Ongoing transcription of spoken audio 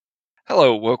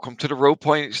Hello, welcome to the Role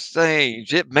Playing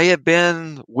Exchange. It may have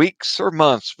been weeks or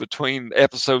months between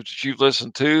episodes that you've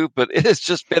listened to, but it has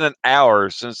just been an hour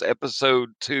since episode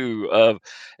 2 of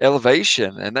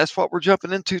Elevation, and that's what we're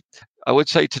jumping into. I would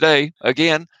say today,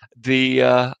 again, the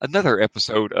another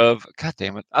episode of. God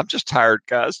damn it, I'm just tired,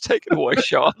 guys. Take it away,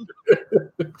 Sean.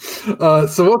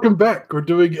 So welcome back. We're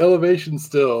doing Elevation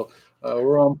still.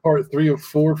 We're on part 3 of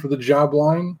 4 for the job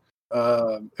line.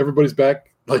 Everybody's back.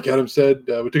 Like Adam said,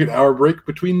 we took an hour break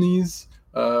between these.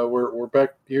 We're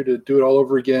back here to do it all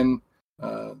over again.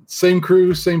 Same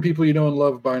crew, same people you know and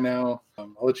love by now.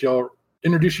 I'll let y'all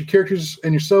introduce your characters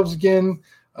and yourselves again.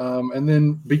 And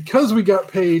then because we got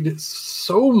paid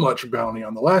so much bounty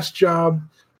on the last job,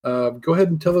 go ahead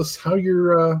and tell us how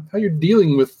you're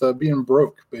dealing with being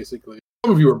broke, basically.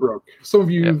 Some of you are broke. Some of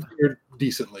you are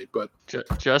decently, but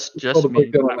just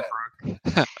me.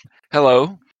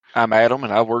 Hello. I'm Adam,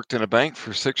 and I worked in a bank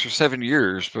for 6 or 7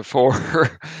 years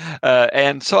before,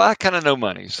 and so I kind of know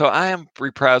money. So I am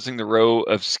reprising the role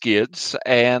of Skidz,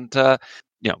 and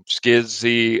Skidz,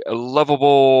 the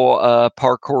lovable,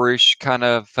 parkourish kind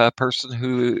of person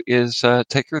who is a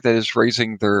taker that is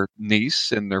raising their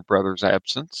niece in their brother's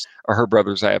absence, or her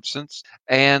brother's absence,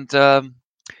 and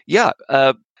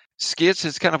Skidz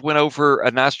has kind of went over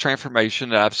a nice transformation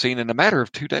that I've seen in a matter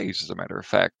of 2 days, as a matter of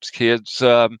fact. Skidz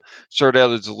started out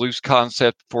as a loose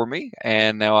concept for me,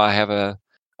 and now I have a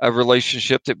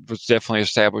relationship that was definitely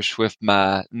established with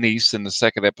my niece in the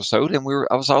second episode. And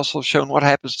I was also shown what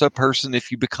happens to a person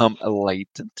if you become a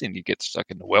latent and you get stuck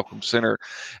in the Welcome Center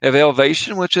of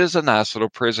Elevation, which is a nice little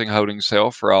prison holding cell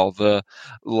for all the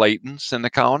latents in the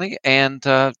colony. And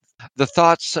the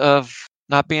thoughts of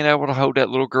not being able to hold that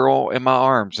little girl in my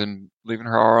arms and leaving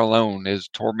her all alone has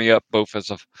tore me up both as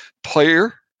a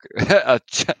player, a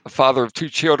father of 2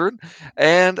 children,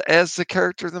 and as the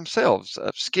character themselves.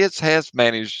 Skidz has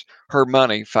managed her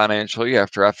money financially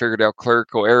after I figured out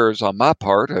clerical errors on my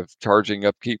part of charging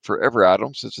upkeep for every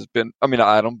item, since it's been, not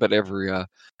item, but every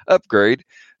upgrade.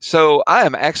 So I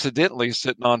am accidentally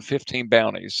sitting on 15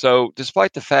 bounties. So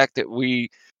despite the fact that we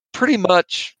pretty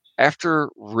much, after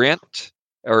rent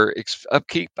or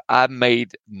upkeep, I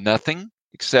made nothing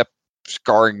except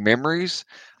scarring memories.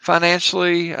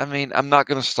 Financially, I'm not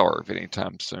going to starve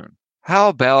anytime soon. How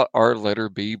about our letter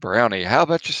B, Brownie? How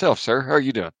about yourself, sir? How are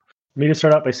you doing? Me to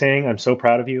start out by saying I'm so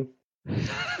proud of you.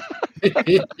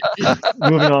 Moving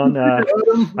on.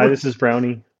 Hi, this is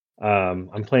Brownie.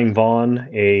 I'm playing Vaughn,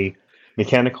 a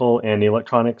mechanical and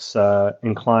electronics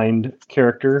inclined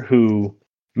character who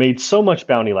made so much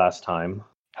bounty last time,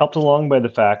 helped along by the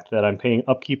fact that I'm paying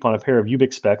upkeep on a pair of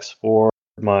Ubix specs for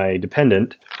my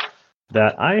dependent,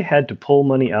 that I had to pull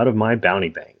money out of my bounty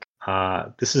bank.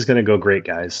 This is going to go great,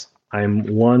 guys. I'm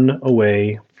 1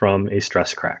 away from a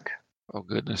stress crack. Oh,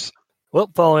 goodness.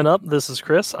 Well, following up, this is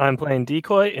Chris. I'm playing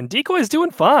Decoy, and Decoy's doing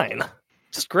fine.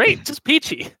 Just great, just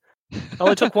peachy. I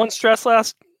only took 1 stress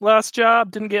last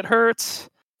job, didn't get hurt.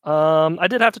 I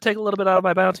did have to take a little bit out of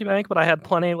my bounty bank, but I had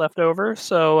plenty left over,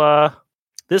 so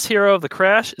this hero of the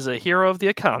crash is a hero of the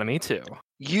economy, too.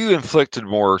 You inflicted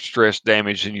more stress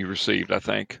damage than you received, I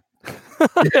think.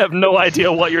 I have no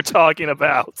idea what you're talking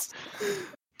about.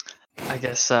 I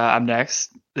guess I'm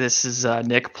next. This is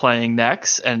Nick playing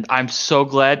next, and I'm so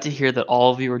glad to hear that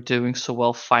all of you are doing so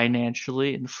well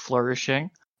financially and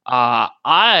flourishing.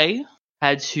 I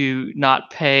had to not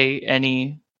pay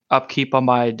any upkeep on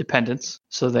my dependents,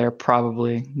 so they're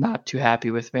probably not too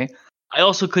happy with me. I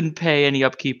also couldn't pay any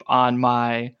upkeep on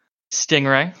my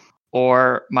Stingray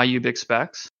or my Ubix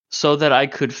specs, so that I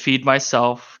could feed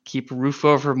myself, keep a roof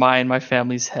over my and my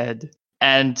family's head,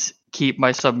 and keep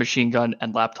my submachine gun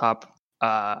and laptop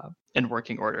in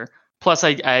working order. Plus,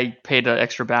 I paid an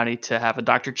extra bounty to have a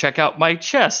doctor check out my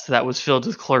chest that was filled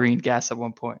with chlorine gas at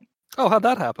one point. Oh, how'd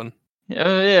that happen?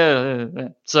 Yeah.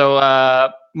 So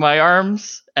my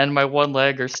arms and my 1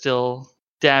 leg are still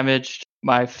damaged.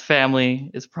 My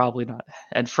family is probably not,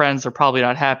 and friends are probably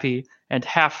not happy, and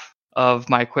half of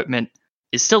my equipment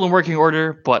is still in working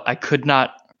order, but I could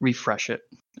not refresh it,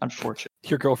 unfortunately.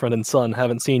 Your girlfriend and son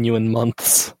haven't seen you in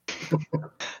months.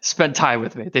 Spend time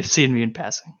with me. They've seen me in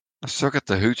passing. I still got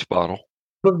the hooch bottle.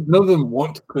 None of them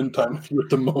want to spend time with you at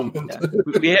the moment.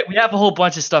 Yeah. We have a whole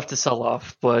bunch of stuff to sell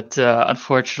off, but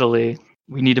unfortunately,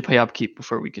 we need to pay upkeep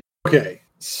before we can. Okay,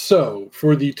 so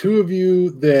for the 2 of you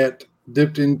that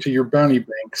dipped into your bounty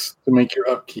banks to make your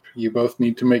upkeep, you both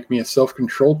need to make me a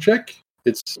self-control check.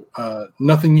 It's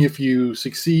nothing if you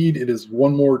succeed. It is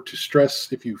 1 more to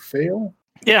stress if you fail.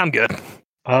 Yeah, I'm good.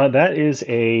 That is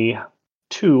a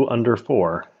 2 under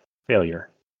 4 failure.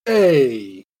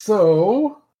 Hey,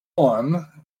 so on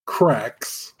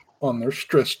cracks on their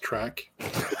stress track.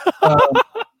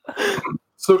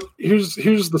 So here's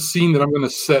the scene that I'm going to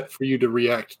set for you to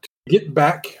react to. Get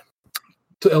back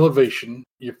to elevation.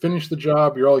 You finish the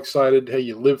job. You're all excited. Hey,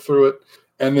 you live through it.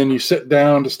 And then you sit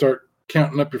down to start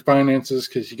counting up your finances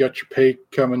because you got your pay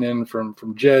coming in from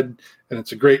Jed, and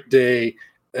it's a great day.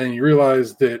 And you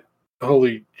realize that,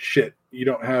 holy shit, you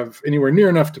don't have anywhere near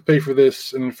enough to pay for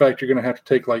this. And in fact, you're going to have to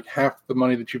take like half the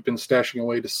money that you've been stashing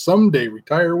away to someday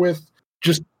retire with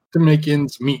just to make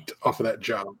ends meet off of that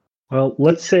job. Well,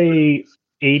 let's say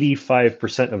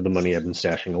 85% of the money I've been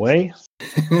stashing away.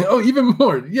 Oh, even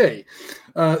more. Yay.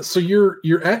 So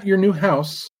you're at your new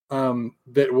house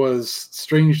that was,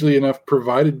 strangely enough,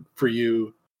 provided for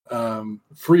you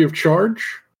free of charge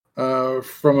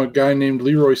from a guy named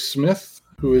Leroy Smith,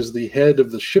 who is the head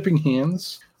of the shipping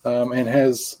hands and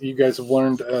has, you guys have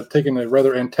learned, taken a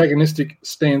rather antagonistic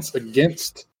stance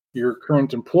against your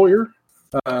current employer.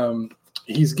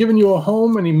 He's given you a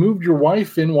home, and he moved your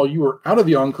wife in while you were out of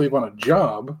the Enclave on a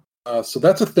job. So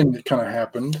that's a thing that kind of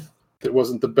happened. That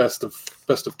wasn't the best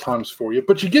of times for you.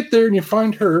 But you get there and you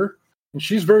find her, and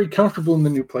she's very comfortable in the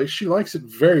new place. She likes it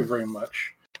very, very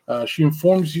much. She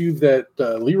informs you that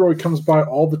Leroy comes by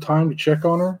all the time to check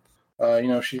on her.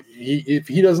 If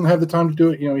he doesn't have the time to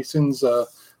do it, he sends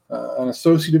an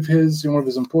associate of his, one of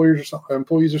his employees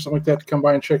or something like that, to come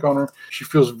by and check on her. She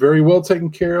feels very well taken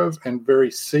care of and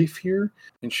very safe here,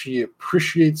 and she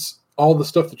appreciates all the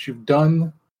stuff that you've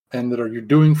done and that you're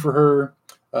doing for her.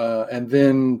 And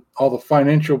then all the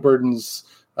financial burdens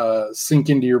sink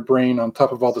into your brain on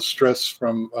top of all the stress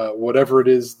from whatever it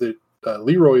is that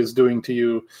Leroy is doing to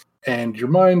you, and your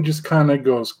mind just kind of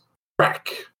goes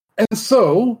crack. And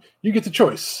so you get the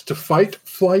choice to fight,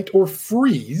 flight, or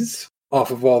freeze off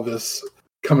of all this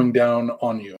coming down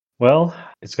on you. Well,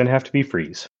 it's going to have to be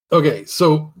freeze. Okay,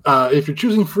 so if you're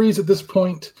choosing freeze at this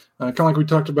point, kind of like we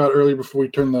talked about earlier before we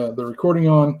turn the recording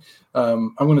on,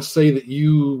 I'm going to say that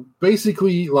you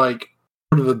basically go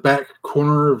to the back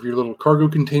corner of your little cargo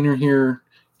container here,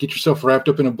 get yourself wrapped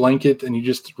up in a blanket, and you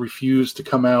just refuse to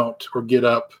come out or get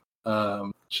up,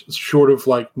 short of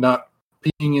not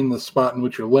peeing in the spot in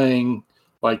which you're laying,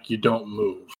 you don't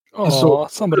move. Oh, so,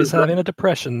 somebody's having a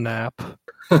depression nap.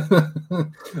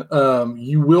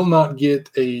 You will not get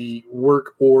a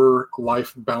work or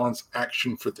life balance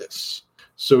action for this.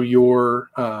 So your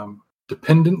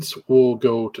dependents will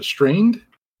go to strained,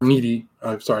 needy,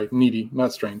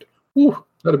 not strained. Ooh,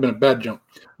 that'd have been a bad jump.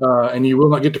 And you will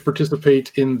not get to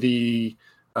participate in the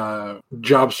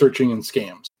job searching and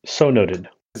scams. So noted.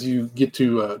 As you get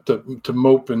to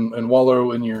mope and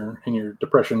wallow in your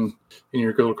depression in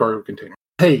your little cargo container.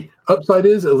 Hey, upside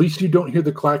is at least you don't hear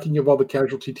the clacking of all the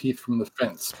casualty teeth from the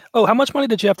fence. Oh, how much money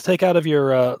did you have to take out of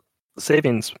your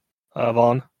savings,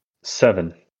 Vaughn?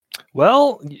 7.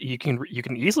 Well, you can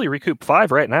easily recoup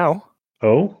 5 right now.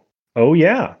 Oh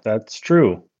yeah, that's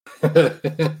true.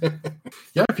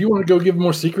 Yeah, if you want to go give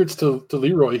more secrets to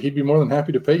Leroy, he'd be more than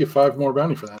happy to pay you 5 more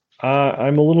bounty for that.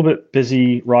 I'm a little bit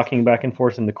busy rocking back and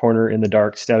forth in the corner in the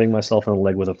dark, stabbing myself in the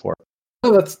leg with a fork.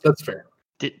 Oh, that's fair.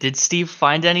 Did Steve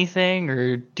find anything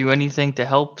or do anything to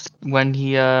help when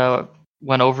he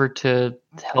went over to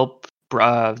help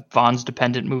Vaughn's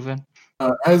dependent move in?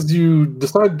 As you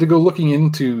decide to go looking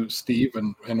into Steve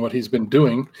and what he's been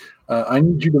doing, I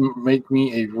need you to make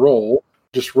me a roll.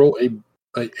 Just roll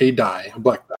a die, a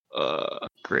black die.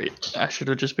 Great. I should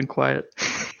have just been quiet.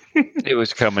 It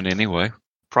was coming anyway.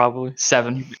 Probably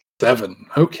 7. 7.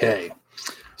 Okay.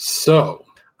 So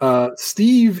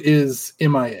Steve is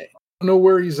MIA. I don't know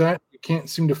where he's at. You can't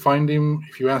seem to find him.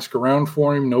 If you ask around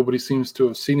for him, nobody seems to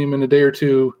have seen him in a day or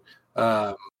two.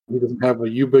 He doesn't have a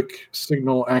UBIC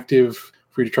signal active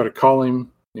for you to try to call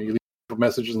him. You leave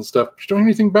messages and stuff, but you don't hear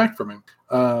anything back from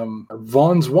him.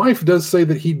 Vaughn's wife does say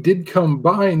that he did come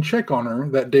by and check on her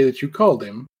that day that you called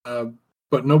him,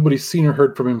 but nobody's seen or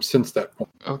heard from him since that point.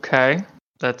 Okay,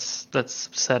 that's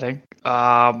upsetting.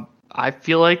 I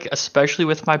feel like, especially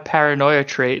with my paranoia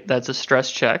trait, that's a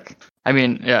stress check. I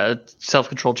mean, yeah,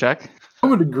 self-control check. I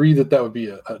would agree that would be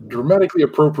a dramatically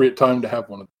appropriate time to have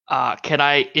one of them. Can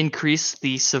I increase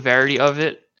the severity of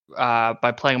it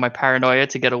by playing my paranoia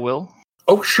to get a will?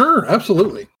 Oh, sure.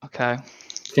 Absolutely. Okay.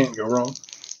 Can't go wrong.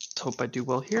 Let's hope I do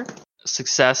well here.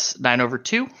 Success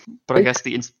 9/2, but I guess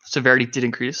the severity did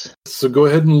increase. So go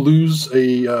ahead and lose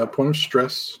a point of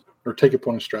stress, or take a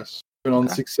point of stress. And on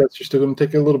success, you're still going to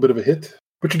take a little bit of a hit,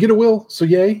 but you get a will, so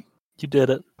yay. You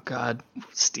did it. God,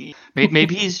 Steve.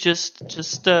 Maybe he's just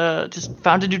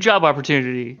found a new job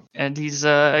opportunity, and he's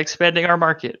expanding our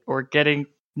market or getting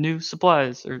new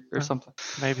supplies or something.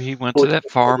 Maybe he went to that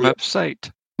farm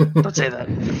upstate. Don't say that.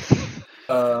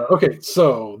 Okay,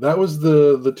 so that was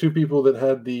the two people that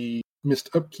had the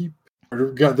missed upkeep,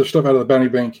 or got their stuff out of the bounty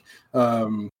bank.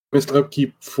 Missed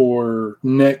upkeep for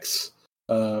Nex.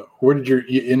 Where did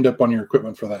you end up on your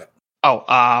equipment for that? Oh,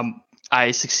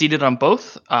 I succeeded on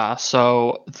both.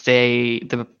 So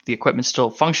the equipment still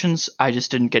functions. I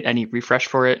just didn't get any refresh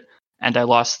for it, and I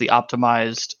lost the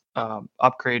optimized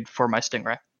upgrade for my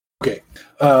Stingray. Okay.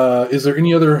 Is there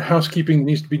any other housekeeping that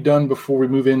needs to be done before we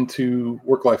move into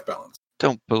work-life balance?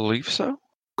 Don't believe so.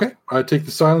 Okay, I take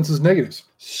the silence as negatives.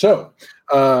 So,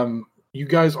 you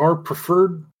guys are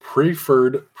preferred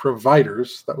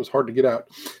providers. That was hard to get out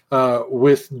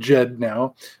with Jed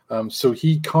now. So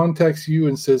he contacts you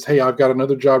and says, "Hey, I've got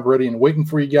another job ready and waiting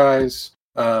for you guys.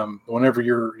 Whenever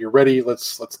you're ready,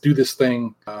 let's do this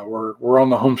thing. We're on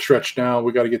the home stretch now.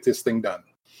 We got to get this thing done."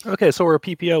 Okay, so we're a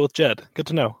PPO with Jed. Good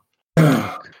to know.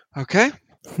 Okay.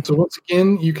 So once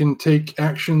again, you can take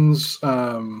actions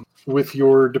with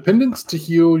your dependents to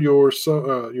heal your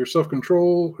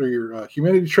self-control or your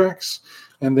humanity tracks,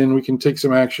 and then we can take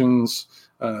some actions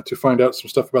to find out some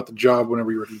stuff about the job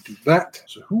whenever you're ready to do that.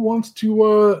 So who wants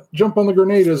to jump on the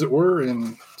grenade, as it were,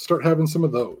 and start having some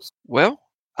of those? Well,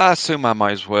 I assume I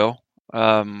might as well.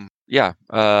 Yeah.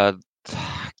 I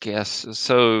guess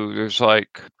so. There's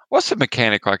like, what's the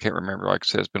mechanical? I can't remember. Like I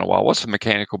said, it's been a while. What's the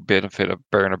mechanical benefit of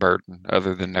bearing a burden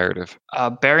other than narrative?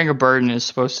 Bearing a burden is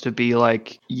supposed to be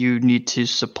like you need to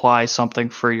supply something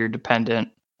for your dependent.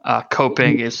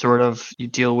 Coping is sort of you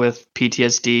deal with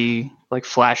PTSD, like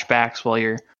flashbacks while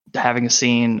you're having a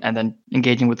scene, and then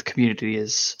engaging with the community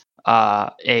is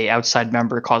a outside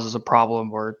member causes a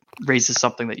problem or raises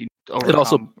something that you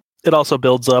overcome. It also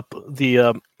builds up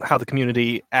the how the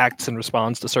community acts and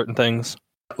responds to certain things.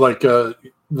 Like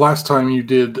last time you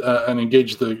did an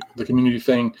engage the community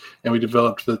thing, and we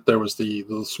developed that there was the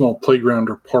small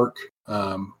playground or park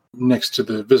next to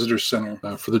the visitor center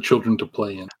for the children to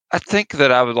play in. I think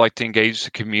that I would like to engage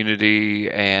the community,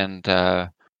 and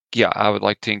I would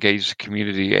like to engage the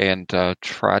community and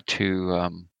try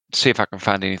to see if I can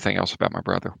find anything else about my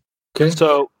brother. Okay.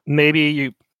 So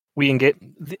maybe we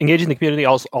engaging the community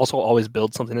also always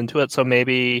builds something into it. So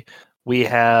maybe we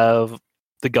have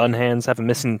the gun hands have a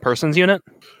missing persons unit.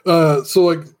 So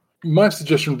like my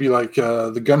suggestion would be like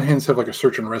the gun hands have like a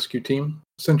search and rescue team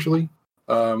essentially.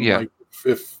 Like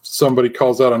if somebody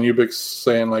calls out on Ubix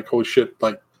saying like, "Holy shit,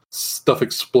 like stuff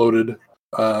exploded,"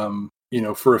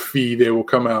 for a fee, they will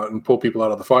come out and pull people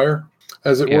out of the fire,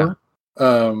 as it were.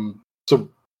 So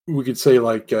we could say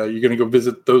like you're going to go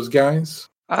visit those guys.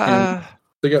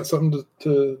 They got something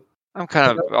to. I'm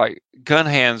kind of like gun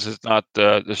hands is not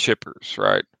the shippers,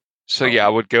 right? So I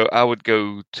would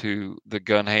go to the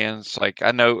gun hands. Like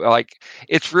I know, like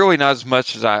it's really not as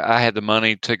much as I had the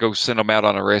money to go send them out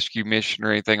on a rescue mission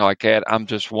or anything like that. I'm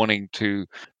just wanting to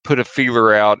put a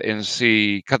feeler out and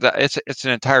see, because it's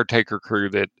an entire Taker crew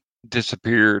that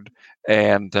disappeared,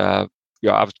 and I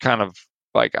was kind of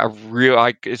like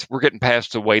we're getting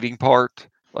past the waiting part.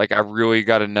 Like I really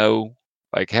got to know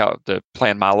like how to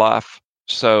plan my life.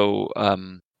 So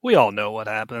we all know what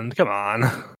happened. Come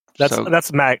on. That's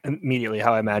immediately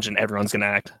how I imagine everyone's going to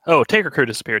act. Oh, Taker crew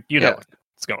disappeared. You know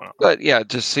what's going on. But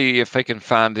just see if they can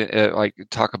find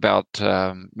it, talk about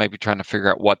maybe trying to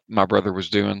figure out what my brother was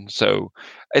doing. So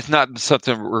it's not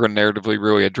something we're going to narratively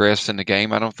really address in the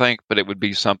game, I don't think, but it would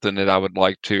be something that I would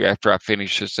like to, after I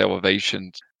finish this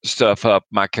elevation stuff up,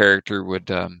 my character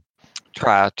would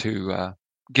try to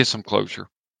get some closure.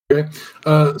 Okay.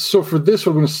 So for this,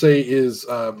 what I'm going to say is,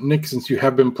 Nick, since you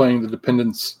have been playing the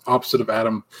dependents opposite of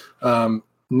Adam,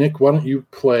 Nick, why don't you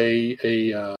play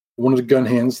one of the gun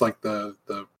hands, like the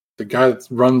guy that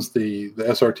runs the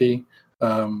SRT,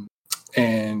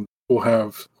 and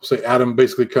we'll say Adam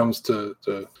basically comes to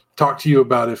talk to you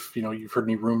about if you've heard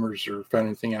any rumors or found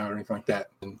anything out or anything like that,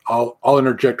 and I'll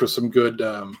interject with some good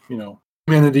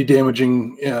humanity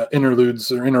damaging interludes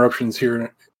or interruptions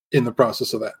here in the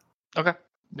process of that. Okay.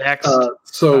 Next.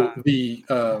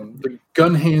 The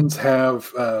gun hands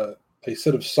have a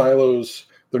set of silos.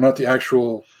 They're not the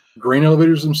actual grain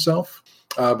elevators themselves,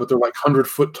 but they're like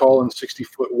 100-foot tall and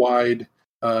 60-foot wide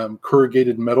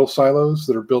corrugated metal silos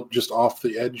that are built just off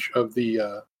the edge of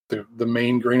the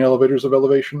main grain elevators of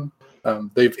elevation.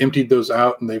 They've emptied those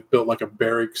out and they've built like a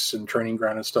barracks and training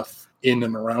ground and stuff in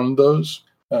and around those.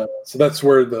 So that's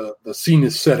where the scene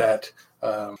is set at.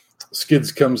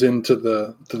 Skidz comes into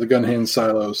the gun hand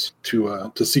silos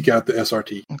to seek out the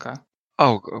SRT. Okay.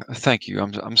 Oh, thank you.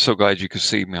 I'm so glad you could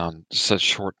see me on such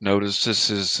short notice. This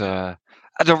is I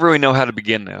don't really know how to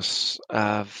begin this.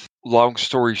 Long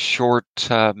story short,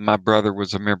 my brother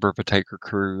was a member of a Taker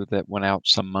crew that went out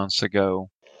some months ago.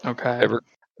 Okay.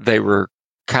 They were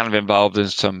kind of involved in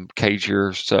some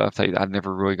cagier stuff. I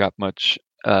never really got much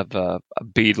of a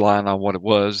bead line on what it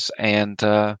was. And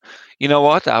you know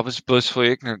what? I was blissfully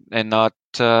ignorant and not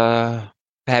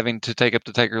having to take up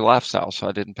the taker lifestyle, so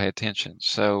I didn't pay attention.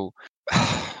 So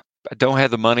I don't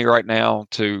have the money right now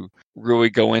to really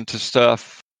go into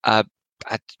stuff. I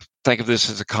think of this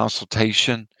as a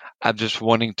consultation. I'm just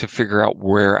wanting to figure out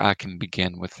where I can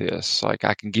begin with this. Like,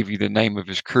 I can give you the name of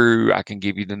his crew. I can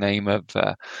give you the name of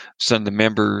some of the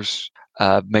members.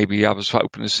 Maybe I was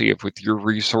hoping to see if with your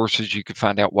resources you could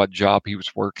find out what job he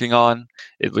was working on.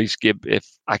 At least if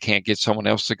I can't get someone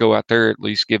else to go out there, at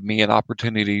least give me an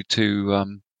opportunity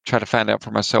to try to find out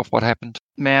for myself what happened.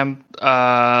 Ma'am,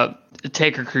 the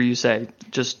Taker crew, you say,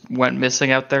 just went missing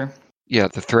out there? Yeah,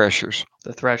 the Threshers.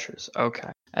 The Threshers,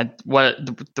 okay. And what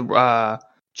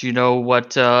do you know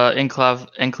what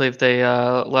enclave they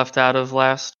left out of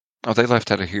last? Oh, they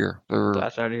left out of here.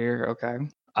 Left out of here, okay.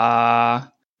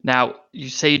 Now you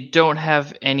say you don't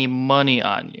have any money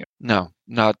on you. No,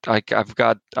 not. I've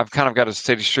kind of got a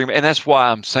steady stream, and that's why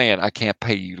I'm saying I can't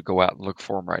pay you to go out and look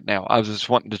for them right now. I was just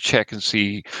wanting to check and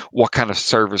see what kind of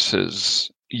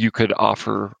services you could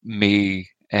offer me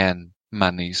and my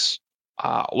niece.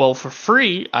 Well, for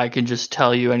free, I can just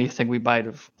tell you anything we might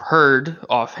have heard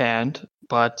offhand.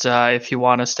 But if you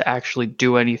want us to actually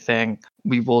do anything,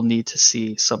 we will need to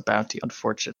see some bounty,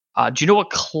 unfortunately. Do you know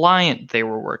what client they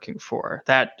were working for?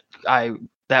 That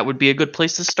would be a good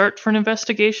place to start for an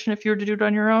investigation if you were to do it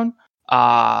on your own.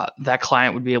 That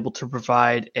client would be able to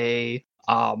provide a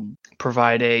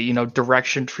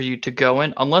direction for you to go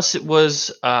in, unless it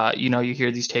was you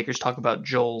hear these takers talk about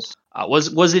Joel's.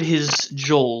 Was it his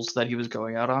Joel's that he was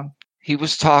going out on? He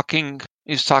was talking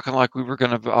like we were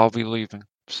going to all be leaving.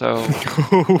 So,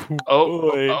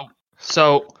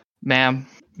 So, ma'am,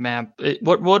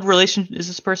 what relation is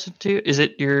this person to you? Is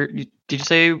it did you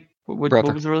say what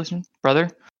was the relation? Brother?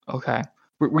 Okay.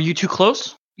 Were you too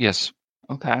close? Yes.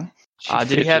 Okay.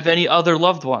 Did he have any other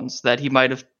loved ones that he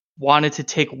might have wanted to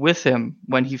take with him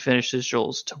when he finished his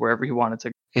Jules to wherever he wanted to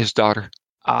go? His daughter.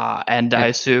 And I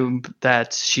assume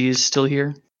that she's still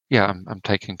here? Yeah, I'm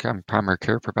primary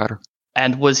care provider.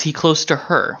 And was he close to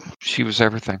her? She was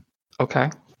everything. Okay.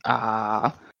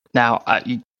 Now,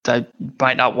 I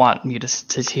might not want me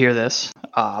to hear this,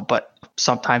 but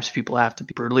sometimes people have to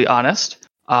be brutally honest.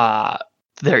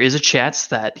 There is a chance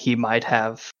that he might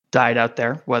have died out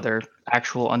there, whether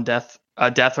actual death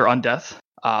or undeath.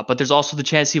 But there's also the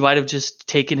chance he might have just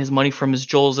taken his money from his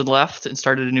Joels and left and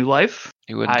started a new life.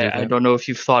 I don't know if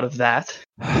you've thought of that.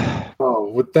 Oh,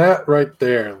 with that right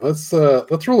there, let's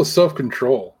roll a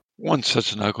self-control. One's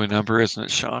such an ugly number, isn't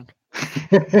it, Sean?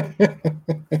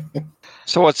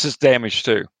 So what's this damage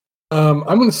to? I'm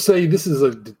going to say this is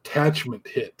a detachment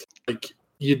hit. Like,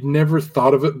 you'd never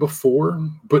thought of it before,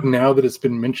 but now that it's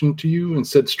been mentioned to you and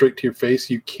said straight to your face,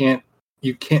 you can't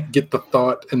get the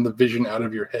thought and the vision out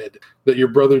of your head that your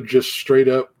brother just straight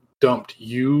up dumped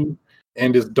you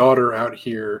and his daughter out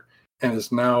here and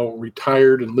is now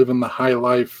retired and living the high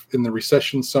life in the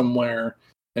recession somewhere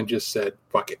and just said,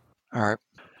 fuck it. All right.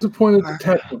 There's a point of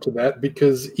attachment to that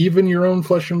because even your own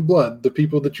flesh and blood, the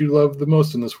people that you love the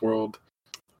most in this world,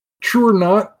 true or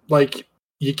not, like,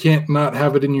 you can't not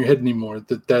have it in your head anymore.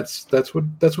 That's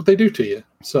what they do to you.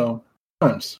 So,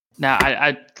 sometimes. Now,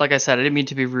 I like I said, I didn't mean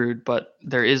to be rude, but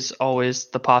there is always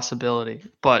the possibility.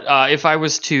 But if I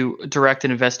was to direct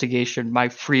an investigation, my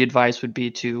free advice would be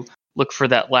to look for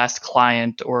that last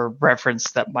client or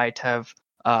reference that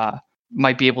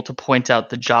might be able to point out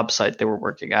the job site they were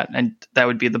working at, and that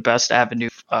would be the best avenue.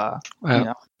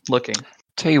 Looking.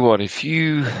 Tell you what,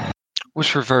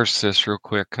 let's reverse this real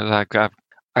quick because I got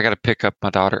to pick up my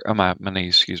daughter, my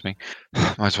niece, excuse me.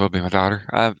 Might as well be my daughter.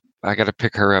 I got to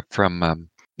pick her up from.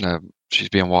 She's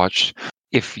being watched.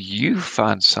 If you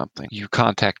find something, you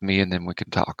contact me and then we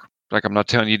can talk. Like, I'm not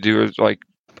telling you to do it. Like,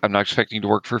 I'm not expecting you to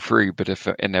work for free, but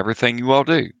and everything you all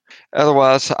do.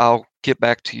 Otherwise, I'll get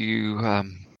back to you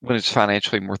when it's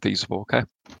financially more feasible. Okay.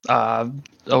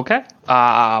 Okay.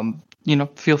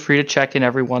 Feel free to check in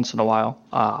every once in a while,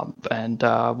 and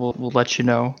we'll let you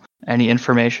know any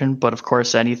information. But of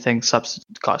course, anything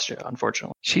costs you,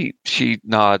 unfortunately. She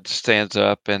nods, stands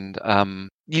up, and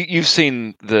you've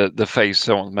seen the face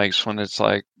someone makes when it's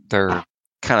like their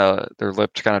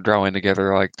lips kind of draw in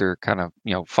together, like they're kind of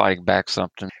fighting back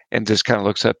something, and just kind of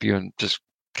looks up at you and just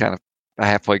kind of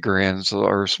halfway grins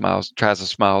or smiles, tries to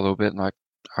smile a little bit, and like,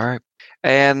 all right.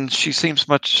 And she seems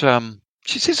much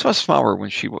smaller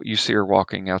when you see her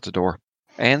walking out the door.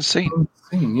 And scene.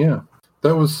 Yeah,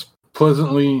 that was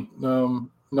pleasantly not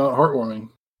heartwarming.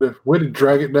 Way to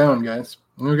drag it down, guys.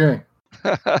 Okay.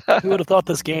 Who would have thought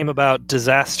this game about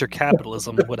disaster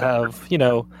capitalism would have,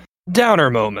 downer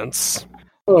moments?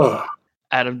 Ugh.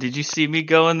 Adam, did you see me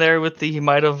going there with he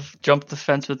might have jumped the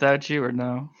fence without you or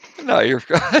no? No,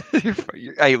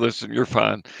 hey, listen, you're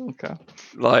fine. Okay.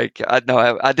 Like,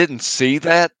 I didn't see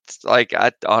that. Like,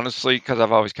 I honestly, because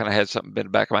I've always kind of had something in the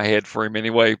back of my head for him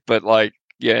anyway. But like,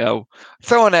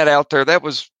 throwing that out there, that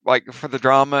was like for the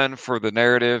drama and for the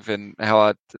narrative and how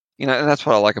and that's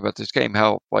what I like about this game.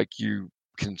 How like you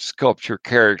can sculpt your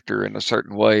character in a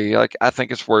certain way. Like, I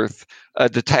think it's worth a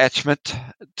detachment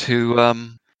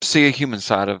to see a human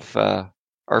side of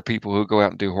our people who go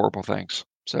out and do horrible things.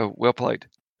 So well played.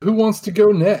 Who wants to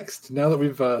go next now that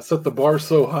we've set the bar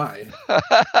so high?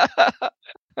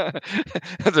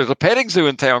 There's a petting zoo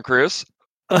in town, Chris.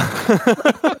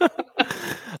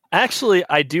 Actually,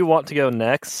 I do want to go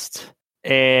next,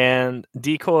 and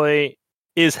Decoy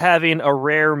is having a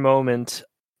rare moment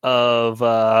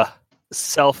of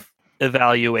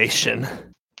self-evaluation.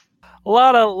 A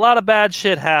lot of bad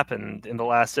shit happened in the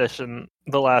last session,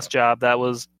 the last job. That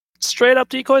was straight up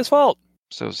Decoy's fault.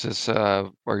 So is this,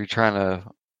 are you trying to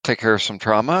take care of some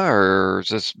trauma, or is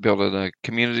this building a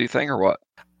community thing, or what?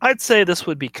 I'd say this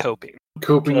would be coping.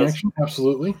 Coping action?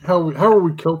 Absolutely. How are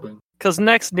we coping? Because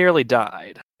Nex nearly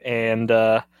died, and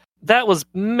that was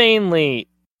mainly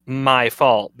my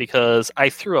fault because I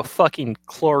threw a fucking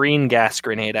chlorine gas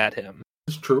grenade at him.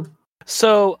 It's true.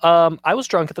 So I was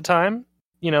drunk at the time,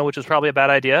 which was probably a bad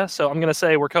idea. So I'm going to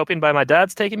say we're coping by my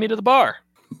dad's taking me to the bar.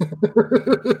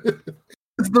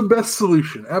 It's the best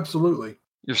solution. Absolutely.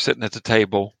 You're sitting at the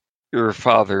table. Your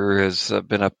father has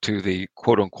been up to the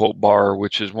quote-unquote bar,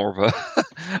 which is more of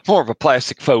a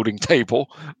plastic folding table.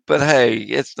 But hey,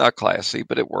 it's not classy,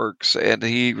 but it works. And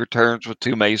he returns with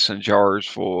 2 mason jars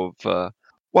full of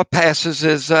what passes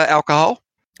as alcohol.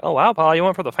 Oh wow, Paul, you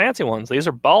went for the fancy ones. These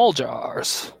are ball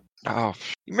jars. Oh,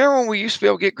 you remember when we used to be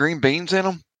able to get green beans in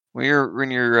them? When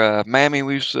your mammy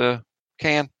we used to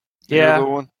can?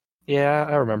 Yeah. Yeah,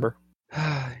 I remember.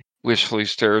 Wishfully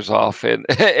stares off and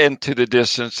into the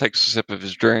distance, takes a sip of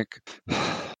his drink.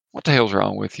 What the hell's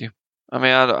wrong with you? I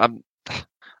mean,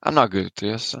 I'm not good at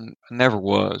this, and I never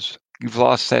was. You've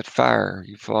lost that fire.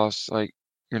 You've lost,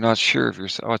 you're not sure of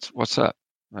yourself. What's up?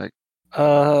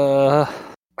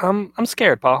 I'm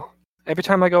scared, Paul. Every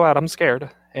time I go out, I'm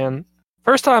scared. And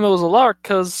first time it was a lark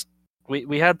because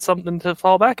we had something to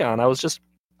fall back on. I was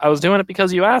doing it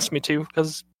because you asked me to,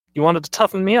 because you wanted to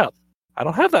toughen me up. I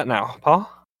don't have that now, Paul.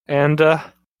 And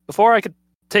before I could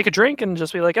take a drink and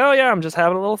just be like, oh yeah, I'm just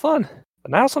having a little fun.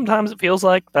 But now sometimes it feels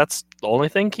like that's the only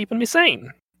thing keeping me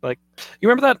sane. Like, you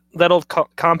remember that old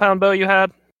compound bow you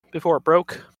had before it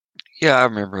broke? Yeah, I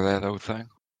remember that old thing.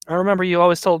 I remember you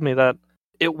always told me that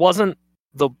it wasn't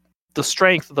the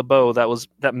strength of the bow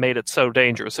that made it so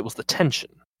dangerous. It was the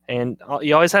tension. And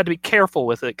you always had to be careful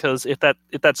with it, because if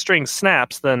that string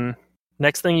snaps, then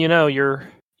next thing you know, you're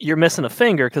missing a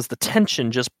finger because the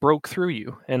tension just broke through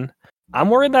you. And I'm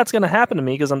worried that's going to happen to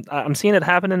me because I'm seeing it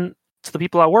happening to the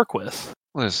people I work with.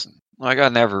 Listen,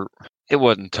 it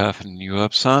wasn't toughening you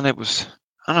up, son. It was,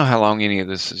 I don't know how long any of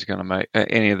this is going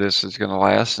to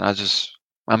last. And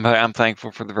I'm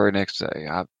thankful for the very next day.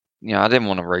 I didn't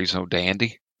want to raise no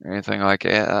dandy or anything like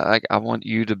that. I want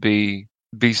you to be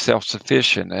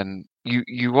self-sufficient, and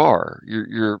you are.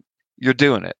 You're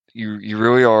doing it. You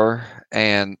really are.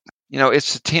 And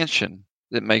it's the tension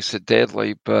that makes it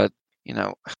deadly, but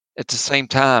at the same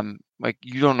time,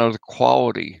 you don't know the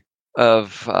quality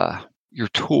of your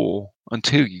tool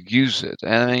until you use it.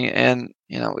 And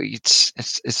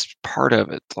it's part of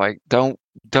it.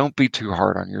 Don't be too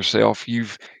hard on yourself.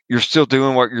 You're still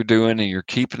doing what you're doing, and you're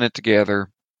keeping it together,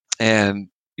 and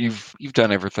you've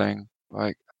done everything.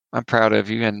 I'm proud of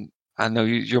you, and I know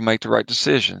you'll make the right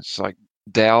decisions. I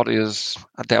doubt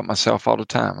myself all the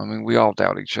time. I mean, we all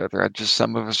doubt each other.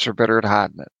 Some of us are better at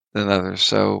hiding it than others.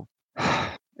 So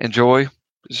enjoy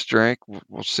this drink.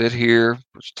 We'll sit here.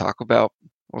 We'll talk about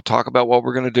what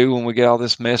we're going to do when we get all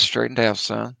this mess straightened out,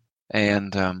 son.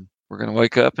 And we're going to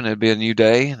wake up, and it'll be a new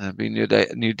day, and it'll be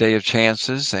a new day of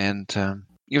chances. And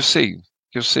you'll see.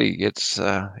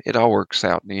 It all works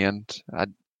out in the end. A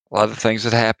lot of the things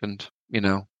that happened,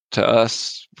 to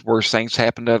us, worse things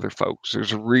happen to other folks.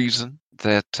 There's a reason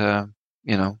that, I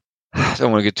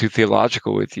don't want to get too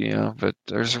theological with you, but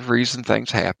there's a reason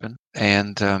things happen,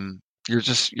 and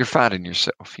you're finding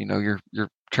yourself. You're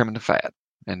trimming the fat.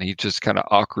 And he just kind of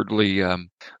awkwardly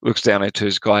looks down into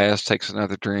his glass, takes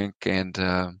another drink, and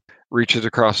reaches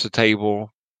across the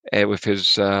table with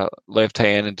his left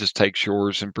hand and just takes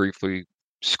yours and briefly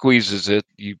squeezes it.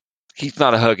 He's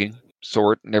not a hugging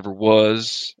sort, never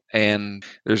was. And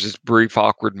there's this brief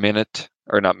awkward minute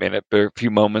or not minute, but a few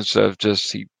moments of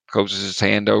just he closes his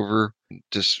hand over,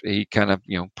 just he kind of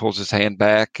pulls his hand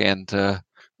back and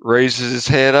raises his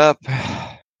head up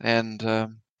and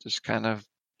just kind of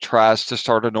tries to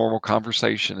start a normal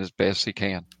conversation as best he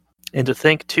can. And to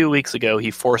think 2 weeks ago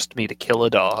he forced me to kill a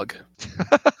dog.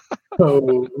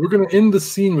 So we're going to end the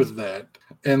scene with that.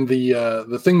 And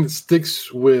the thing that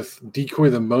sticks with Decoy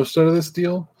the most out of this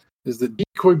deal is that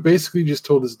Decoy basically just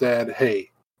told his dad, hey,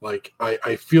 like,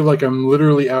 I feel like I'm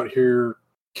literally out here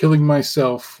killing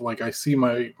myself. Like, I see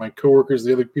my coworkers,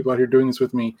 the other people out here doing this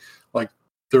with me. Like,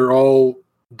 they're all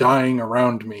dying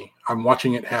around me. I'm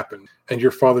watching it happen. And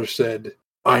your father said,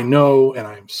 I know, and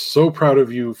I'm so proud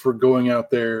of you for going out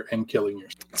there and killing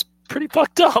yourself. It's pretty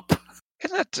fucked up.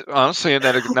 Isn't that, honestly, isn't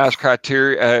that a nice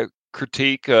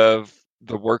critique of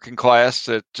the working class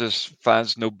that just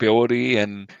finds nobility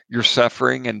in your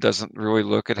suffering and doesn't really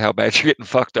look at how bad you're getting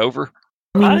fucked over?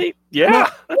 Yeah,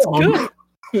 that's good.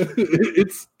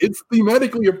 It's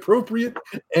thematically appropriate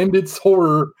and it's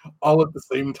horror all at the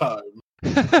same time.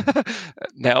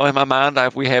 Now in my mind,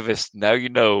 we have this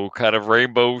now kind of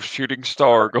rainbow shooting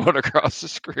star going across the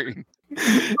screen.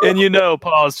 And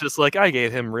Paul's just like, I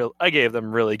gave them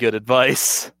really good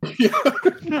advice.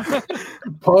 Yeah.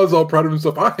 Paul's all proud of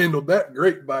himself. I handled that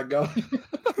great, by God.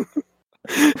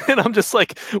 And I'm just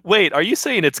like, wait, are you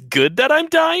saying it's good that I'm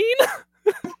dying?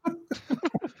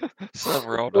 So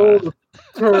we're all dying. Oh,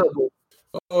 it's terrible.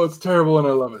 Oh, it's terrible, and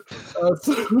I love it.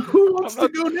 So who wants to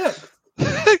go next?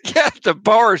 Yeah, the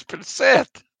bar's been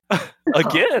set.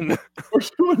 Again.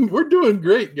 We're doing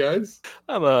great, guys.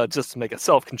 I'm just make a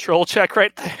self-control check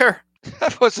right there.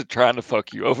 I wasn't trying to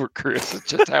fuck you over, Chris. It's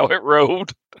just how it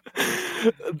rolled.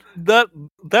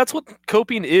 That's what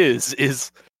coping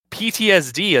is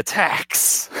PTSD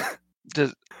attacks.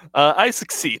 I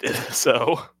succeeded,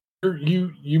 so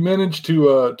you managed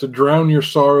to drown your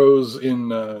sorrows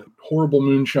in horrible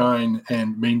moonshine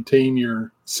and maintain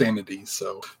your sanity.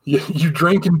 So you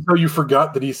drank until you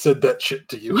forgot that he said that shit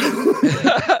to you.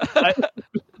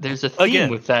 There's a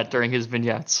theme with that during his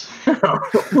vignettes.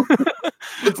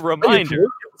 It's reminder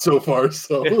so far.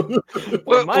 So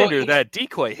reminder that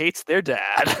Decoy hates their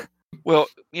dad. Well,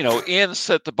 Ian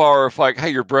set the bar of like, hey,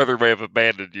 your brother may have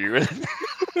abandoned you.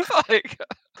 Like,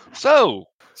 so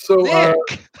Nick.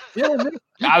 Nick.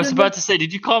 I was about to say,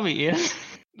 did you call me Ian?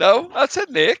 No, I said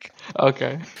Nick.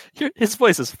 Okay. His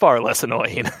voice is far less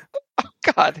annoying. Oh,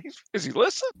 God, is he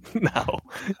listening? No,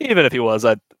 even if he was,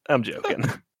 I'm joking.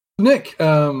 Nick,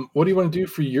 what do you want to do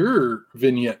for your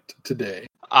vignette today?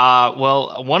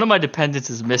 Well, one of my dependents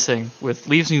is missing,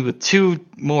 leaves me with two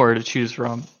more to choose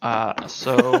from.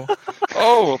 So.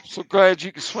 Oh, I'm so glad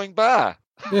you can swing by.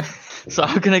 So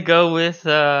I'm gonna go with,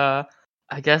 I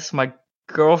guess, my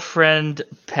girlfriend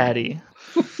Patty.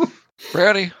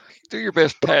 Brownie, do your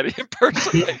best Patty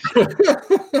impersonation.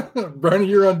 Brownie,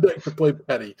 you're on deck to play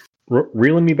Patty.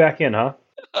 Reeling me back in, huh?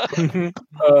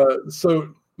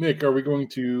 So, Nick, are we going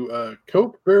to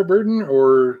cope, bear a burden,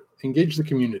 or engage the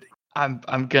community? I'm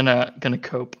gonna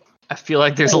cope. I feel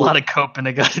like there's a lot of coping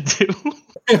I gotta do.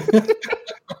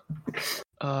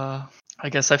 I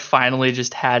guess I finally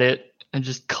just had it and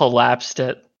just collapsed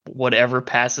at whatever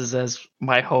passes as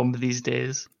my home these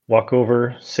days. Walk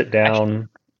over, sit down,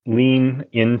 lean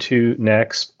into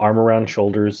necks, arm around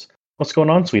shoulders. What's going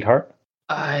on, sweetheart?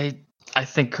 I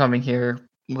think coming here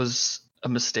was a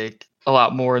mistake. A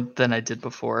lot more than I did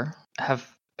before.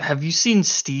 Have you seen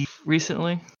Steve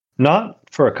recently? Not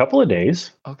for a couple of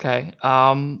days. Okay.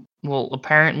 Well,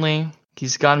 apparently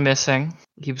he's gone missing.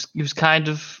 He was kind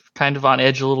of on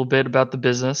edge a little bit about the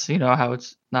business. You know how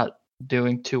it's not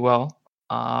doing too well.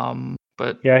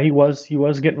 But yeah, he was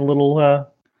getting a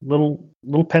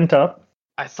little pent up.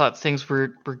 I thought things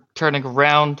were turning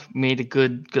around. Made a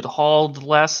good haul the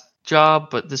last job,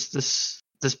 but this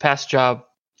past job,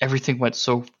 everything went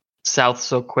so south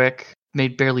so quick.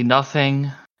 Made barely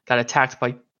nothing. Got attacked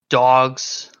by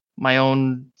dogs. My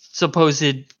own supposed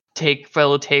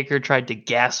fellow taker tried to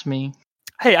gas me.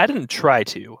 Hey, I didn't try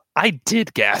to. I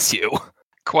did gas you.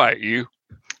 Quiet you.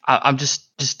 I'm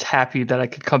just happy that I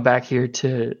could come back here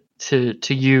to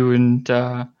you and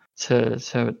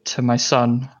to my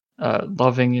son,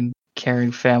 loving and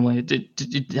caring family.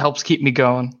 It helps keep me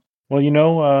going.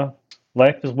 Well,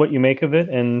 life is what you make of it,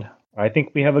 and I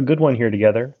think we have a good one here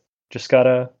together. Just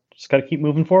gotta keep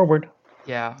moving forward.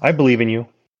 Yeah, I believe in you.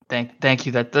 Thank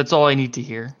you. That's all I need to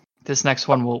hear. This next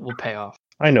one will pay off.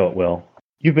 I know it will.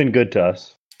 You've been good to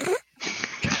us. There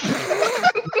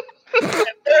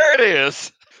it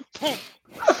is.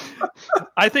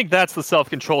 I think that's the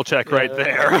self-control check right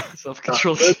there.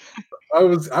 Self-control. I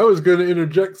was going to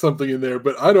interject something in there,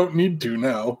 but I don't need to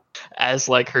now. As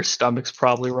like her stomach's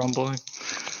probably rumbling.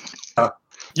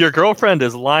 Your girlfriend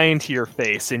is lying to your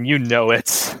face, and you know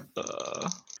it.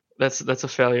 That's a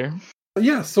failure.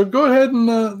 Yeah, so go ahead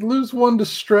and lose 1 to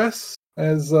stress,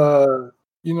 as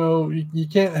you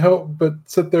can't help but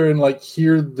sit there and like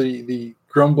hear the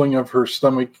grumbling of her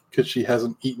stomach because she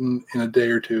hasn't eaten in a day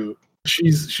or two.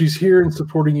 She's here and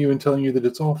supporting you and telling you that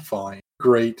it's all fine,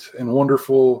 great, and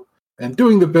wonderful, and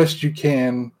doing the best you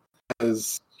can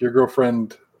as your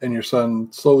girlfriend and your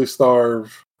son slowly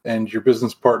starve, and your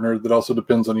business partner that also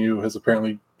depends on you has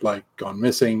apparently like gone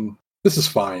missing. This is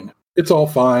fine. It's all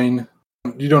fine.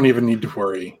 You don't even need to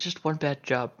worry. Just one bad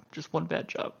job.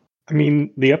 I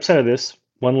mean, the upside of this,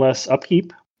 1 less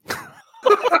upkeep.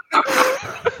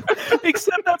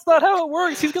 Except that's not how it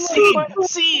works. He's gonna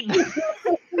Scene.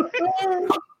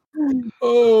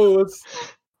 Oh, that's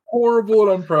horrible,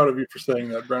 and I'm proud of you for saying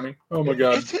that, Brownie. Oh my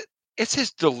god. It's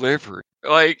his delivery.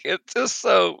 Like, it's just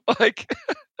so, like...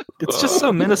 It's just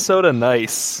so Minnesota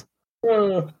nice.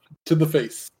 To the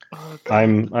face.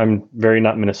 I'm very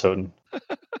not Minnesotan.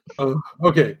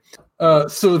 Okay.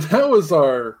 So that was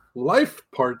our life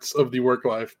parts of the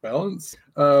work-life balance.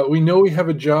 We know we have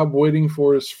a job waiting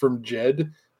for us from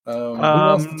Jed.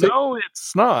 No,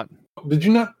 it's not. Did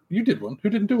you not? You did one. Who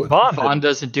didn't do it? Vaughn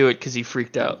doesn't do it because he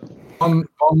freaked out. Vaughn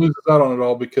loses out on it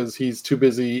all because he's too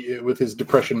busy with his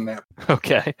depression nap.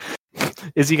 Okay.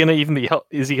 Is he gonna even be?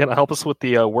 Is he gonna help us with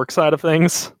the work side of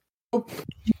things?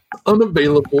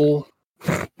 Unavailable.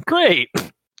 Great.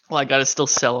 Well, I gotta still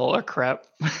sell all our crap.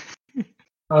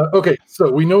 Okay,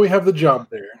 so we know we have the job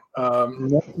there.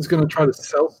 Next is going to try to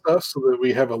sell stuff so that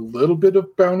we have a little bit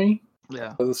of bounty.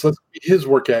 Yeah. So that's his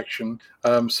work action.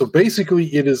 So basically,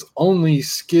 it is only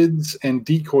Skidz and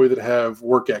Decoy that have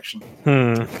work action.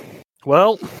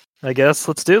 Well, I guess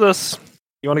let's do this.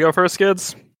 You want to go first,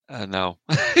 Skidz? No.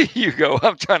 You go.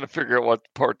 I'm trying to figure out what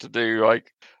part to do.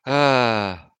 Like,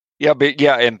 in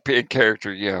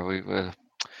character, yeah.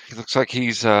 He looks like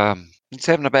he's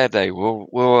having a bad day.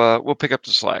 We'll pick up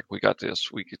the slack. We got this.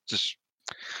 We could just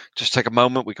take a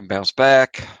moment. We can bounce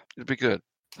back. It'll be good.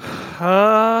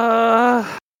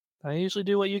 I usually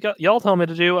do what y'all tell me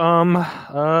to do.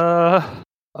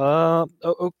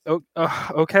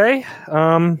 Okay.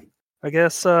 I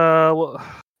guess. Well,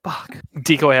 fuck.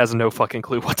 Decoy has no fucking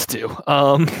clue what to do.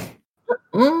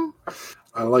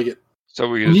 I like it. So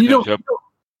we just jump. You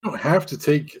don't have to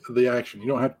take the action. You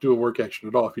don't have to do a work action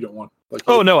at all if you don't want. Like,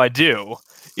 no, I do.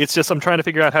 It's just I'm trying to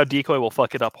figure out how Decoy will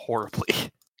fuck it up horribly.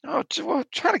 Oh, well,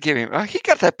 try to give him. He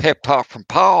got that pep talk from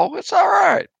Paul. It's all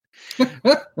right.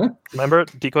 Remember,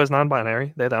 Decoy's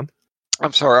non-binary. They, them.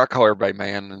 I'm sorry. I call everybody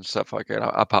man and stuff like that.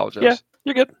 I apologize. Yeah,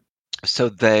 you're good. So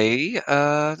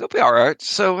they'll be all right.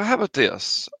 So how about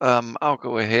this? I'll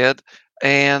go ahead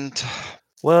and.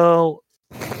 Well,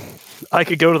 I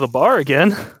could go to the bar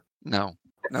again. No,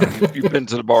 you've been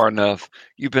to the bar enough.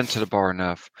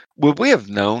 Would we have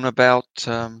known about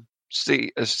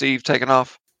Steve taking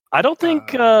off? I don't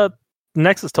think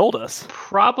Nexus told us.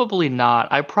 Probably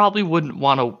not. I probably wouldn't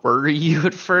want to worry you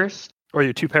at first. Or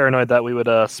you're too paranoid that we would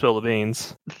spill the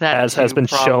beans, That has been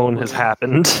shown has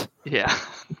happened. Yeah.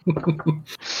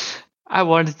 I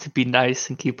wanted to be nice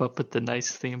and keep up with the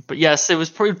nice theme, but yes, it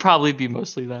would probably be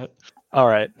mostly that. All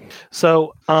right.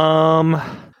 So,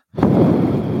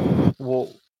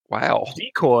 well, wow.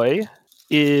 Decoy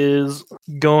is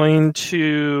going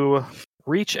to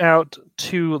reach out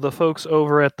to the folks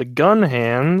over at the Gun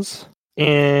Hands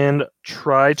and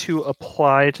try to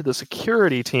apply to the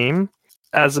security team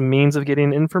as a means of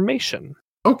getting information.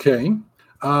 Okay.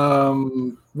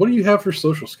 What do you have for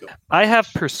social skill? I have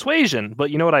persuasion,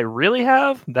 but you know what I really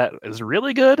have that is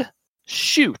really good?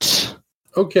 Shoot.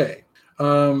 Okay.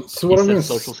 So what I'm going to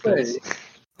social say... skills.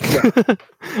 Yeah,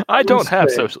 I don't have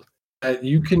social.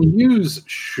 You can use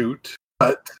shoot,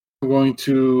 but I'm going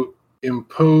to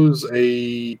impose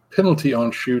a penalty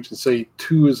on shoot and say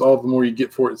 2 is all the more you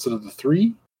get for it instead of the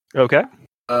 3. Okay.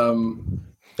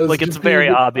 Like it's very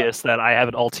obvious that I have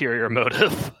an ulterior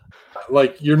motive.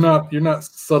 Like you're not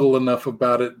subtle enough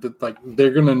about it that like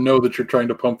they're gonna know that you're trying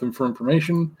to pump them for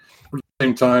information. At the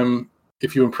same time,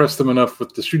 if you impress them enough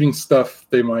with the shooting stuff,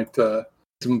 they might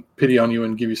some pity on you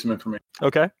and give you some information.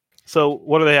 Okay. So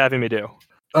what are they having me do?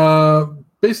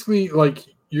 Basically, like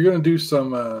you're gonna do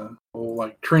some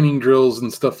like training drills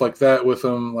and stuff like that with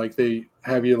them. Like they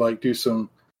have you like do some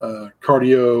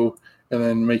cardio and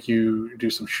then make you do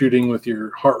some shooting with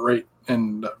your heart rate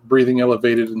and breathing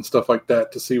elevated and stuff like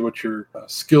that to see what your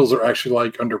skills are actually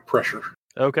like under pressure.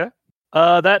 Okay.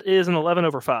 That is an 11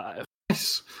 over 5.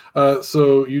 Nice.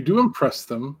 So you do impress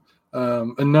them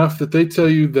enough that they tell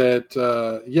you that,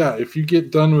 if you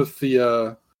get done with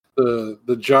the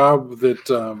the job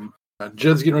that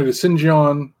Jed's getting ready to send you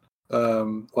on.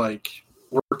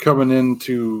 We're coming in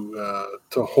to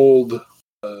hold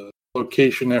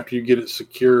location after you get it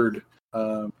secured.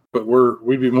 But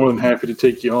we'd be more than happy to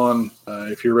take you on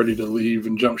if you're ready to leave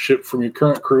and jump ship from your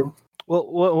current crew.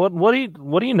 Well, what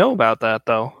do you know about that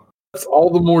though? That's all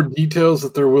the more details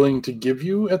that they're willing to give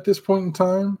you at this point in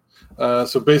time.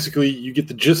 So basically, you get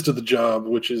the gist of the job,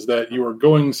 which is that you are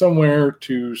going somewhere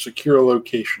to secure a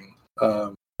location.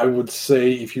 I would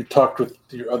say if you talked with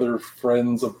your other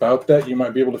friends about that, you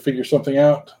might be able to figure something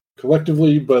out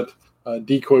collectively, but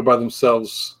Decoy by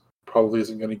themselves probably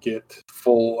isn't going to get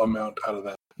full amount out of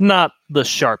that. Not the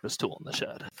sharpest tool in the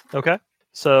shed. Okay.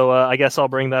 So I guess I'll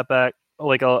bring that back.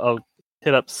 I'll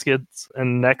hit up Skidz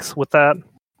and Nex with that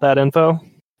info.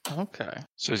 Okay.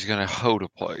 So he's going to hold a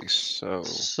place.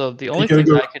 So the only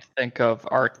things I could think of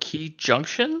are key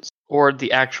junctions or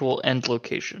the actual end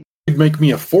location. You'd make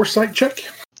me a foresight check?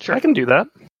 Sure. I can do that.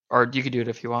 Or you can do it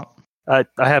if you want. I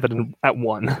have it at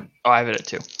 1. Oh, I have it at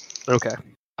 2. Okay.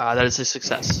 That is a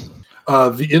success.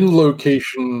 The end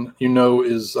location,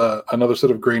 is another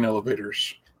set of grain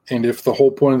elevators. And if the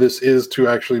whole point of this is to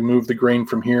actually move the grain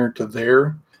from here to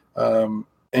there,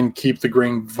 and keep the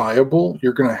grain viable,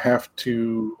 you're going to have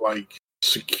to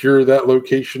secure that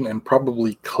location and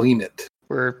probably clean it.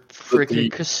 We're freaking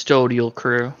custodial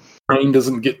crew. Grain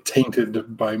doesn't get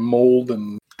tainted by mold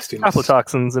and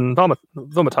aflatoxins and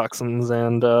vomitoxins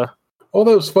and all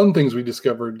those fun things we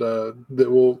discovered that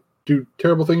will do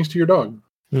terrible things to your dog.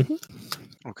 Mm-hmm.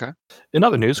 Okay. In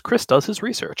other news, Chris does his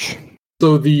research.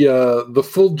 So the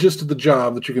full gist of the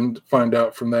job that you can find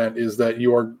out from that is that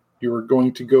you are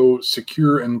going to go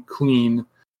secure and clean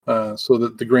so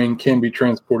that the grain can be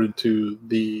transported to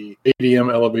the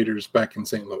ADM elevators back in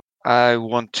St. Louis. I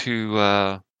want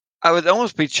to... I would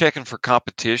almost be checking for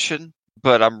competition,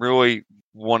 but I'm really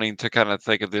wanting to kind of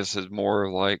think of this as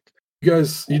more like... You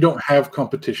guys, you don't have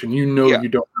competition. You don't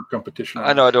have competition.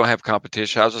 I know I don't have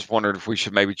competition. I was just wondering if we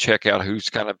should maybe check out who's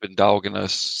kind of been dogging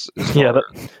us. Yeah,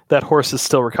 that horse is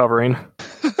still recovering.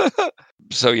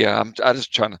 So yeah, I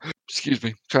just trying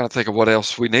to think of what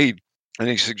else we need.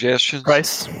 Any suggestions?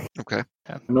 Price. Okay.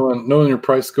 Yeah. Knowing your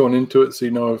price going into it, so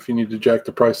you know if you need to jack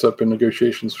the price up in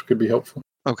negotiations could be helpful.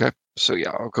 Okay. So yeah,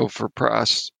 I'll go for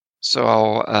price. So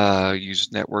I'll use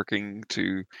networking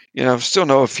to, still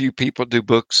know a few people do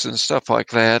books and stuff like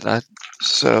that.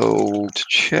 So to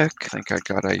check, I think I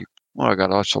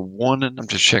got also 1, and I'm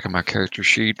just checking my character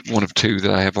sheet. 1 of 2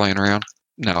 that I have laying around.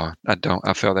 No, I don't.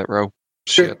 I failed that row.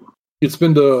 Shit. You can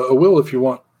spend a will if you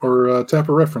want, or tap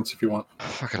a reference if you want.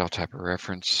 Fuck it, I'll tap a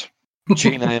reference.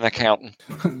 Gina in accounting.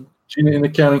 Gina in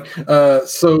accounting.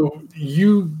 So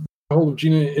you hold of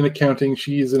Gina in accounting.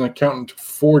 She is an accountant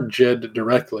for Jed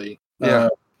directly. Yeah.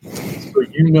 So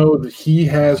you know that he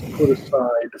has put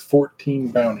aside 14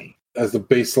 bounty as the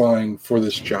baseline for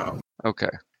this job. Okay.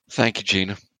 Thank you,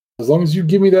 Gina. As long as you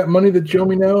give me that money that you owe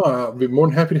me now, I'll be more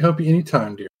than happy to help you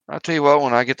anytime, dear. I'll tell you what,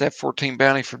 when I get that 14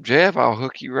 bounty from Jeff, I'll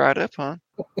hook you right up, huh?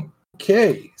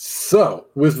 Okay, so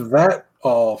with that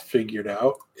all figured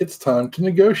out, it's time to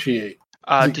negotiate.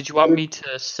 Did you want me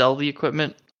to sell the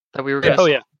equipment that we were going to sell? Oh,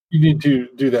 yeah. You need to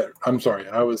do that. I'm sorry.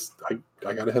 I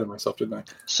got ahead of myself, didn't I?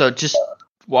 So just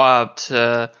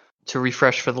to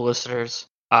refresh for the listeners,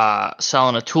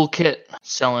 selling a toolkit,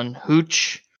 selling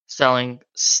hooch, selling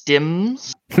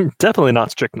stims. Definitely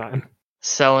not strychnine.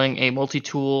 Selling a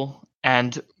multi-tool,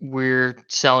 and we're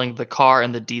selling the car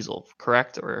and the diesel,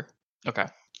 correct? Or okay.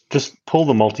 Just pull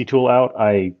the multi-tool out.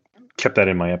 I kept that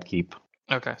in my upkeep.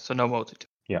 Okay, so no multi-tool.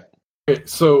 Yeah. Okay,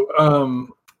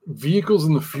 so vehicles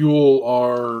and the fuel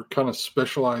are kind of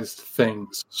specialized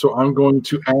things. So I'm going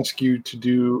to ask you to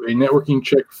do a networking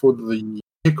check for the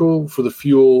vehicle, for the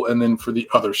fuel, and then for the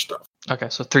other stuff. Okay,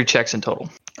 so 3 checks in total.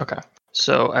 Okay.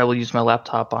 So I will use my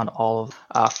laptop on all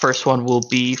of. First one will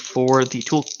be for the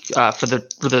tool for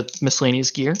the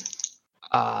miscellaneous gear.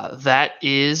 That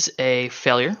is a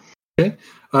failure. Okay,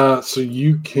 so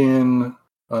you can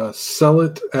sell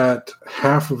it at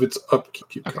half of its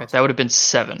upkeep. Okay, that would have been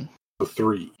 7. So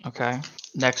 3. Okay.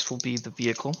 Next will be the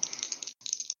vehicle.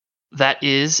 That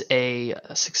is a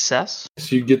success.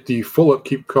 So you get the full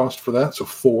upkeep cost for that, so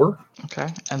 4. Okay,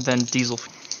 and then diesel.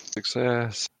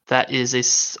 Success. That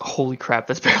is holy crap,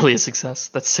 that's barely a success.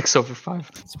 That's 6 over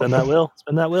 5. Spend that will.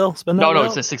 Spend that will. Spend that will. No,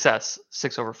 it's a success.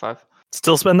 6 over 5.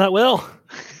 Still spend that will.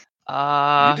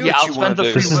 I'll spend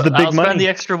the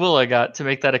extra will I got to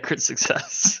make that a crit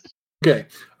success. Okay.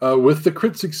 With the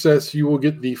crit success, you will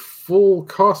get the full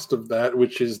cost of that,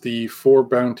 which is the 4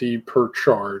 bounty per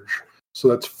charge. So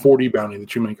that's 40 bounty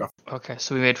that you make off. Okay,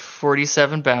 so we made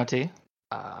 47 bounty.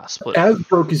 split. As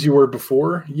broke as you were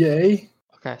before. Yay.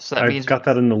 Okay, so that I've means got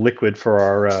that in the liquid for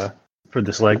our for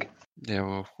this leg.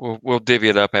 Yeah, we'll divvy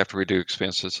it up after we do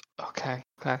expenses. Okay,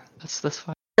 that's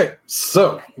fine. Okay,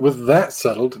 so with that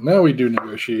settled, now we do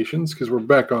negotiations because we're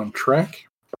back on track.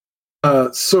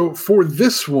 So for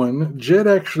this one, Jed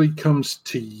actually comes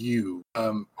to you.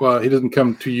 Well, he doesn't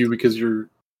come to you because he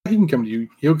can come to you.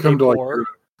 He'll come to like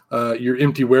your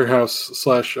empty warehouse /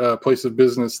 place of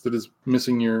business that is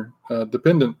missing your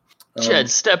dependent.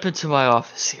 Jed, step into my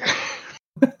office here.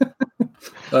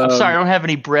 I'm sorry, I don't have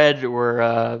any bread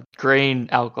or grain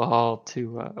alcohol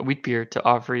wheat beer to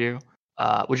offer you.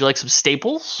 Would you like some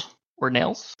staples or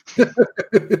nails? He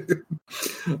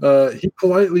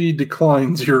politely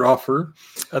declines your offer.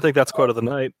 I think that's quote of the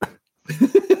night.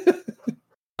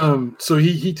 So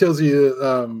he tells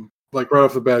you, like right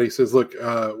off the bat, he says, "Look,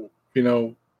 I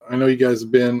know you guys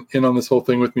have been in on this whole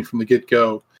thing with me from the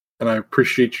get-go, and I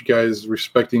appreciate you guys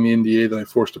respecting the NDA that I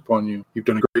forced upon you. You've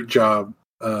done a great job.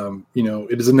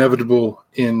 It is inevitable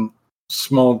in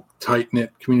small,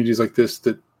 tight-knit communities like this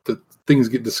that things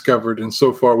get discovered, and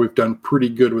so far we've done pretty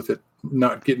good with it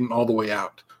not getting all the way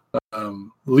out.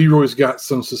 Leroy's got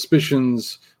some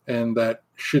suspicions, and that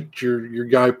shit your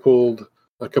guy pulled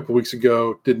a couple weeks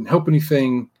ago didn't help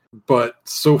anything, but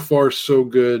so far so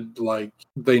good. Like,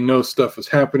 they know stuff is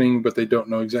happening, but they don't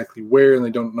know exactly where, and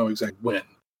they don't know exactly when."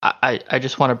 I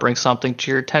just want to bring something to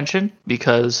your attention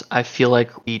because I feel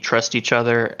like we trust each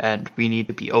other and we need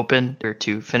to be open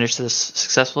to finish this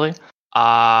successfully.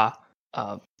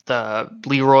 The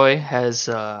Leroy has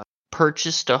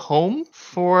purchased a home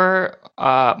for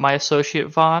my associate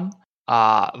Vaughn.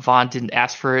 Vaughn didn't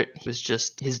ask for it. It was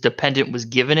just his dependent was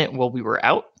given it while we were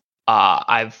out.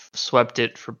 I've swept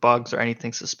it for bugs or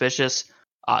anything suspicious.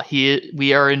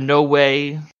 We are in no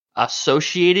way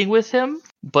associating with him,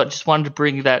 but just wanted to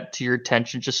bring that to your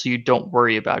attention just so you don't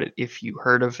worry about it if you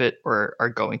heard of it or are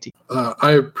going to.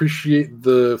 I appreciate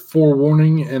the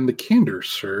forewarning and the candor,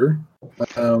 sir.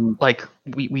 Like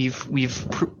we've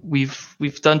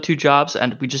done 2 jobs,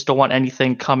 and we just don't want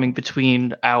anything coming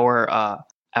between our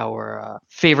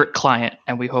favorite client,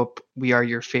 and we hope we are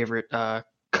your favorite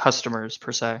customers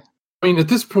per se. I mean, at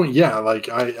this point, yeah, like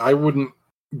I wouldn't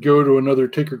go to another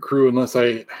Taker crew unless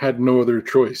I had no other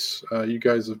choice. You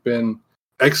guys have been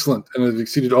excellent and have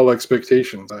exceeded all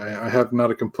expectations. I have not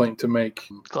a complaint to make.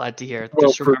 Glad to hear. Well,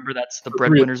 just remember that's the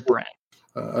Breadwinners brand.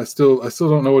 I still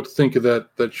don't know what to think of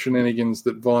that shenanigans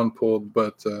that Vaughn pulled,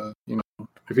 but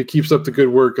if he keeps up the good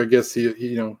work, I guess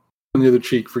he on the other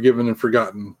cheek, forgiven and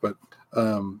forgotten. But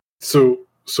so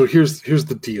here's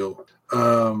the deal.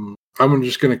 I'm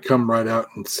just gonna come right out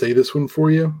and say this one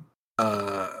for you.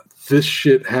 This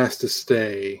shit has to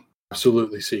stay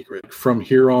absolutely secret from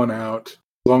here on out.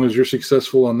 As long as you're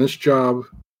successful on this job,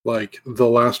 like, the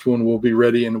last one will be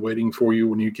ready and waiting for you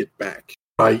when you get back.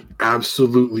 I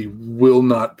absolutely will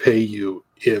not pay you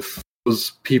if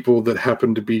those people that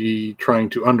happen to be trying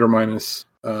to undermine us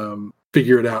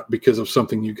figure it out because of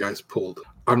something you guys pulled.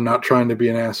 I'm not trying to be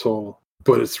an asshole,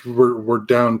 but we're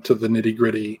down to the nitty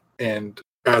gritty and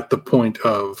at the point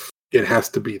of it has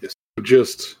to be this.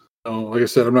 Just like I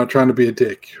said, I'm not trying to be a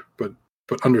dick, but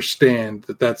understand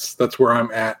that that's where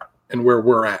I'm at and where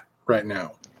we're at right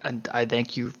now. And I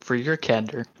thank you for your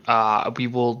candor. We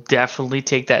will definitely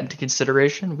take that into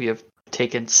consideration. We have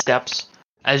taken steps,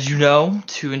 as you know,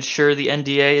 to ensure the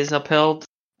NDA is upheld.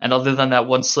 And other than that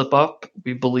one slip up,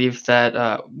 we believe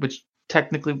that, which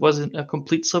technically wasn't a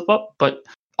complete slip up, but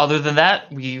other than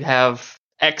that, we have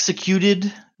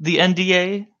executed the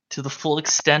NDA to the full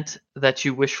extent that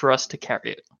you wish for us to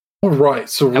carry it. All right,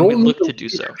 so and we look to do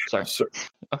so. Sorry. Sir.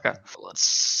 Okay, let's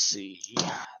see.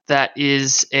 That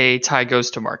is a tie goes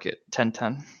to market,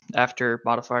 10-10 after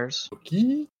modifiers.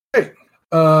 Okay.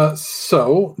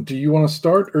 So do you want to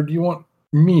start or do you want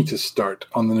me to start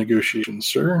on the negotiations,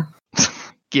 sir?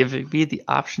 Giving me the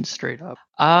option straight up.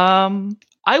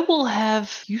 I will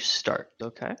have you start,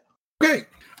 okay? Okay.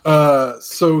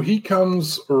 So he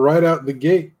comes right out the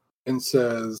gate and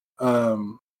says,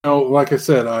 like I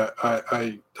said,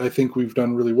 I think we've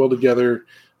done really well together.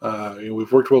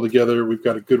 We've worked well together. We've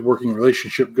got a good working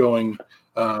relationship going.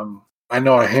 I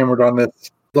know I hammered on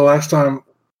this the last time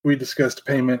we discussed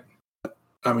payment.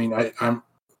 I mean, I'm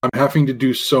having to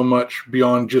do so much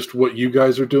beyond just what you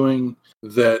guys are doing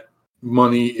that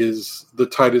money is the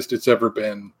tightest it's ever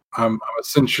been. I'm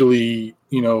essentially,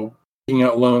 taking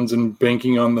out loans and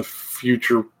banking on the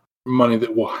future money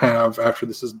that we'll have after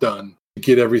this is done to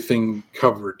get everything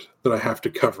covered that I have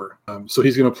to cover. So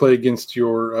he's going to play against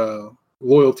your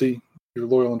loyalty, your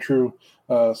loyal and true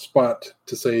spot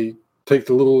to say, take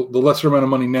the lesser amount of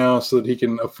money now so that he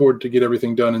can afford to get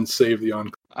everything done and save the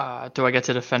Enclave. Do I get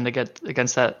to defend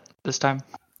against that this time?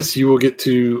 Yes, you will get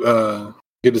to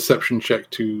get a deception check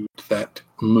to that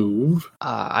move.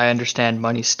 I understand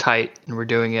money's tight and we're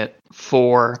doing it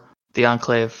for the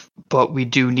Enclave, but we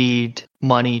do need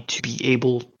money to be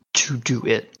able to do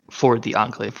it for the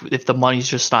Enclave. If the money's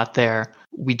just not there,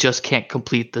 we just can't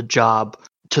complete the job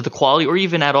to the quality or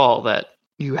even at all that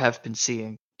you have been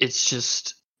seeing. It's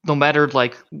just, no matter,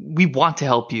 like, we want to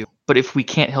help you, but if we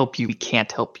can't help you, we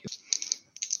can't help you.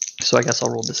 So I guess I'll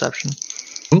roll deception.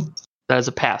 That is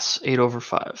a pass, 8 over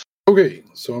 5. Okay,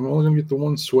 so I'm only going to get the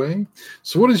one sway.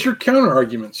 So what is your counter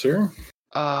argument, sir?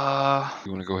 You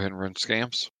want to go ahead and run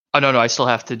scams? Oh, no, I still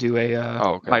have to do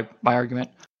my argument.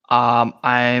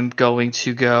 I'm going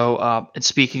to go, and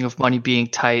speaking of money being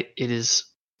tight, it is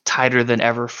tighter than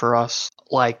ever for us.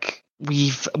 Like,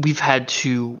 we've had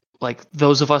to, like,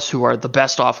 those of us who are the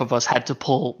best off of us had to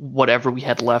pull whatever we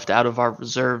had left out of our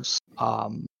reserves.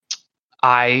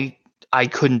 I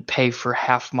couldn't pay for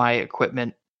half my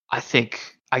equipment. I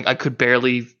think I could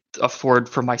barely afford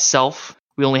for myself.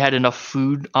 We only had enough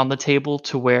food on the table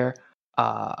to where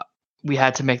we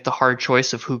had to make the hard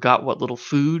choice of who got what little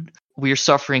food. We are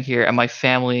suffering here, and my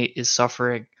family is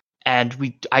suffering.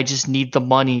 And I just need the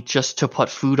money just to put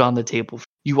food on the table.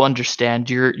 You understand?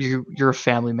 You're a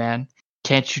family man.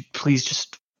 Can't you please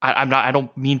just? I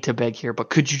don't mean to beg here, but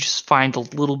could you just find a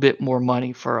little bit more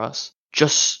money for us,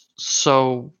 just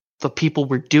so the people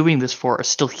we're doing this for are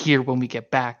still here when we get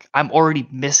back? I'm already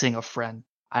missing a friend,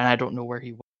 and I don't know where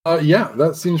he went. Yeah,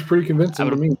 that seems pretty convincing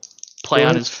to me. Play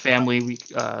on his family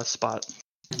spot.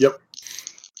 Yep.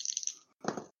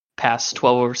 Pass,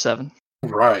 12 over 7.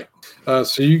 Right.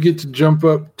 So you get to jump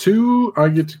up 2. I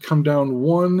get to come down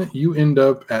 1. You end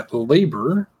up at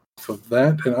labor of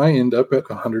that, and I end up at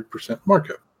 100%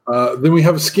 markup. Then we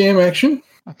have a scam action.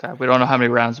 Okay, we don't know how many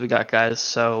rounds we got, guys.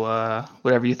 So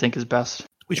whatever you think is best.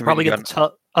 We should probably get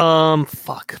the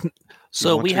fuck.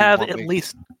 So we have at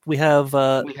least we have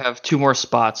 2 more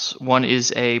spots. One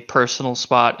is a personal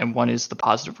spot, and one is the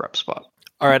positive rep spot.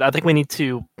 All right, I think we need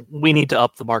to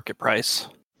up the market price.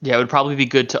 Yeah, it would probably be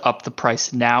good to up the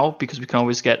price now because we can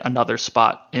always get another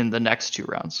spot in the next 2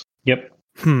 rounds. Yep.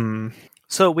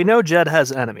 So we know Jed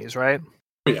has enemies, right?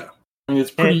 Yeah. I mean, it's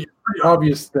pretty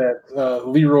obvious that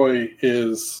Leroy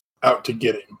is out to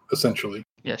get him, essentially.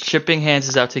 Yeah, Shipping Hands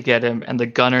is out to get him, and the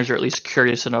Gunners are at least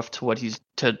curious enough to what he's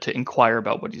to inquire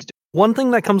about what he's doing. One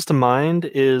thing that comes to mind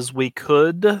is we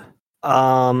could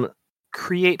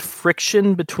create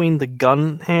friction between the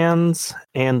gun hands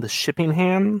and the shipping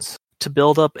hands to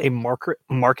build up a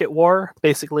market war,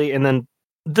 basically, and then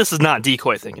this is not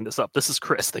Decoy thinking this up. This is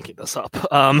Chris thinking this up,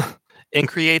 and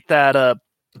create that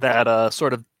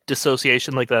sort of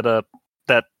dissociation, like that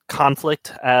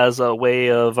conflict, as a way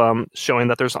of showing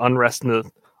that there's unrest and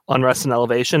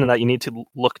elevation, and that you need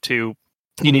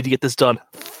to get this done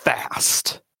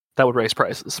fast. That would raise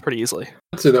prices pretty easily.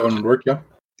 I'd say that one would work.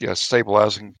 Yeah,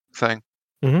 stabilizing thing.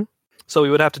 Mm-hmm. So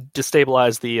we would have to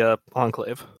destabilize the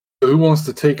Enclave. Who wants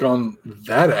to take on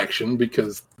that action?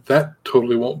 Because that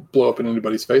totally won't blow up in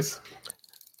anybody's face.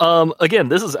 Again,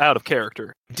 this is out of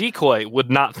character. Decoy would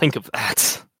not think of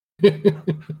that.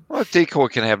 Well, Decoy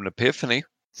can have an epiphany.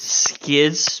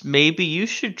 Skidz, maybe you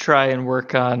should try and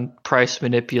work on price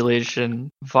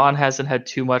manipulation. Vaughn hasn't had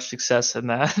too much success in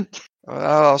that.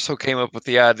 I also came up with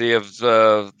the idea of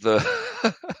the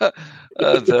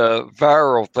the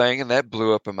viral thing, and that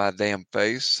blew up in my damn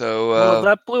face. So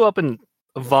that blew up in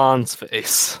Vaughn's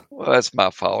face. Well, that's my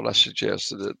fault. I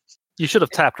suggested it. You should have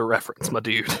tapped a reference, my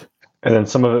dude. And then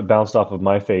some of it bounced off of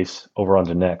my face over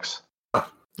onto Nex.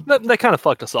 That kind of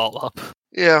fucked us all up.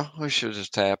 Yeah, we should have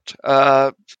just tapped.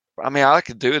 I mean, I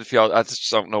could do it if y'all. I just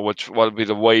don't know what would be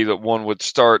the way that one would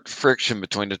start friction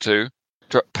between the two.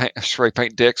 Spray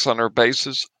paint dicks on their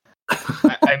bases.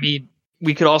 I mean,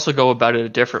 we could also go about it a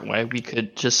different way. We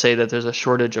could just say that there's a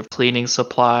shortage of cleaning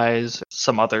supplies,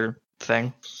 some other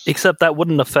thing. Except that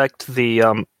wouldn't affect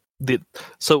the.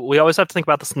 So we always have to think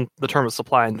about this in the term of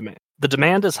supply and demand. The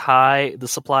demand is high, the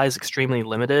supply is extremely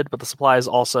limited, but the supply is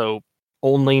also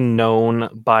only known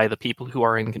by the people who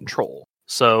are in control.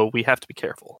 So we have to be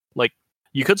careful. Like,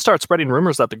 you could start spreading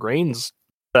rumors that the grain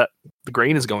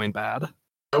is going bad.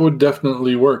 That would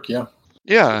definitely work, yeah.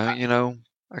 Yeah,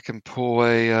 I can pull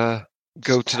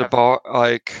go to the bar,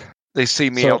 like, they see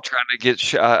me out trying to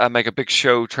get, I make a big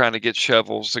show trying to get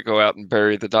shovels to go out and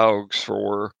bury the dogs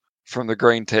from the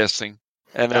grain testing.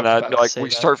 And then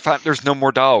start finding there's no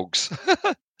more dogs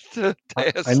to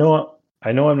test.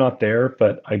 I know I'm not there,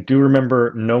 but I do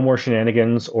remember no more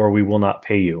shenanigans or we will not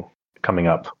pay you coming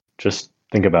up. Just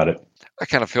think about it. I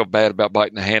kind of feel bad about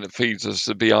biting the hand that feeds us,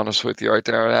 to be honest with you, right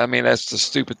there. I mean, that's the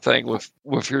stupid thing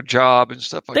with your job and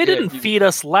stuff like They that. didn't feed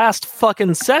us last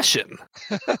fucking session.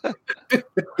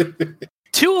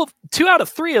 Two out of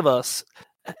 4 of us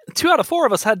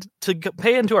had to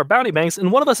pay into our bounty banks,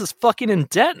 and one of us is fucking in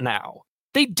debt now.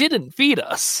 They didn't feed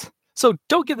us. So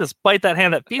don't get this bite that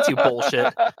hand that feeds you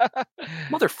bullshit.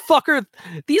 Motherfucker,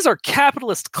 these are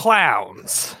capitalist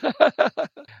clowns.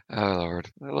 Oh,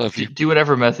 Lord. I love you. Do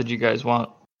whatever method you guys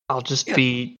want. I'll just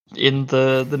be in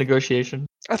the negotiation.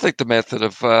 I think the method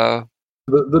of...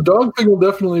 The dog thing will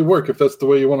definitely work if that's the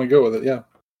way you want to go with it, yeah.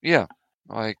 Yeah.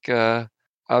 Like, I'll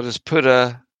just put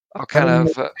I'll kind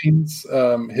of...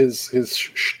 his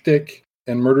shtick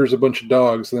and murders a bunch of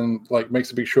dogs, and then, like, makes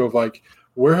a big show of, like,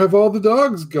 where have all the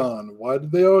dogs gone? Why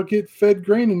did they all get fed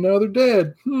grain and now they're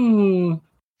dead?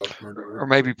 Or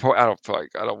maybe I don't feel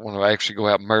like I don't want to actually go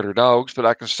out and murder dogs, but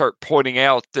I can start pointing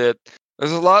out that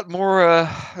there's a lot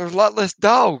less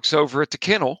dogs over at the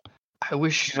kennel. I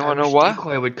wish why?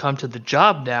 Decoy would come to the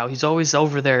job now. He's always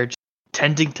over there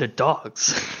tending to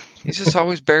dogs. He's just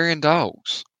always burying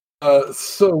dogs.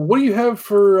 So what do you have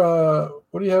for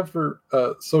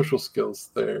social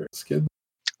skills there, Skid?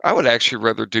 I would actually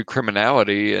rather do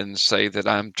criminality and say that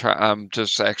I'm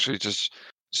just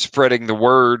spreading the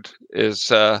word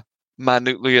as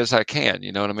minutely as I can.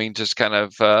 You know what I mean? Just kind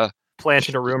of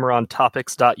planting a rumor on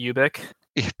topics.ubic.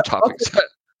 Yeah, topics.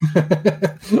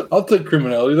 I'll take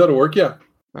criminality. That'll work. Yeah.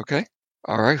 Okay.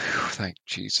 All right. Thank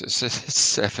Jesus. It's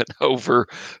 7 over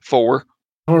 4.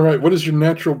 All right. What is your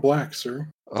natural black, sir?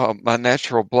 My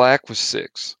natural black was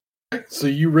 6. So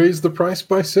you raise the price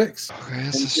by 6. Okay,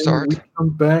 that's a start. We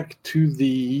come back to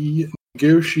the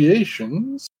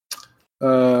negotiations.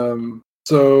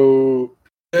 So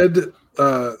Ed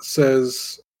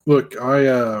says, "Look,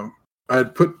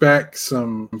 I'd put back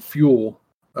some fuel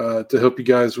to help you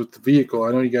guys with the vehicle.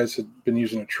 I know you guys had been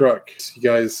using a truck. You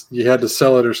had to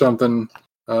sell it or something.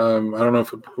 I don't know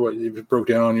if it broke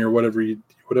down on you or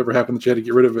whatever happened that you had to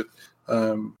get rid of it.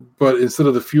 But instead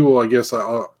of the fuel, I guess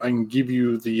I can give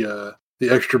you the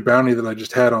extra bounty that I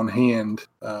just had on hand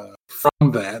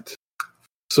from that.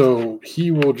 So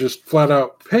he will just flat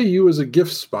out pay you as a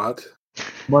gift spot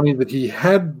money that he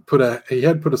had put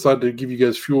aside to give you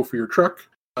guys fuel for your truck.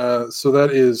 So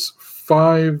that is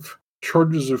 5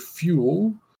 charges of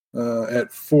fuel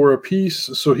at 4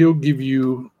 apiece. So he'll give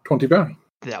you 20 bounty.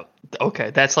 Yeah. Okay,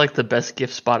 that's like the best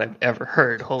gift spot I've ever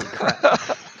heard. Holy crap.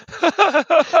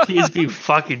 He's being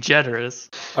fucking generous.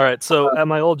 All right, so at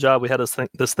my old job, we had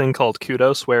this thing called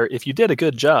kudos, where if you did a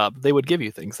good job, they would give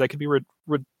you things that could be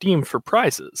redeemed for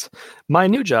prizes. My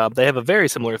new job, they have a very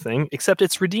similar thing, except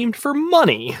it's redeemed for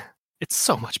money. It's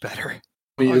so much better.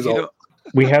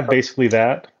 We have basically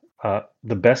that.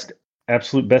 The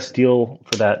absolute best deal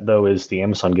for that, though, is the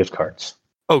Amazon gift cards.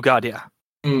 Oh, God, yeah.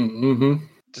 Mm-hmm.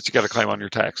 That you got to claim on your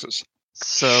taxes.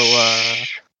 So,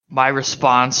 my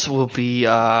response will be,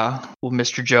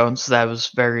 Mr. Jones, that was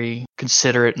very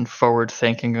considerate and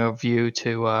forward-thinking of you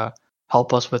to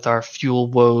help us with our fuel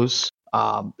woes.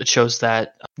 It shows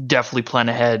that definitely plan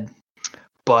ahead,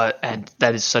 and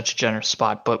that is such a generous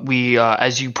spot. But we,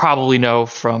 as you probably know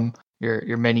from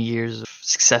your many years of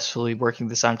successfully working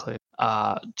this enclave,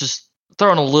 just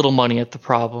throwing a little money at the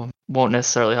problem won't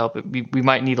necessarily help it. We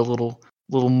might need a little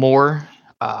more.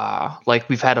 Like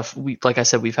we've had a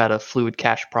fluid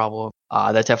cash problem.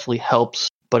 That definitely helps,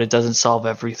 but it doesn't solve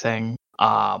everything.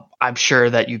 I'm sure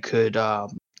that you could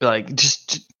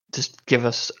just give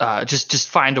us just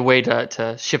find a way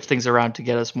to shift things around to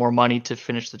get us more money to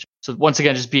finish the job. So once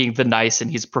again, just being the nice and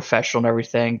he's professional and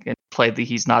everything, and play the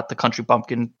he's not the country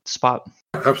bumpkin spot.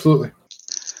 Absolutely.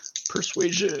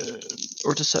 Persuasion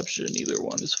or deception, either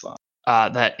one is fine.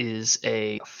 That is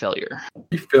a failure.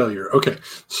 A failure. Okay.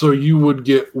 So you would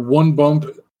get 1 bump,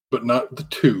 but not the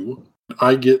 2.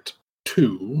 I get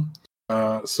 2.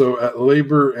 So at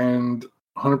labor and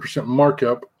 100%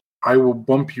 markup, I will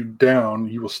bump you down.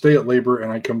 You will stay at labor,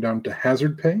 and I come down to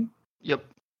hazard pay. Yep.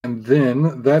 And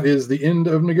then that is the end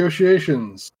of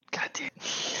negotiations. God damn.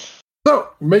 So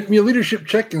make me a leadership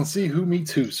check and see who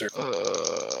meets who, sir.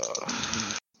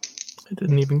 I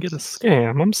didn't even get a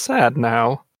scam. I'm sad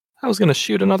now. I was going to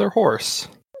shoot another horse.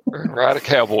 Ride a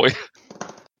cowboy.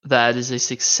 That is a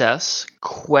success.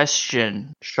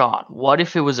 Question, Sean. What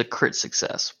if it was a crit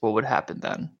success? What would happen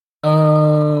then?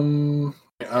 In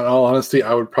all honesty,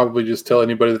 I would probably just tell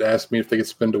anybody that asked me if they could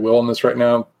spend a will on this right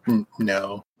now.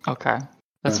 No. Okay.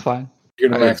 That's fine. You're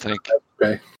going to max think.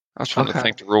 Okay. I was trying to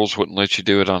think the rules wouldn't let you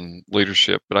do it on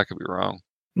leadership, but I could be wrong.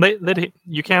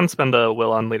 You can spend a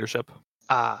will on leadership.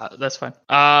 That's fine.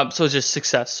 So it's just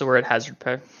success. So we're at hazard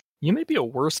pay. You may be a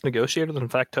worse negotiator than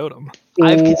Factotum.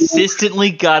 I've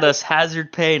consistently got us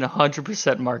hazard pay and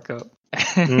 100% markup.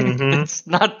 Mhm. It's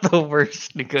not the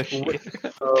worst negotiator.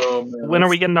 Oh, man, When are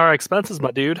we getting our expenses,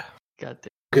 my dude? God damn.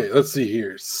 Okay, let's see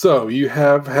here. So you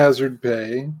have hazard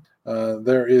pay.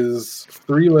 There is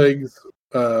 3 legs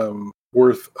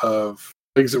worth of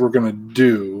legs that we're going to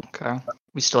do. Okay.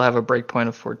 We still have a breakpoint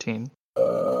of 14.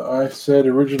 I said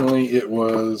originally it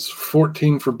was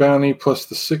 14 for bounty plus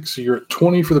the 6, so you're at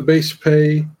 20 for the base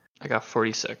pay. I got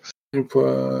 46.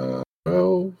 12,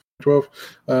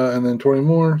 and then 20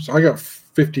 more. So I got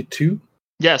 52.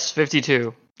 Yes,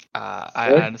 52. I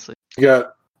Okay. honestly. You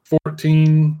got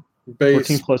 14 base.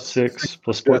 14 plus 6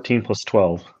 plus 14 plus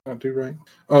 12. I do right.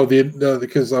 Oh,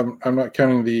 because I'm not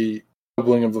counting the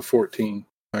doubling of the 14.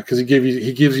 Because he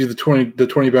gives you the 20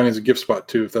 bounty as a gift spot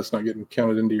too. If that's not getting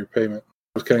counted into your payment,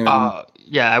 I was counting.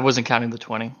 Yeah, I wasn't counting the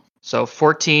 20. So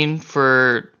 14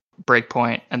 for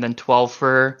breakpoint, and then 12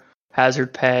 for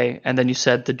hazard pay, and then you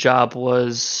said the job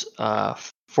was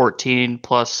 14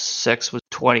 plus 6 was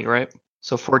 20, right?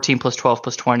 So 14 plus 12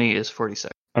 plus 20 is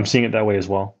 46. I'm seeing it that way as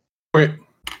well. Okay,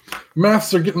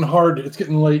 maths are getting hard. It's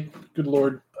getting late. Good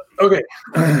Lord. Okay,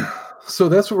 so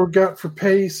that's what we've got for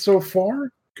pay so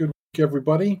far. Good week,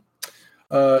 everybody.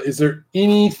 Is there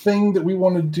anything that we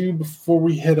want to do before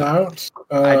we head out?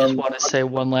 I just want to say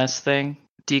one last thing.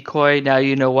 Decoy, now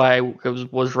you know why I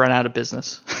was run out of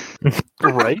business.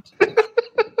 Right?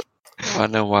 I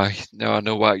know why. Now I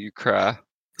know why you cry.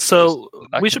 So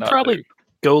I we should cannot probably do.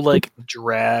 go like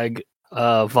drag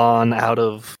Vaughn out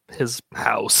of his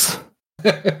house.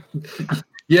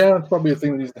 Yeah, it's probably a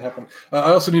thing that needs to happen.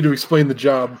 I also need to explain the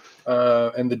job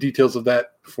and the details of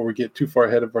that before we get too far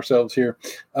ahead of ourselves here.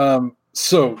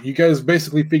 So you guys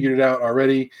basically figured it out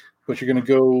already, but you're going to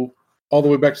go all the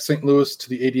way back to St. Louis to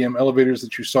the ADM elevators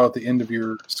that you saw at the end of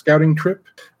your scouting trip.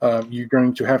 You're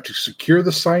going to have to secure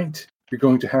the site. You're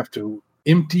going to have to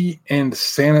empty and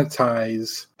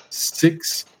sanitize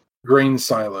 6 grain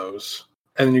silos.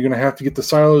 And then you're going to have to get the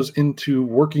silos into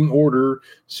working order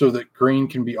so that grain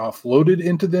can be offloaded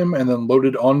into them and then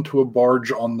loaded onto a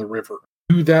barge on the river.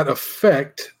 To that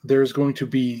effect, there's going to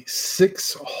be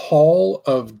 6 haul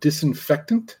of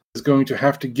disinfectant is going to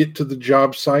have to get to the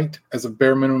job site as a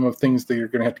bare minimum of things that you're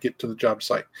going to have to get to the job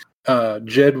site.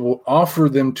 Jed will offer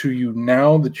them to you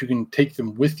now that you can take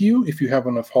them with you if you have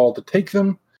enough haul to take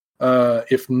them.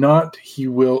 If not, he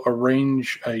will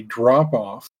arrange a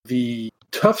drop-off. The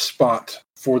tough spot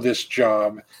for this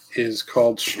job is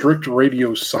called strict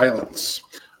radio silence.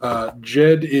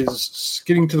 Jed is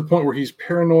getting to the point where he's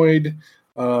paranoid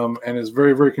and is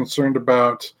very, very concerned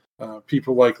about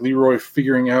people like Leroy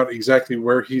figuring out exactly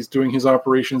where he's doing his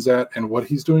operations at and what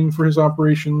he's doing for his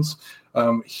operations.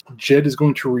 Jed is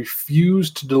going to refuse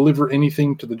to deliver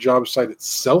anything to the job site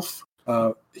itself.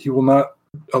 He will not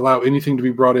allow anything to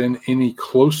be brought in any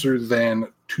closer than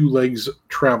 2 legs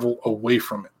travel away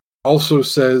from it. Also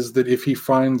says that if he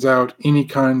finds out any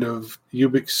kind of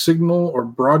Ubix signal or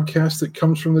broadcast that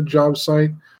comes from the job site,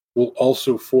 will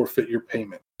also forfeit your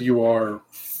payment. You are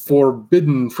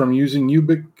forbidden from using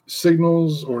Ubix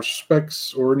signals or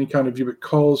specs or any kind of Ubix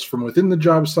calls from within the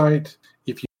job site.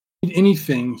 If you need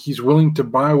anything, he's willing to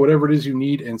buy whatever it is you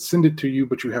need and send it to you,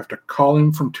 but you have to call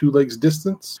him from 2 legs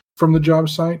distance from the job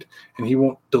site, and he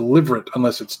won't deliver it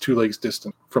unless it's 2 legs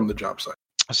distant from the job site.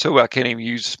 So I can't even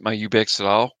use my Ubix at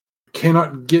all?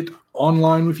 Cannot get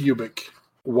online with Ubix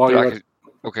while But you're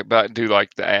okay, but I can do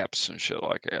like the apps and shit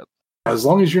like that. as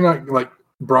long as you're not like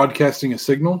broadcasting a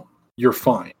signal, you're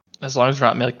fine. As long as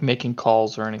you're not making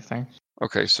calls or anything.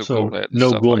 Okay, so So GoNet and no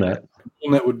stuff like GoolNet.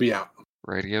 that. That would be out.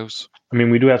 Radios. I mean,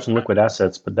 we do have some liquid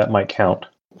assets, but that might count.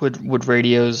 Would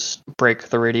radios break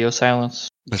the radio silence?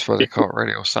 That's why they call it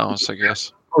radio silence, I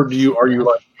guess. Or are you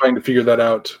like trying to figure that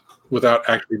out without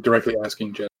actually directly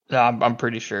asking Jen? No, I'm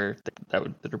pretty sure that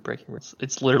would break it.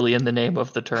 It's literally in the name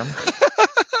of the term.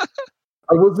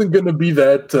 I wasn't going to be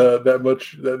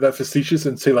that facetious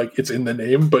and say like it's in the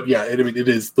name, but yeah, it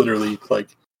is literally like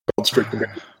called strict.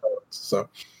 So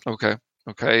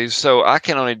Okay. So I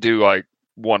can only do like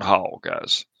 1 haul,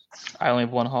 guys. I only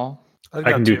have 1 haul. I've I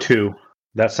got can do 2.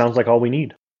 That sounds like all we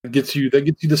need. that gets you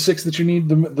the 6 that you need,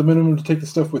 the minimum to take the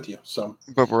stuff with you. So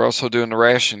But we're also doing the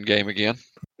ration game again.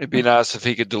 It'd be nice if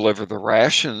he could deliver the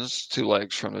rations 2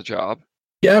 legs from the job.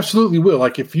 yeah, absolutely will.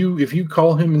 Like if you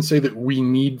call him and say that we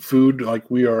need food, like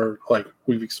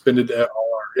we've expended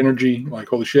all our energy, like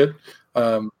holy shit,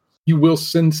 he will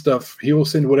send stuff. He will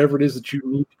send whatever it is that you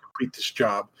need to complete this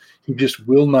job. He just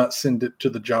will not send it to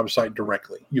the job site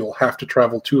directly. You'll have to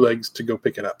travel 2 legs to go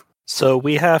pick it up. So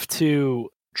we have to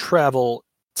travel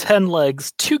 10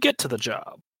 legs to get to the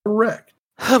job. Correct.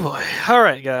 Oh boy. All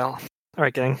right, gal. All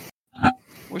right, gang.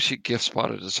 Wish he gift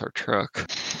spotted us our truck.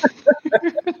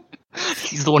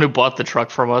 He's the one who bought the truck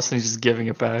from us, and he's just giving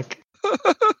it back.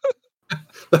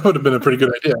 That would have been a pretty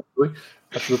good idea, actually.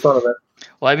 I should have thought of that.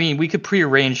 Well, I mean, we could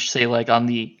prearrange, say, like on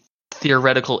the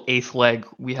theoretical 8th leg,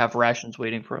 we have rations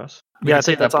waiting for us. We Yeah, I can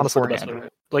say think that's that honestly the best beforehand. way.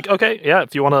 Like, okay, yeah,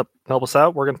 if you want to help us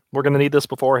out, we're gonna need this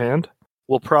beforehand.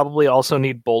 We'll probably also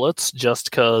need bullets,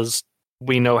 just because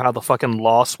we know how the fucking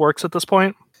loss works at this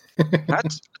point. I'll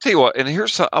tell you what, and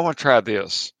I want to try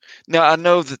this. Now, I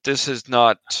know that this is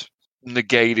not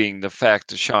negating the fact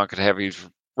that Sean could have these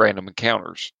random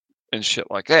encounters and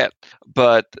shit like that.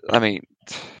 But, I mean,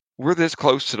 we're this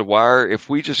close to the wire. If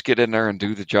we just get in there and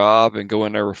do the job and go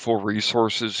in there with full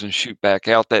resources and shoot back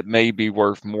out, that may be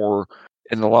worth more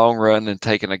in the long run than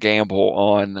taking a gamble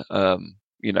on,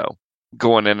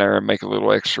 going in there and make a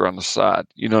little extra on the side.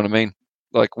 You know what I mean?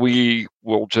 Like, we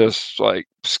will just,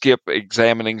 skip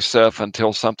examining stuff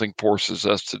until something forces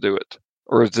us to do it.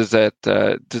 Or does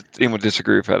anyone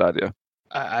disagree with that idea?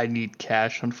 I need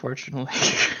cash, unfortunately.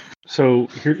 So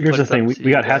here's the thing: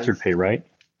 we got hazard pay, right?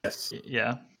 Yes.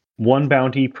 Yeah. 1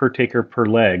 bounty per taker per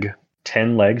leg.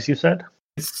 10 legs, you said?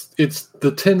 It's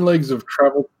the 10 legs of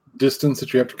travel distance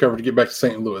that you have to cover to get back to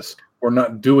St. Louis. We're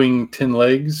not doing 10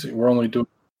 legs. We're only doing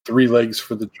 3 legs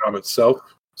for the job itself.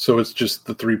 So it's just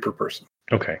the 3 per person.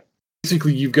 Okay.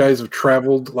 Basically, you guys have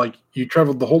traveled, you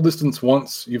traveled the whole distance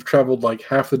once. You've traveled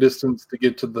half the distance to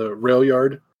get to the rail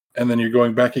yard, and then you're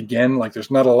going back again.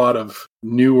 There's not a lot of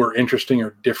new or interesting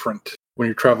or different when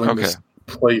you're traveling this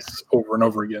place over and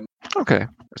over again. Okay,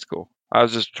 that's cool. I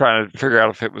was just trying to figure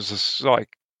out if it was just,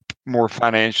 more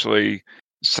financially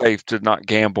safe to not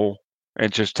gamble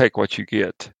and just take what you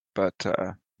get. But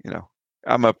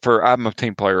I'm a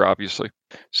team player, obviously.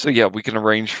 So yeah, we can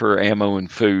arrange for ammo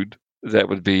and food. That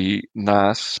would be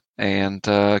nice. And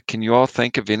can you all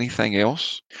think of anything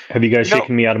else? Have you guys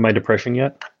shaken me out of my depression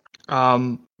yet?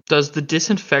 Does the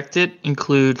disinfectant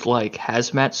include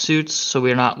hazmat suits so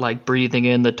we're not breathing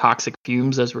in the toxic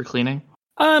fumes as we're cleaning?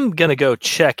 I'm gonna go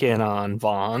check in on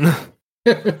Vaughn.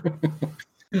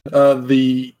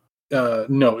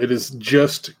 No, it is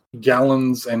just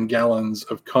gallons and gallons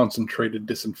of concentrated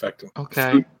disinfectant.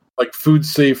 Okay. Food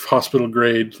safe, hospital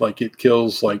grade, it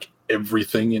kills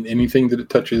everything and anything that it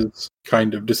touches,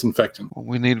 kind of disinfectant.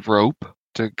 We need rope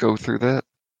to go through that.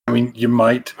 I mean, you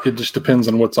might. It just depends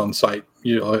on what's on site.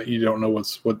 You don't know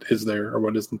what is there or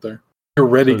what isn't there.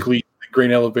 Theoretically, the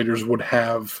grain elevators would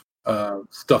have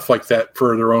stuff like that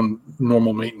for their own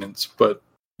normal maintenance, but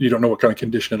you don't know what kind of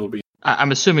condition it'll be.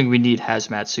 I'm assuming we need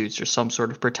hazmat suits or some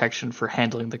sort of protection for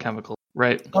handling the chemical,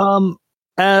 right?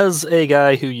 As a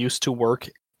guy who used to work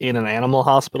in an animal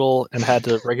hospital and had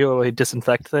to regularly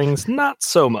disinfect things, not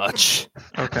so much.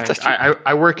 Okay.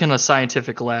 I work in a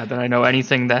scientific lab, and I know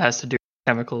anything that has to do with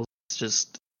chemicals is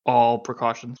just all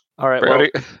precautions. All right, well,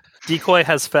 Decoy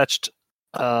has fetched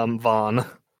Vaughn.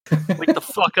 Wake the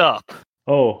fuck up.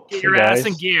 Oh, Get your ass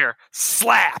in gear.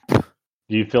 Slap! Do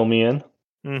you fill me in?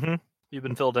 Mm-hmm. You've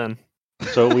been filled in.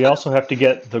 So we also have to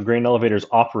get the grain elevators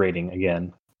operating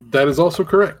again. That is also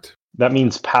correct. That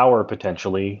means power,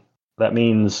 potentially. That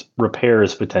means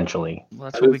repairs, potentially.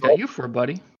 Well, that's what we got you for,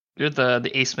 buddy. You're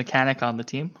the ace mechanic on the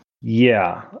team.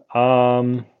 Yeah.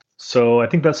 So I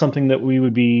think that's something that we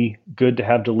would be good to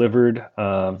have delivered.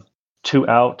 2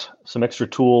 out, some extra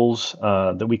tools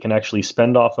that we can actually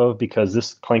spend off of, because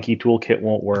this clanky toolkit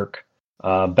won't work.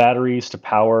 Batteries to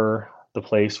power the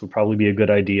place would probably be a good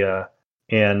idea.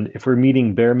 And if we're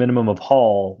meeting bare minimum of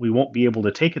haul, we won't be able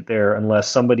to take it there unless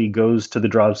somebody goes to the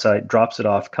job site, drops it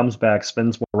off, comes back,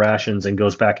 spends more rations, and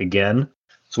goes back again.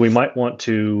 So we might want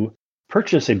to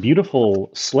purchase a beautiful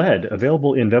sled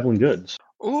available in Devlin Goods.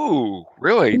 Ooh,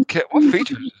 really? What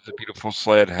features does the beautiful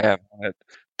sled have on it?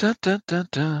 Dun, dun, dun,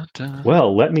 dun, dun.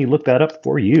 Well, let me look that up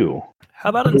for you. How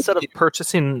about instead of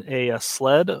purchasing a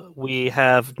sled, we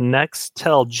have Nex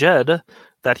tell Jed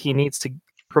that he needs to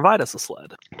provide us a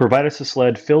sled. Provide us a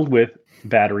sled filled with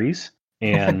batteries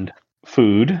and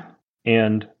food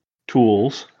and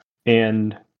tools,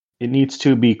 and it needs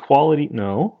to be quality.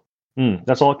 No,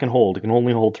 that's all it can hold. It can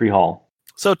only hold 3 haul.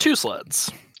 So 2 sleds.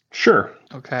 Sure.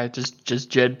 Okay. Does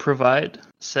Jed provide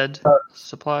said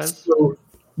supplies? So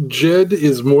Jed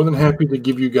is more than happy to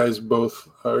give you guys both,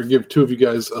 or give 2 of you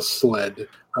guys a sled.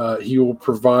 He will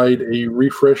provide a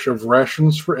refresh of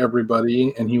rations for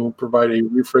everybody, and he will provide a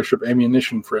refresh of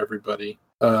ammunition for everybody.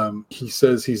 He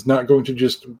says he's not going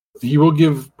to he will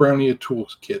give Brownie a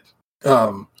toolkit.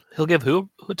 He'll give who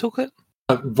a toolkit?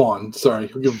 Vaughn, sorry.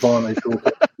 He'll give Vaughn a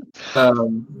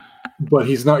toolkit. But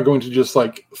he's not going to just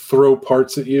throw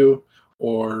parts at you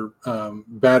or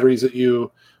batteries at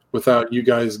you without you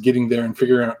guys getting there and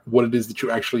figuring out what it is that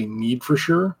you actually need for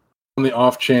sure. On the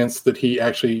off chance that he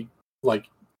actually, like,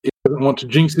 he doesn't want to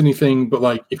jinx anything, but,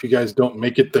 like, if you guys don't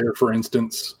make it there, for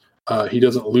instance, he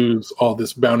doesn't lose all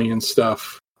this bounty and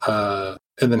stuff and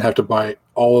then have to buy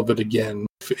all of it again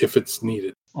if it's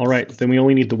needed. All right, then we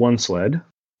only need the one sled.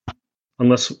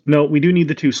 No, we do need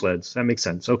the 2 sleds. That makes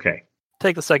sense. Okay.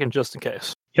 Take the second just in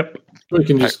case. Yep. So you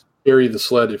can just carry the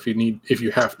sled if you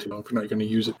have to, if you're not going to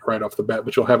use it right off the bat,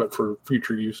 but you'll have it for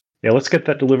future use. Yeah, let's get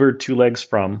that delivered 2 legs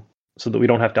from, so that we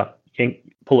don't have to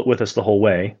pull it with us the whole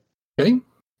way. Okay.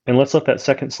 And let's let that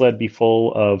second sled be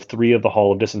full of 3 of the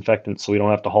hull of disinfectant, so we don't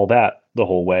have to haul that the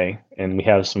whole way, and we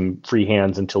have some free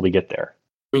hands until we get there.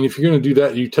 I mean, if you're going to do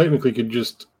that, you technically could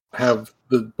just have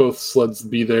both sleds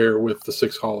be there with the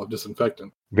 6 hull of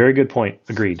disinfectant. Very good point.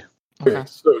 Agreed. Okay,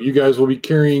 so you guys will be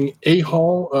carrying a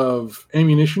hull of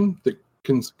ammunition that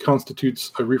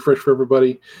constitutes a refresh for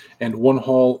everybody, and 1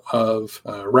 hull of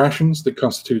rations that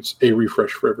constitutes a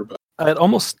refresh for everybody. I'd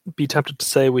almost be tempted to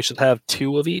say we should have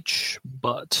 2 of each,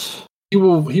 but He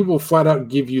will flat out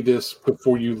give you this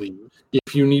before you leave.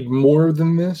 If you need more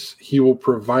than this, he will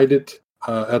provide it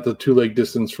at the 2-leg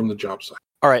distance from the job site.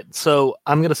 all right. So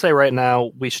I'm going to say right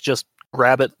now we should just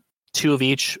grab it 2 of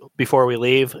each before we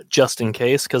leave, just in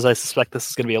case, because I suspect this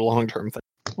is going to be a long-term thing.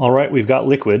 All right, we've got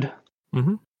liquid.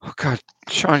 Mm-hmm. Oh, God,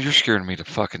 Sean, you're scaring me to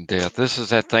fucking death. This is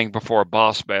that thing before a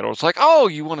boss battle. It's like, oh,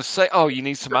 you want to say, oh, you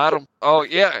need some item? Oh,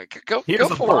 yeah, go Here's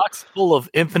go a for box full of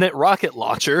infinite rocket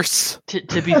launchers.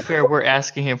 To be fair, we're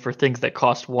asking him for things that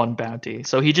cost 1 bounty.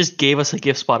 So he just gave us a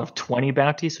gift spot of 20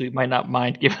 bounties, so he might not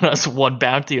mind giving us 1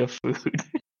 bounty of food.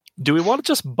 Do we want to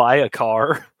just buy a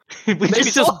car? Maybe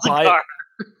just buy car.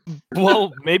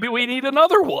 Well, maybe we need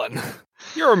another one.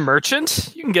 You're a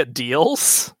merchant. You can get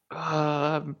deals.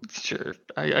 Sure,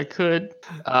 I could.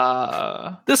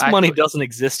 This money doesn't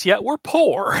exist yet. We're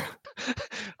poor.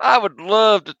 I would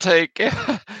love to take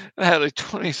had a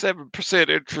 27%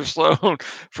 interest loan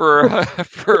for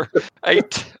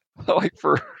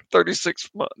 36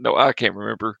 months. No, I can't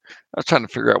remember. I was trying to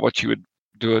figure out what you would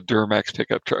do a Duramax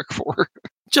pickup truck for.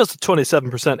 Just a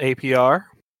 27% APR.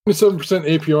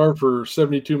 27% APR for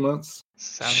 72 months.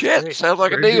 Sounds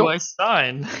like Where a deal. do I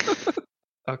sign?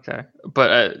 Okay,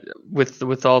 but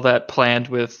with all that planned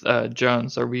with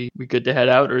Jones, are we good to head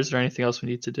out, or is there anything else we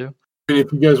need to do? And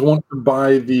if you guys want to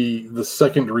buy the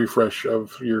second refresh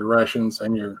of your rations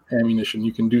and your ammunition,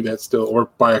 you can do that still, or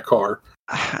buy a car.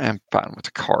 I'm fine with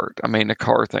the cart. I mean, the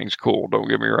car thing's cool. Don't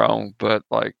get me wrong, but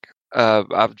like,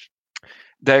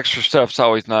 the extra stuff's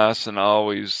always nice, and I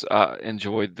always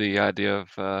enjoyed the idea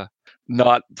of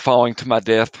not falling to my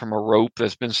death from a rope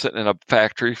that's been sitting in a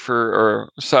factory or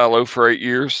silo for 8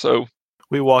 years. So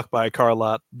we walk by a car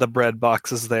lot. The bread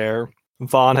box is there.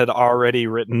 Vaughn had already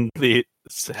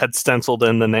had stenciled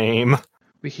in the name.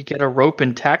 We could get a rope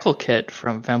and tackle kit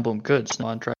from Vemblem Goods.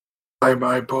 Buy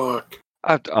my book.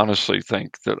 I honestly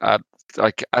think that I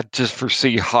just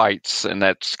foresee heights, and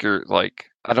that scare. Like,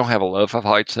 I don't have a love of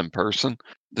heights in person,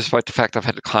 despite the fact I've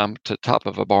had to climb to the top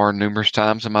of a barn numerous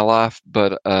times in my life.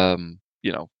 But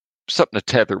something to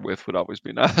tether with would always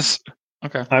be nice.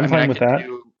 Okay, I'm fine with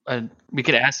that. We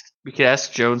could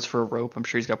ask Jones for a rope. I'm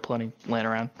sure he's got plenty laying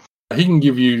around. He can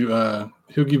give you.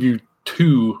 He'll give you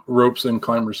 2 ropes and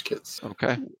climbers kits.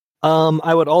 Okay.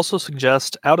 I would also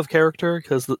suggest, out of character,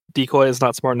 because the Decoy is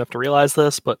not smart enough to realize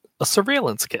this, but a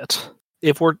surveillance kit.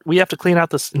 If we have to clean out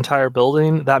this entire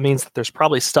building, that means that there's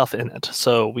probably stuff in it.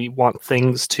 So we want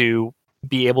things to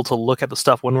be able to look at the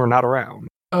stuff when we're not around.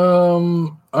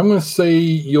 I'm going to say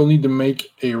you'll need to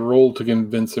make a roll to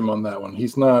convince him on that one.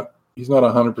 He's not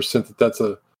 100% that that's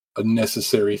a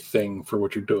necessary thing for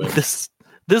what you're doing.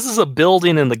 This is a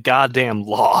building in the goddamn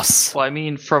loss. Well, I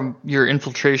mean, from your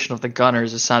infiltration of the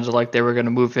gunners, it sounded like they were going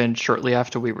to move in shortly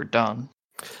after we were done.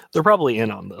 They're probably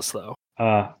in on this, though.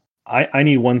 I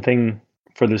need one thing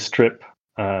for this trip,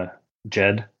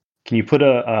 Jed. Can you put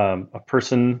a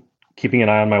person keeping an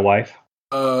eye on my wife?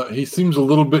 He seems a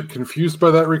little bit confused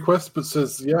by that request, but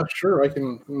says, yeah, sure, I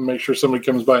can make sure somebody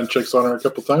comes by and checks on her a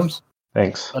couple times.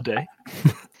 Thanks. A day.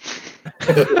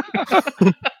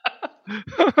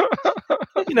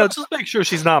 Just make sure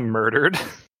she's not murdered.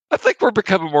 I think we're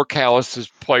becoming more callous as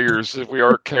players than we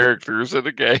are characters in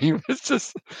the game. It's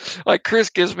just like Chris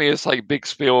gives me this like big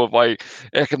spiel of like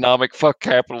economic fuck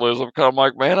capitalism. I'm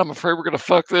like, man, I'm afraid we're gonna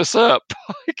fuck this up.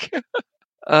 It's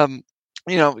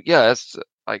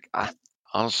like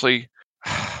honestly,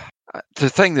 the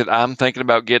thing that I'm thinking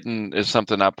about getting is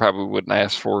something I probably wouldn't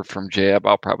ask for from Jeb.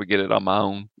 I'll probably get it on my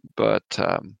own. But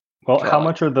how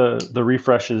much are the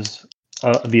refreshes?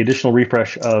 The additional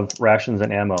refresh of rations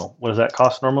and ammo. What does that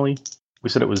cost normally? We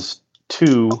said it was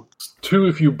 2. 2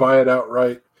 if you buy it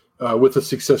outright with a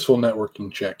successful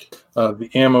networking check. The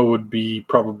ammo would be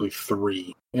probably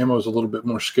 3. Ammo is a little bit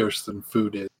more scarce than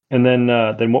food is. And then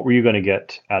what were you going to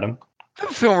get, Adam? I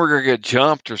have a feeling we're going to get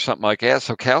jumped or something like that,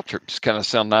 so Caltrips kind of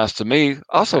sound nice to me.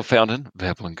 Also found in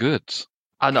Veblen Goods.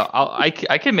 No, I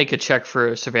can make a check for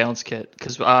a surveillance kit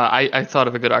because I thought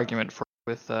of a good argument for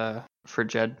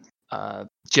Jed.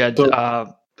 Jed,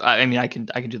 I mean, I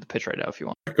can do the pitch right now if you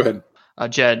want. Go ahead.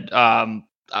 Jed,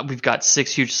 we've got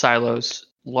 6 huge silos,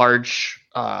 large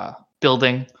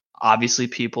building. Obviously,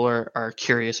 people are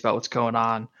curious about what's going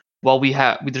on. While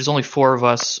there's only 4 of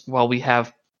us. While we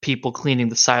have people cleaning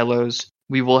the silos,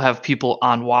 we will have people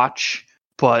on watch.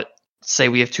 But say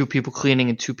we have 2 people cleaning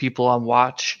and 2 people on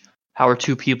watch. How are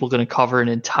 2 people going to cover an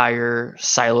entire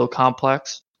silo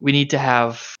complex? We need to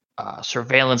have a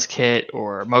surveillance kit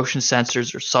or motion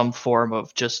sensors or some form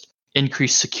of just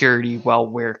increased security while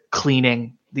we're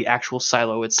cleaning the actual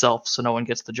silo itself so no one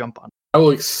gets the jump on. I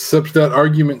will accept that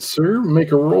argument, sir.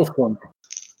 Make a roll for me.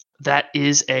 That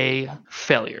is a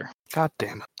failure. God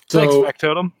damn it. So- Thanks,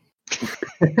 Factotum.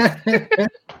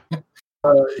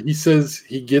 He says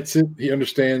he gets it. He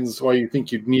understands why you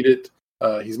think you'd need it.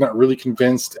 He's not really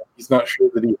convinced. He's not sure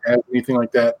that he has anything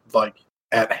like that, like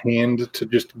at hand to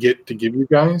just get to give you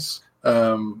guys.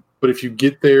 But if you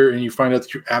get there and you find out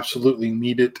that you absolutely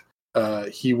need it,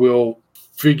 he will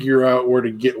figure out where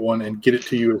to get one and get it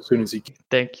to you as soon as he can.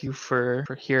 Thank you for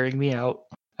hearing me out.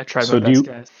 I tried So my best,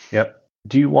 guys. Yep.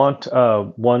 Do you want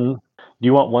one? Do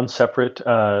you want one separate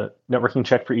networking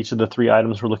check for each of the 3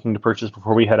 items we're looking to purchase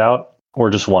before we head out,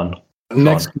 or just one?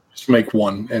 Next, just make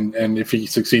one, and if he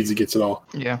succeeds, he gets it all.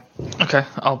 Yeah. Okay.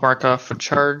 I'll mark off a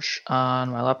charge on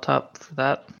my laptop for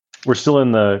that. We're still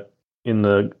in the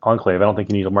enclave. I don't think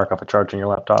you need to mark off a charge on your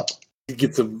laptop. He's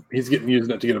getting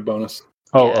using it to get a bonus.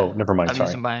 Oh, never mind. I'm Sorry.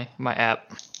 using my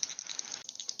app.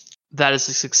 That is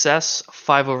a success.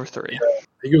 5 over 3.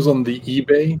 He goes on the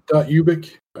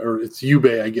eBay.ubic, or it's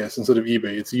eBay, I guess, instead of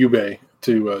eBay. It's eBay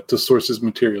to source his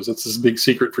materials. That's his big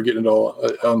secret for getting it all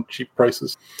on cheap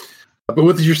prices. But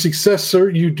with your success, sir,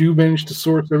 you do manage to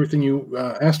source everything you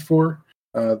asked for.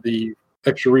 The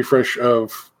extra refresh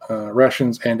of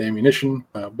rations and ammunition,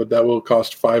 but that will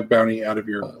cost 5 bounty out of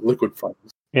your liquid funds.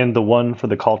 And the one for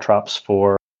the caltrops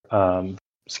for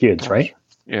Skidz, right?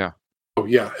 Yeah. Oh,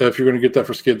 yeah. If you're going to get that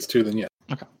for Skidz, too, then yeah.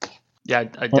 Okay. Yeah,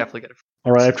 I definitely get it.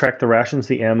 All right, I've tracked the rations,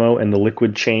 the ammo, and the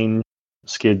liquid chain.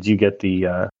 Skidz, you get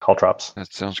the caltrops.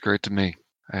 That sounds great to me.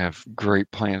 I have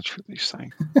great plans for these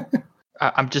things.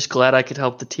 I'm just glad I could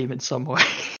help the team in some way.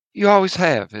 You always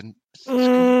have, and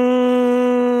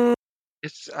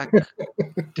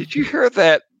did you hear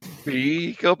that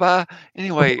bee go by?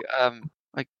 Anyway,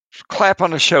 like clap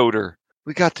on the shoulder.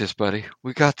 We got this, buddy.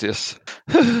 We got this.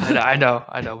 I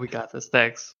know. We got this.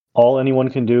 Thanks. All anyone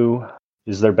can do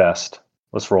is their best.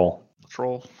 Let's roll. Let's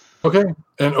roll. Okay.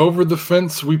 And over the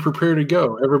fence, we prepare to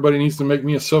go. Everybody needs to make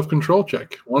me a self-control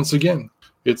check. Once again,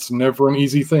 it's never an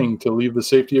easy thing to leave the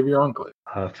safety of your enclave.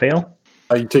 Fail.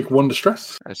 You take 1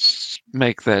 distress. Let's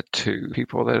make that 2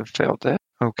 people that have failed that.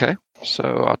 Okay. So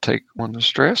I'll take 1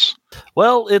 distress.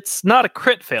 Well, it's not a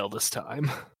crit fail this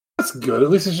time. That's good. At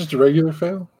least it's just a regular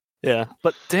fail. Yeah,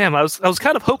 but damn, I was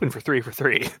kind of hoping for 3 for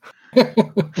 3.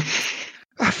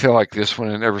 I feel like this one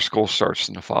in every school starts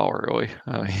in the fall early.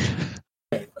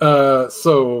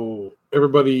 So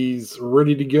everybody's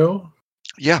ready to go?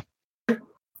 Yeah.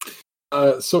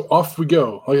 So off we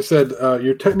go. Like I said,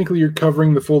 you're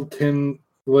covering the full 10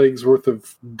 legs worth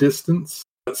of distance.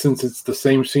 Since it's the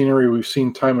same scenery we've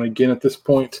seen time and again at this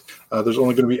point, there's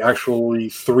only going to be actually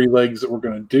 3 legs that we're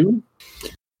going to do.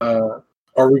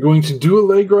 Are we going to do a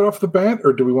leg right off the bat,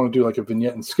 or do we want to do like a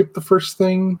vignette and skip the first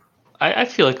thing? I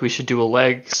feel like we should do a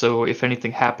leg, so if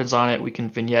anything happens on it, we can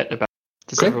vignette about.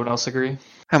 Does everyone else agree?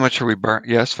 How much should we burn?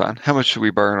 Yeah, that's fine. How much should we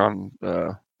burn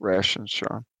on rations,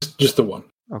 Sean? Just the 1.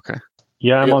 Okay.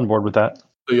 Yeah, I'm on board with that.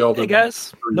 So y'all Hey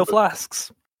guys, no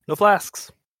flasks. No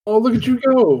flasks. Oh, look at you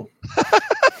go.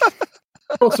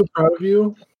 I'm also proud of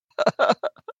you.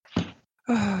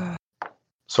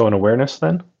 So an awareness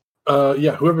then?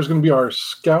 Yeah, whoever's going to be our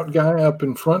scout guy up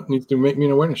in front needs to make me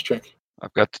an awareness check.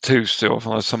 I've got the 2 still,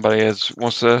 unless somebody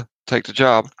wants to take the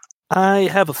job. I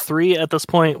have a 3 at this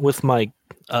point with my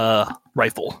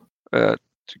rifle.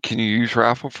 Can you use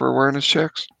rifle for awareness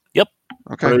checks? Yep.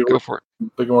 Okay, go for it.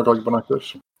 They can work like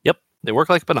binoculars. Yep, they work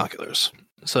like binoculars.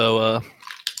 So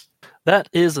that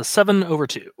is a 7 over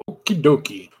 2. Okie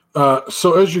dokie.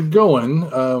 So as you're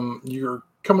going, you're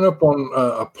coming up on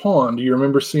a pond. You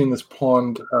remember seeing this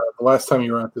pond the last time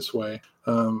you were out this way.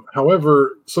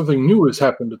 However, something new has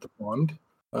happened at the pond.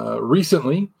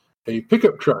 Recently, A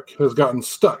pickup truck has gotten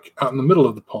stuck out in the middle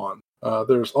of the pond.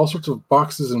 There's all sorts of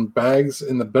boxes and bags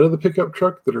in the bed of the pickup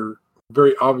truck that are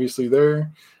very obviously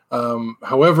there.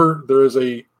 However, there is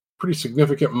a pretty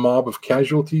significant mob of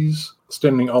casualties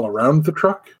standing all around the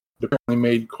truck. It apparently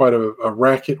made quite a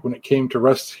racket when it came to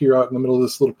rest here out in the middle of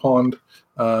this little pond,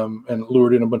 and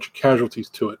lured in a bunch of casualties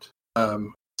to it.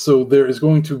 So there is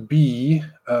going to be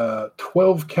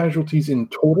 12 casualties in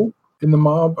total in the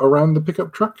mob around the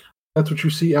pickup truck. That's what you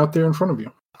see out there in front of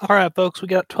you. All right, folks, we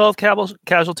got 12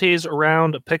 casualties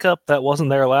around a pickup that wasn't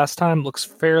there last time. Looks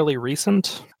fairly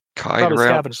recent. Kite Probably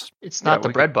around. scavenged. It's not the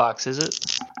bread box, is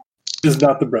it? This is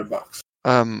not the bread box.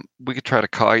 We could try to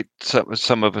kite.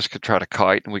 Some of us could try to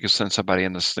kite, and we could send somebody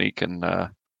in to sneak and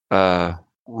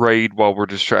raid while we're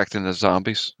distracting the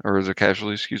zombies or the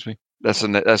casualties. Excuse me. That's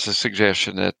a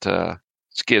suggestion that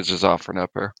Skidz is offering up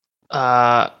there.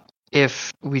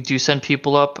 If we do send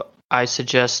people up, I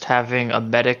suggest having a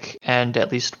medic and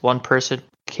at least one person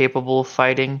capable of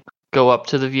fighting go up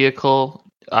to the vehicle.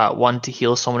 One to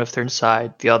heal someone if they're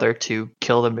inside, the other to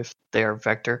kill them if they are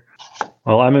vector.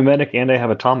 Well, I'm a medic and I have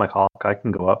a Tomahawk. I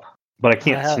can go up, but I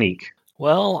can't sneak.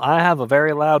 Well, I have a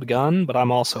very loud gun, but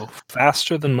I'm also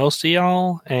faster than most of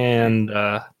y'all, and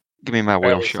Give me my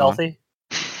wheel, Sean. stealthy.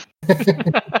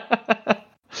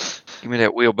 Give me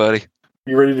that wheel, buddy.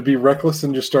 You ready to be reckless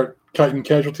and just start kiting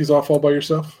casualties off all by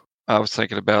yourself? I was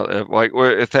thinking about it, like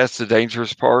if that's the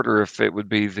dangerous part, or if it would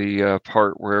be the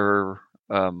part where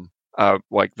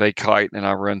like they kite and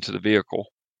I run to the vehicle.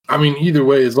 I mean, either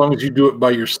way, as long as you do it by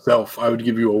yourself, I would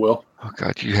give you a will. Oh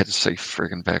God, you had to say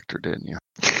friggin' vector, didn't you?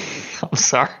 I'm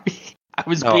sorry. I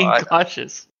was being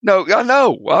cautious. No, I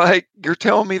know. Well, you're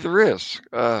telling me the risk.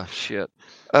 Shit.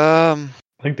 I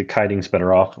think the kiting's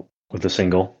better off with a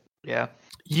single. Yeah.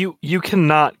 You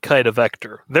cannot kite a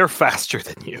vector. They're faster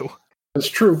than you. That's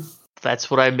true.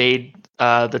 That's what I made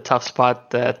the tough spot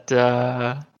that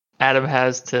Adam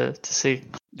has to see.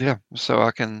 Yeah, so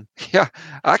I can. Yeah,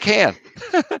 I can.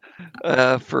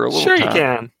 For a little Sure time. you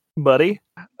can, buddy.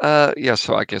 Yeah.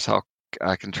 So I guess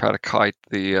I can try to kite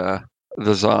the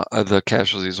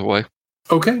casualties away.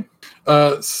 Okay.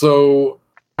 So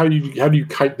how do you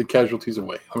kite the casualties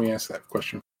away? Let me ask that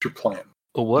question. What's your plan?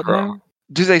 What now?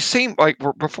 Do they seem like,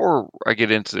 before I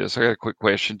get into this, I got a quick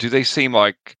question. Do they seem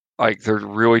like they're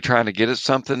really trying to get at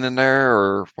something in there,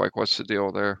 or like what's the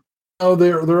deal there? Oh,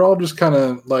 they're all just kind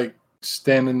of like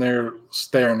standing there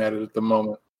staring at it at the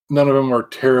moment. None of them are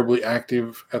terribly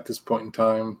active at this point in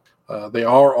time. They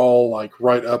are all like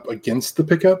right up against the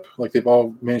pickup, like they've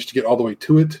all managed to get all the way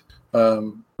to it.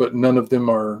 But none of them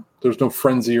are. There's no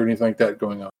frenzy or anything like that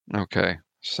going on. Okay,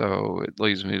 so it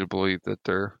leads me to believe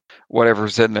that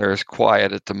whatever's in there is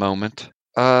quiet at the moment.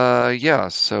 Yeah.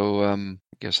 So I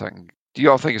guess I can. Do you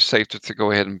all think it's safe to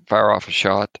go ahead and fire off a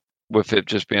shot with it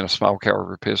just being a small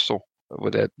caliber pistol?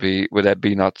 Would that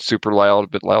be not super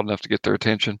loud, but loud enough to get their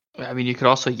attention? I mean, you could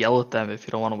also yell at them if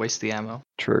you don't want to waste the ammo.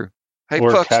 True. Hey,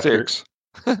 Or fuck capture-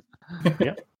 sticks.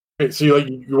 Okay, so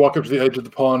you walk up to the edge of the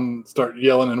pond, start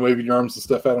yelling and waving your arms and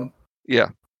stuff at them. Yeah.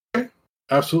 Okay.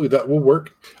 Absolutely, that will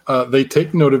work. They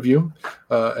take note of you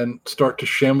and start to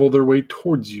shamble their way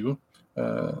towards you.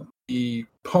 The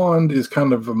pond is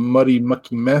kind of a muddy,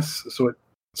 mucky mess, so it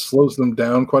slows them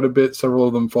down quite a bit. Several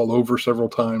of them fall over several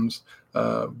times.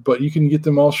 But you can get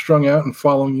them all strung out and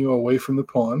following you away from the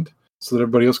pond so that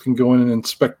everybody else can go in and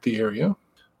inspect the area.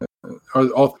 Are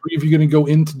all three of you going to go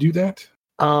in to do that?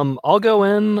 I'll go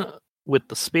in with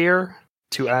the spear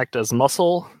to act as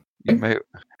muscle. You may,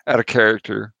 out of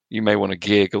character, you may want to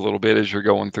gig a little bit as you're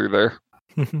going through there.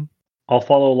 I'll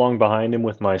follow along behind him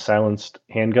with my silenced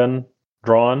handgun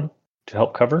drawn to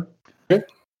help cover. Okay.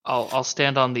 I'll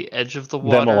stand on the edge of the Them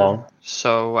water along.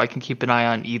 so I can keep an eye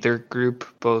on either group,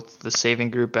 both the saving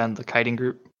group and the kiting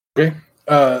group. Okay.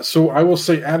 So I will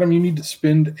say, Adam, you need to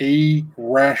spend a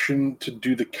ration to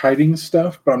do the kiting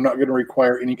stuff, but I'm not going to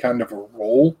require any kind of a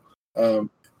roll.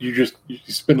 You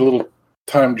spend a little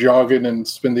time jogging and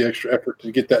spend the extra effort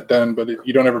to get that done, but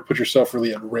you don't ever put yourself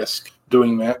really at risk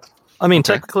doing that. I mean,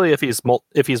 technically, if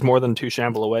he's more than 2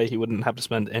 shamble away, he wouldn't have to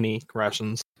spend any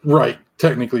rations. Right,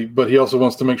 technically, but he also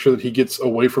wants to make sure that he gets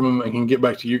away from him and can get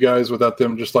back to you guys without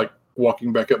them just like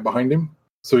walking back up behind him.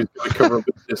 So he's going to cover a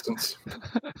bit of distance.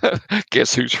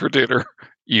 Guess who's for dinner?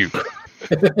 You.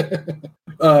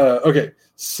 Okay,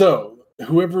 so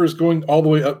whoever is going all the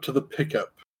way up to the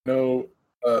pickup.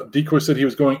 Decoy said he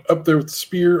was going up there with the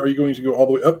spear. Are you going to go all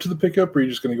the way up to the pickup, or are you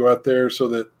just going to go out there so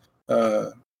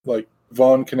that like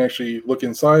Vaughn can actually look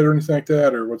inside or anything like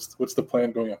that, or what's the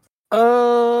plan going on?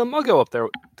 I'll go up there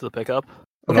to the pickup.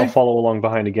 And Okay. I'll follow along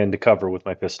behind again to cover with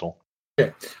my pistol.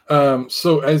 Okay.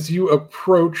 So as you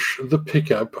approach the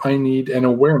pickup, I need an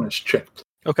awareness check.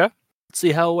 Okay. Let's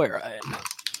see how aware I am.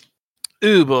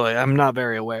 Ooh, boy, I'm not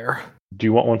very aware. Do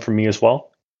you want one from me as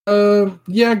well?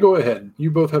 Yeah, go ahead.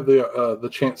 You both have the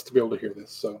chance to be able to hear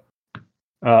this. So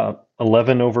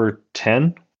 11 over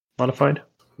 10 modified.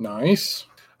 nice.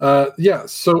 Yeah.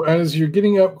 So as you're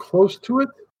getting up close to it,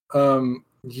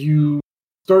 you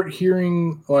start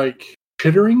hearing like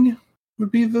chittering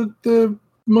would be the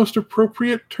most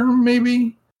appropriate term,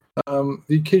 maybe. The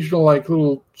occasional like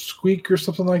little squeak or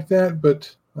something like that,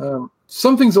 but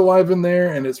something's alive in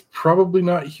there, and it's probably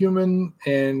not human,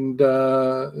 and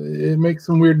it makes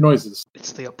some weird noises.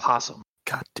 It's the opossum.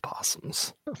 God,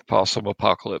 possums. Possum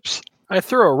apocalypse. I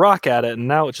threw a rock at it, and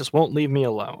now it just won't leave me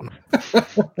alone.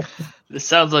 This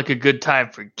sounds like a good time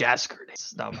for gas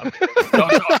grenades. No,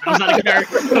 that was not a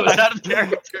character. That was not a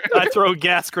character. I throw a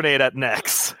gas grenade at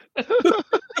Nex.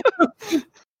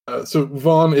 So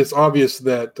Vaughn, it's obvious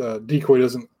that Decoy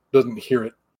doesn't hear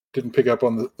it, didn't pick up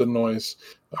on the noise,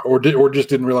 or just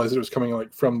didn't realize it was coming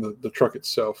like from the truck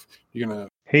itself. You're gonna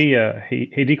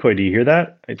Hey, Decoy, do you hear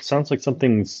that? It sounds like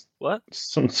something's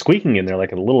some squeaking in there,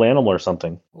 like a little animal or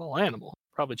something. A little animal.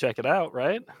 Probably check it out,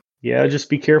 right? Yeah, just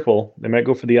be careful. They might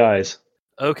go for the eyes.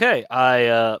 Okay,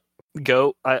 I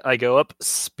go up,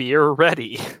 spear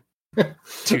ready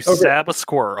to stab a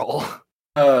squirrel.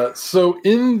 So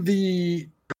in the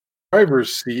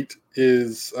driver's seat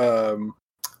is a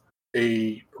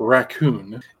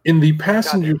raccoon. In the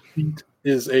passenger seat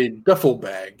is a duffel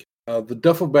bag. The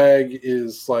duffel bag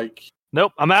is like...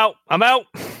 Nope, I'm out.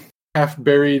 half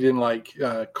buried in like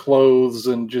clothes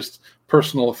and just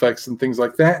personal effects and things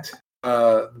like that.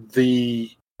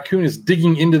 The raccoon is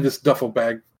digging into this duffel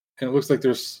bag, and it looks like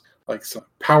there's like some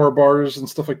power bars and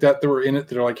stuff like that were in it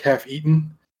that are like half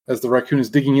eaten as the raccoon is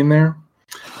digging in there.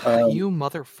 You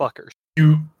motherfuckers.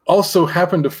 You also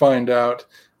happen to find out,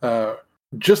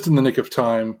 just in the nick of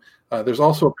time, there's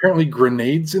also apparently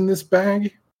grenades in this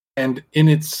bag, and in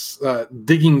its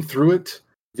digging through it,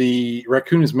 the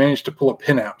raccoon has managed to pull a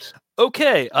pin out.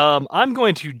 Okay, I'm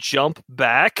going to jump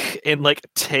back and like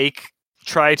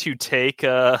try to take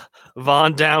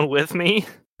Vaughn down with me.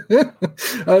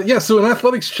 Yeah, so an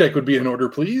athletics check would be in order,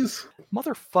 please.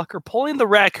 Motherfucker, pulling the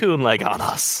raccoon leg on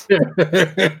us.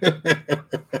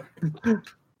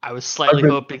 I was slightly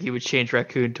hoping he would change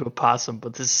raccoon to a possum,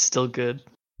 but this is still good.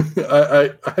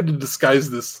 I had to disguise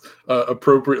this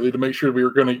appropriately to make sure we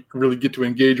were going to really get to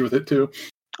engage with it, too.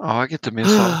 Oh, I get to miss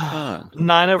all the fun.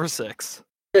 9 over 6.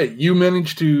 Okay, you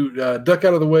managed to duck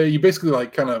out of the way. You basically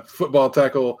like kind of football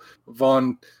tackle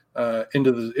Vaughn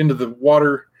into the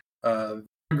water.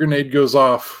 Grenade goes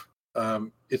off.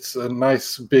 It's a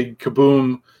nice big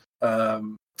kaboom.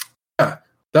 Yeah,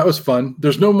 that was fun.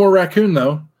 There's no more raccoon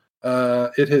though.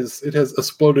 It has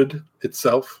exploded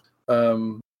itself. What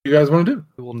do you guys want to do?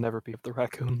 We will never be the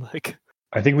raccoon leg.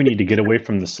 I think we need to get away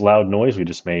from this loud noise we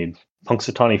just made.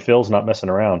 Punxsutawney Phil's not messing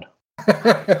around.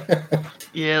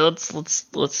 Yeah,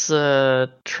 let's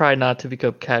try not to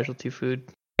become casualty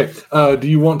food. Do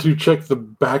you want to check the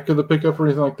back of the pickup or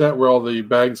anything like that, where all the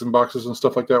bags and boxes and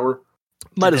stuff like that were?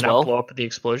 Might as well blow up at the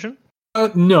explosion.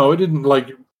 No, it didn't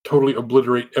like totally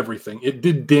obliterate everything. It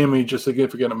did damage a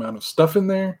significant amount of stuff in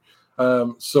there.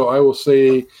 So I will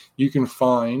say you can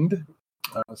find,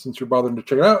 since you're bothering to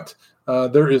check it out,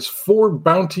 there is 4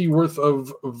 bounty worth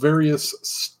of various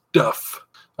stuff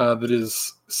that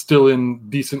is still in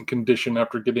decent condition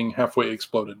after getting halfway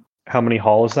exploded. How many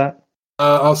haul is that?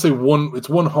 I'll say one. It's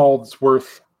 1 haul that's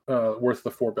worth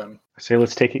the 4 bounty. I say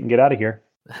let's take it and get out of here.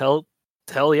 Hell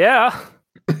yeah.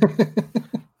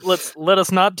 Let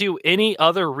us not do any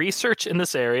other research in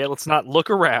this area. Let's not look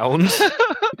around.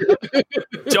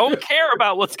 Don't care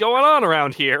about what's going on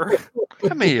around here.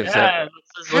 How many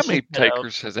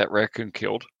takers has that raccoon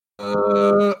killed?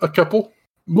 A couple.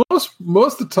 Most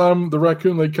of the time, the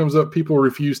raccoon leg comes up, people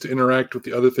refuse to interact with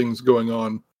the other things going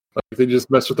on. Like they just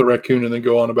mess with the raccoon and then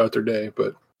go on about their day.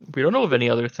 But we don't know of any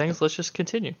other things. Let's just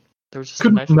continue. There was just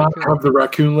could a nice not raccoon. have the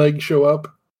raccoon leg show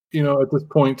up, at this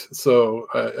point. So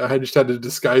I just had to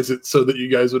disguise it so that you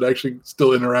guys would actually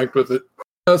still interact with it.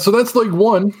 So that's leg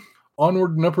 1.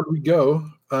 Onward and upward we go.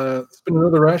 Spin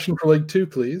another ration for leg 2,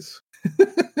 please.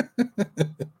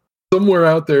 Somewhere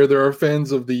out there are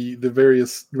fans of the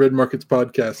various Red Markets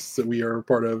podcasts that we are a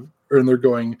part of, and they're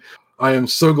going, I am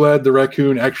so glad the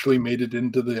raccoon actually made it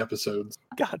into the episodes.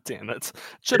 God damn it.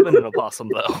 Should have been an opossum,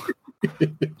 though.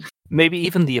 Maybe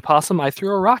even the opossum I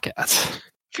threw a rock at.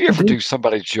 If you ever do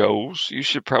somebody Joel's, you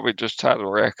should probably just tie the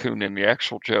raccoon in the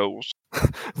actual Joel's.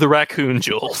 The raccoon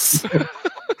Jules.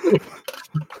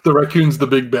 The raccoon's the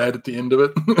big bad at the end of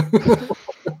it.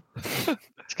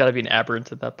 It's got to be an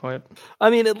aberrant at that point. I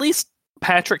mean, at least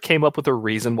Patrick came up with a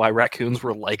reason why raccoons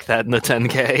were like that in the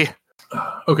 10K.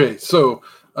 Okay, so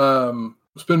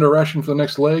spend our ration for the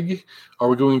next leg. Are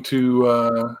we going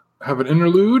to have an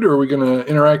interlude, or are we going to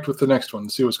interact with the next one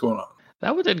and see what's going on?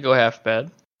 That one didn't go half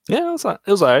bad. Yeah, it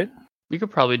was alright. We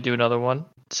could probably do another one.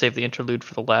 Save the interlude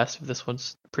for the last if this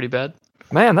one's pretty bad.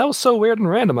 Man, that was so weird and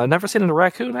random. I've never seen a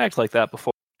raccoon act like that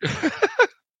before.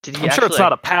 Did he I'm sure it's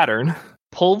not a pattern.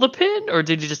 Pull the pin, or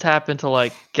did you just happen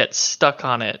to get stuck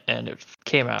on it and it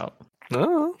came out?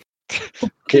 Oh.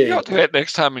 Can you do that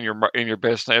next time in your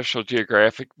best National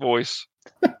Geographic voice?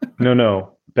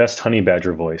 No. Best honey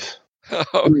badger voice.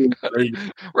 Oh,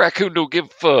 raccoon don't give a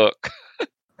fuck.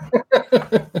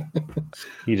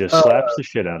 He just slaps the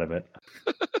shit out of it.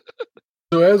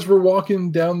 So as we're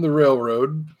walking down the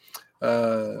railroad,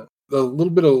 a little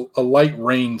bit of a light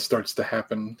rain starts to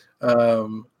happen.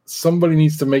 Somebody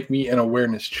needs to make me an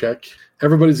awareness check.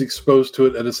 Everybody's exposed to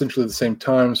it at essentially the same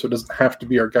time, so it doesn't have to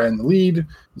be our guy in the lead.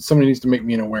 Somebody needs to make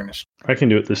me an awareness. I can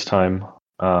do it this time.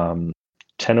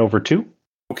 10/2.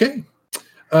 Okay.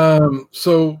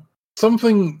 So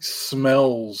something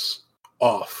smells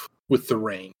off with the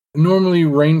rain. Normally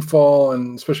rainfall,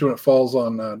 and especially when it falls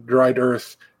on dried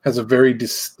earth, has a very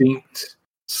distinct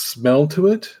smell to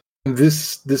it.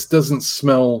 This doesn't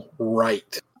smell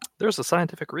right. There's a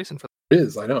scientific reason for that. It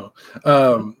is, I know.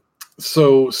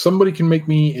 So somebody can make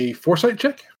me a foresight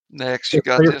check. Next, you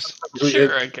got this.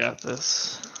 Sure, I got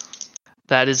this.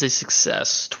 That is a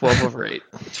success. 12/8.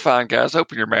 It's fine, guys.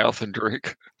 Open your mouth and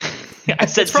drink. I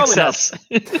said success.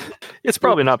 It's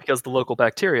probably not because the local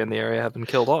bacteria in the area have been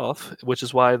killed off, which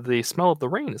is why the smell of the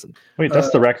rain isn't. Wait,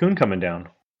 that's the raccoon coming down.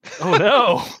 Oh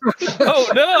no!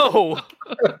 Oh no!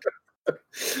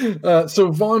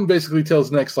 So Vaughn basically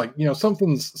tells Nex,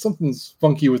 something's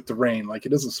funky with the rain. Like, it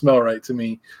doesn't smell right to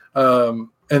me. And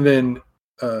then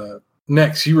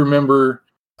Nex, you remember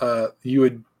you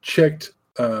had checked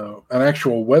an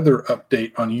actual weather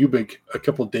update on Ubik a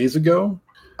couple of days ago.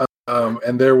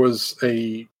 And there was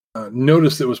a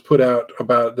notice that was put out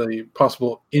about the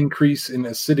possible increase in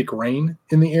acidic rain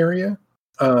in the area.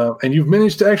 And you've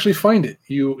managed to actually find it.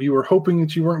 You were hoping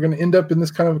that you weren't going to end up in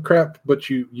this kind of crap, but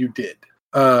you did.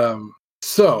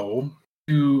 So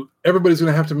everybody's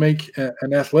going to have to make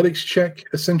an athletics check,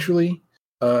 essentially,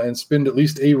 and spend at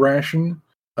least a ration.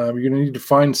 You're going to need to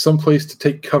find some place to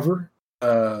take cover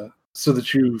so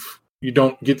that you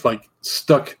don't get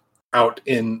stuck out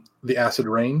in the acid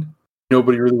rain.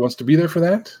 Nobody really wants to be there for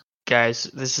that. Guys,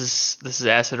 this is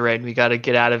acid rain. We got to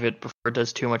get out of it before it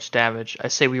does too much damage. I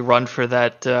say we run for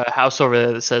that house over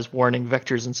there that says "Warning: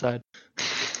 Vectors inside."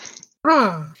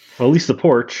 Well, at least the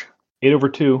porch.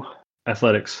 8/2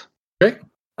 athletics. Okay.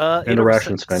 And a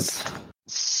ration spent.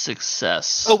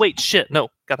 Success. Oh wait, shit! No,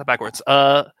 got that backwards.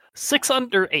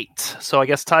 6/8. So I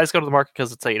guess ties go to the market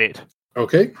because it's 8/8.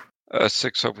 Okay.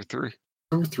 6/3.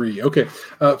 Over 3. Okay.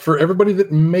 For everybody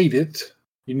that made it,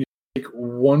 you need to take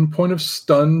 1 point of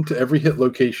stun to every hit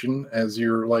location as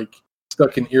you're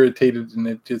stuck and irritated, and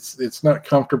it's not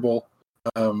comfortable.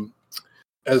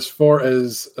 As far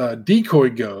as Decoy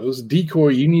goes,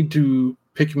 you need to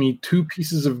pick me 2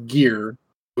 pieces of gear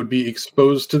that would be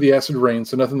exposed to the acid rain,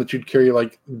 so nothing that you'd carry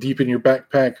deep in your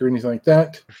backpack or anything like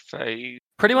that.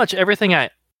 Pretty much everything I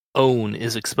own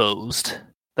is exposed.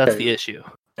 That's the issue.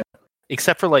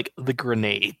 Except for the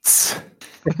grenades.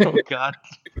 Oh god.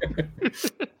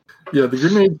 Yeah, the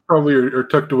grenades probably are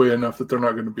tucked away enough that they're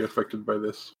not going to be affected by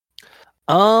this.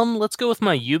 Let's go with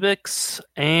my Ubix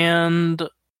and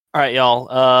alright,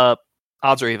 y'all.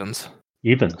 Odds or evens?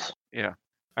 Evens. Yeah.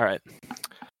 Alright.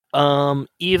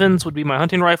 Evens would be my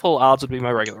hunting rifle, odds would be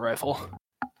my regular rifle.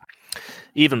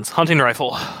 Evens, hunting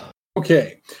rifle.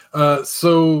 Okay.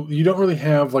 So you don't really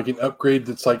have an upgrade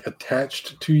that's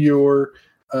attached to your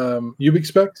Ubix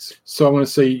specs, so I'm going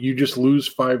to say you just lose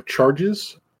 5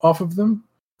 charges off of them.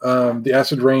 The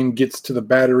acid rain gets to the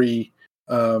battery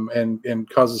and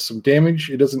causes some damage.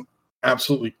 It doesn't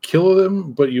absolutely kill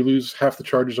them, but you lose half the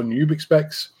charges on your Ubix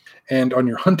specs, and on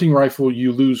your hunting rifle,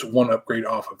 you lose 1 upgrade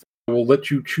off of it. We'll let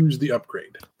you choose the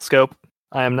upgrade. Scope.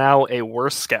 I am now a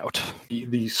worse scout.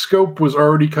 The scope was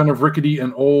already kind of rickety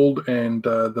and old, and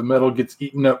the metal gets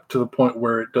eaten up to the point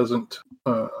where it doesn't.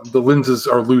 The lenses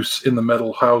are loose in the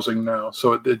metal housing now,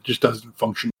 so it just doesn't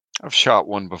function. I've shot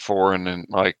one before, and then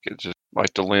it just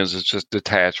the lens is just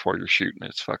detached while you're shooting.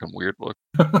 It's fucking weird look.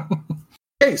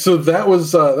 Okay, so that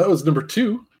was number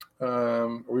 2.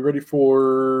 Are we ready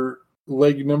for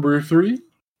leg number 3?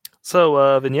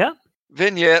 So vignette.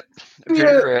 Vignette.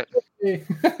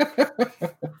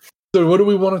 So what do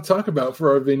we want to talk about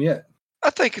for our vignette?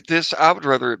 I think I would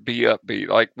rather it be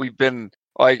upbeat. We've been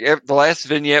Like the last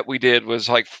vignette we did was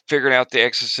like figuring out the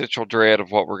existential dread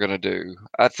of what we're gonna do.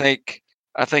 I think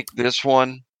this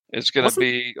one is gonna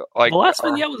be like the last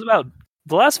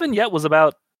vignette was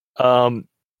about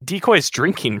Decoy's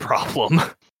drinking problem.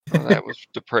 Well, that was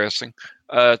depressing.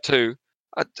 Too.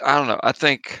 I don't know. I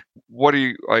think what are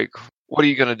you going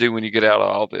to do when you get out of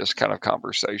all this kind of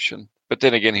conversation? But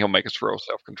then again, he'll make us roll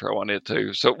self-control on it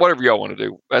too. So whatever y'all want to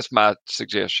do, that's my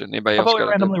suggestion. Anybody How else about we got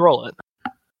randomly roll it?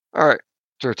 All right.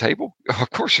 Is there a table? Of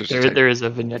course there's a table. There is a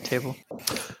vignette table.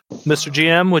 Mr.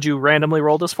 GM, would you randomly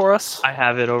roll this for us? I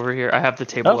have it over here. I have the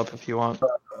table up if you want.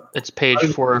 It's page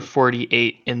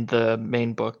 448 in the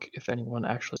main book, if anyone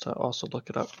actually to also look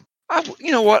it up.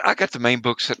 You know what? I got the main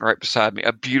book sitting right beside me.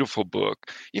 A beautiful book.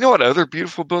 You know what other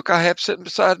beautiful book I have sitting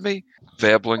beside me?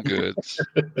 Veblen Goods.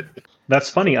 That's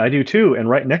funny. I do too. And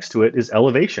right next to it is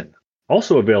Elevation,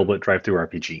 also available at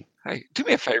Drive-Thru-RPG. Hey, do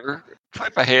me a favor.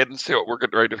 Clap my head and see what we're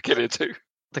getting ready to get into.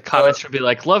 The comments should be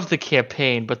like, love the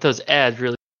campaign, but those ads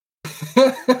really...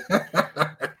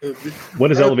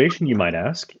 What is Elevation, you might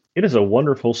ask? It is a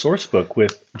wonderful source book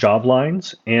with job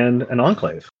lines and an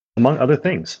enclave, among other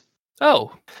things.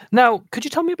 Oh, now, could you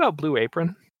tell me about Blue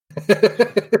Apron?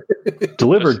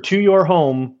 Delivered to your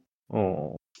home.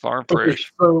 Oh, farm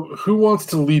fresh. So, who wants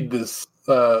to lead this?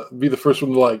 Be the first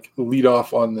one to lead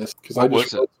off on this because I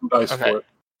just rolled some dice for it.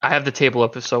 I have the table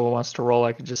up. If someone wants to roll,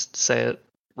 I could just say it.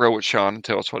 Roll with Sean and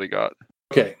tell us what he got.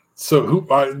 Okay, so who?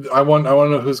 I want to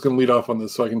know who's going to lead off on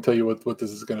this, so I can tell you what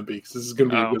this is going to be. Because this is going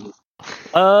to be a good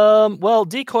one. Well,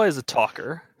 Decoy is a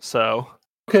talker, so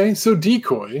okay. So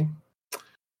Decoy.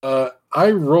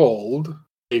 I rolled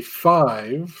a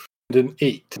 5 and an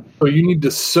 8. So you need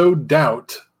to sow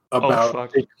doubt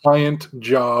about a client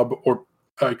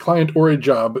or a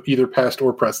job, either past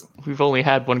or present. We've only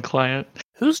had one client.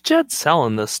 Who's Jed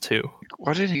selling this to?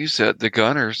 Why didn't you use the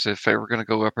Gunners if they were going to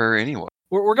go up there anyway?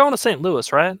 We're going to St.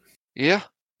 Louis, right? Yeah.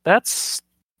 That's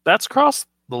crossed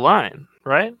the line,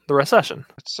 right? The recession.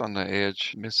 It's on the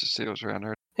edge. Mississippi's around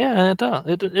there. Yeah, it does.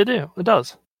 It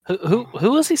does.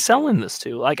 Who is he selling this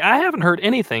to? Like, I haven't heard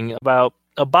anything about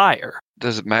a buyer.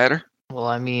 Does it matter? Well,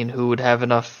 I mean, who would have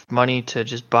enough money to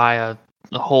just buy a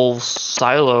whole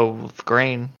silo of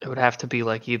grain? It would have to be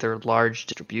either a large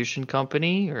distribution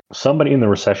company or somebody in the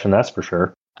recession, that's for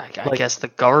sure. I guess the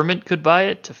government could buy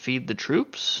it to feed the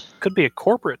troops. Could be a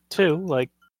corporate too.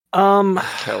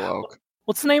 Kellogg.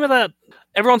 What's the name of that?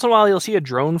 Every once in a while, you'll see a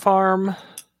drone farm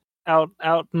out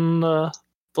in the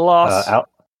lost.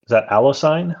 Is that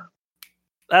Allocine?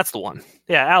 That's the one.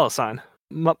 Yeah, Allocine.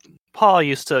 Paul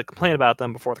used to complain about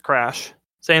them before the crash,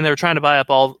 saying they were trying to buy up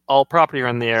all property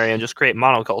around the area and just create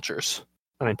monocultures.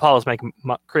 I mean, Paul was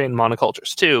creating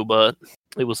monocultures too, but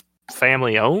it was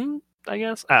family owned, I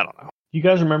guess? I don't know. You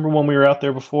guys remember when we were out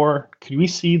there before? Could we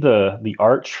see the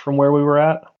arch from where we were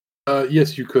at?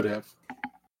 Yes, you could have.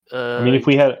 I mean, if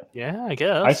we had... Yeah, I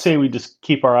guess. I say we just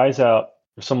keep our eyes out.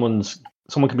 If someone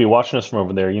could be watching us from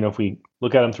over there. If we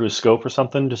look at them through a scope or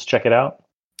something, just check it out.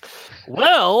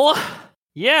 Well,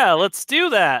 yeah, let's do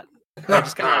that. I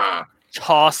just gotta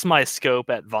toss my scope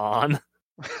at Vaughn.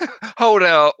 Hold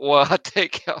out while I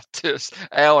take out this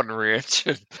Allen wrench.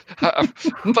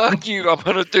 Fuck you, I'm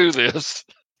going to do this.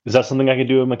 Is that something I could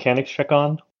do a mechanics check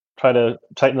on? Try to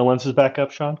tighten the lenses back up,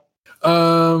 Sean?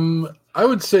 I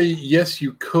would say yes,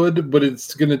 you could, but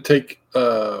it's going to take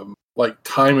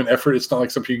time and effort. It's not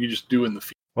like something you could just do in the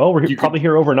field. Well, we're probably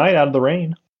here overnight out of the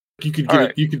rain. You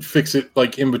could you could fix it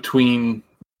in between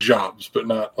jobs, but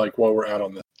not while we're out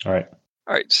on this. All right.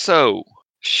 So,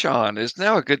 Sean, is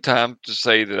now a good time to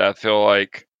say that I feel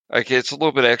like it's a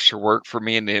little bit extra work for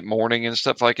me in the morning and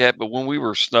stuff like that. But when we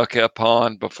were snuck up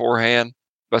on beforehand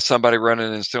by somebody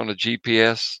running and stealing a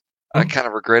GPS, I kind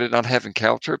of regretted not having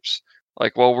caltrips.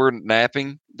 While we're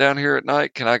napping down here at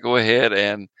night, can I go ahead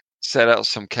and set out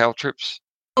some caltrips?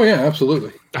 Oh yeah,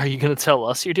 absolutely. Are you going to tell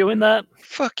us you're doing that?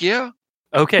 Fuck yeah.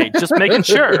 Okay, just making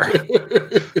sure.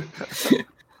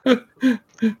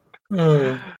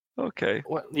 Okay.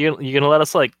 What, you going to let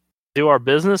us do our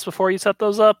business before you set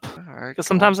those up? All right. Because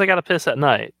sometimes I got to piss at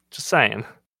night. Just saying.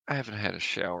 I haven't had a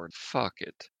shower. Fuck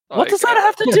it. What does that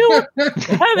have to do with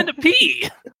having to pee?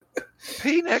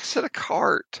 Pee next to the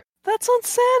cart. That's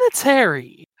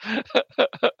unsanitary.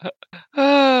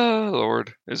 Oh,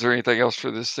 Lord. Is there anything else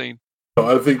for this scene?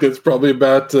 I think that's probably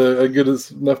about a good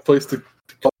enough place to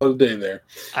call it a day there.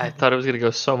 I thought it was going to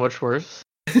go so much worse.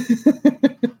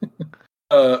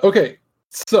 Okay,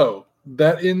 so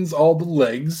that ends all the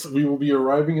legs. We will be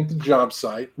arriving at the job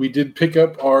site. We did pick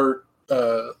up our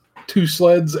 2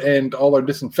 sleds and all our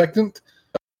disinfectant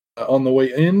on the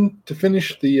way in to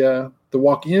finish the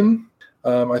walk in.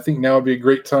 I think now would be a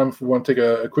great time if we want to take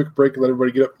a quick break and let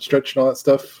everybody get up and stretch and all that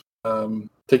stuff.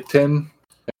 Take 10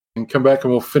 and come back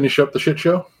and we'll finish up the shit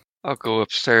show. I'll go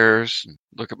upstairs and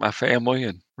look at my family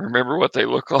and remember what they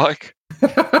look like.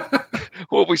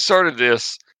 Well, we started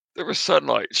this. There was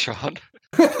sunlight, Sean.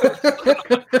 Sean,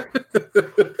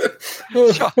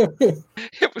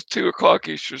 it was 2:00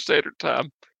 Eastern Standard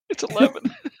Time. It's 11.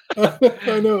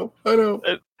 I know.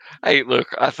 Hey, look,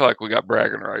 I feel like we got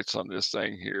bragging rights on this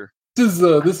thing here.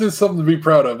 This is something to be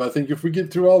proud of. I think if we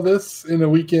get through all this in a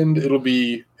weekend, it'll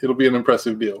be an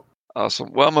impressive deal.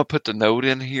 Awesome. Well, I'm gonna put the note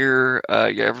in here.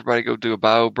 Everybody go do a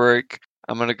bio break.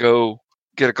 I'm gonna go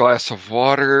get a glass of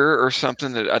water or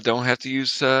something that I don't have to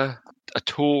use a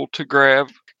tool to grab.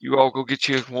 You all go get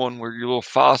you one where your little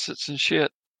faucets and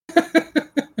shit.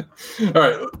 All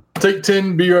right, take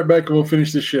 10. Be right back, and we'll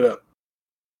finish this shit up.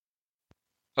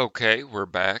 Okay, we're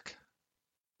back.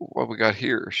 What we got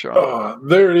here, Sean?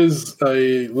 There is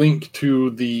a link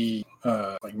to the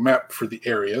map for the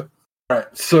area. All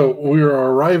right, so we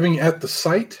are arriving at the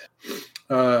site.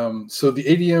 So the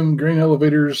ADM grain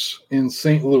elevators in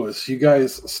St. Louis. You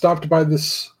guys stopped by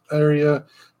this area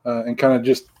and kind of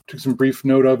just took some brief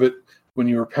note of it when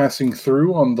you were passing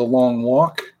through on the long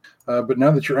walk. But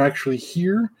now that you're actually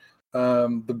here,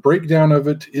 the breakdown of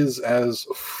it is as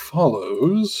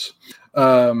follows.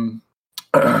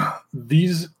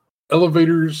 These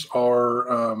elevators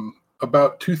are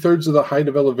about 2/3 of the height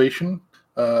of elevation.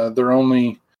 They're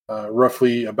only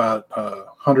roughly about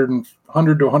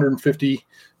 100 to 150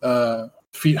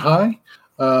 feet high.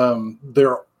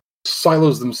 Their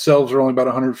silos themselves are only about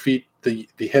 100 feet.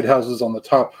 The head houses on the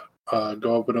top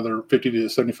go up another 50 to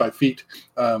 75 feet.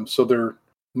 So they're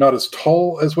not as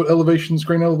tall as what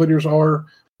grain elevators are,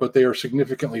 but they are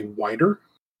significantly wider.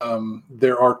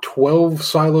 There are 12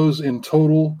 silos in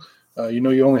total.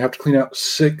 You only have to clean out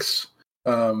 6.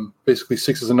 Basically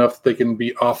 6 is enough. They can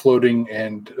be offloading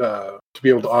and to be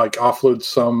able to offload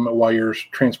some while you're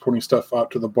transporting stuff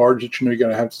out to the barge that you're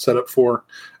going to have to set up for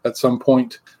at some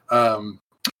point.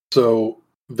 So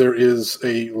there is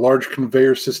a large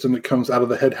conveyor system that comes out of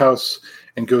the head house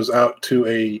and goes out to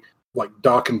a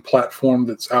dock and platform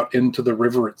that's out into the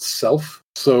river itself.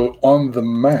 So on the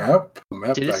map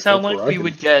did it sound like we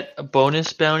would get a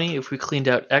bonus bounty if we cleaned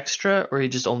out extra, or he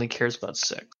just only cares about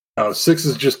 6? 6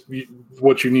 is just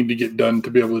what you need to get done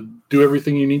to be able to do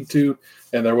everything you need to,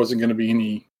 and there wasn't going to be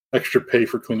any extra pay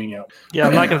for cleaning out. Yeah,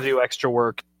 I'm not going to do extra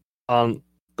work on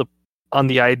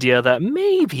the idea that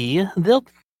maybe they'll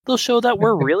show that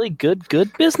we're really good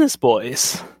business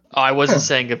boys. Oh, I wasn't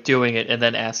saying of doing it and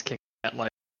then asking that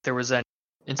there was an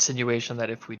insinuation that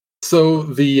if we. So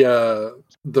the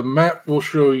map will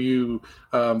show you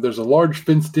there's a large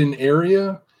fenced-in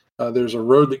area. There's a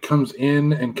road that comes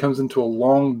in and comes into a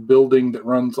long building that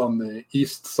runs on the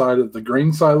east side of the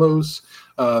grain silos.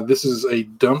 This is a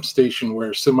dump station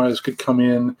where semis could come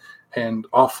in and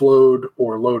offload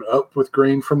or load up with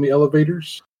grain from the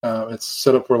elevators. It's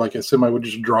set up where a semi would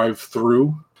just drive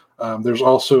through. There's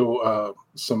also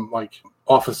some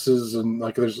offices and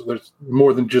there's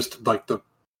more than just the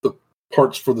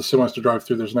parts for the semis to drive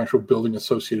through. There's an actual building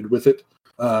associated with it.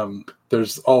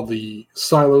 There's all the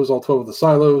silos, all 12 of the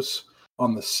silos.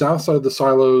 On the south side of the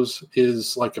silos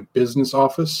is a business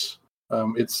office.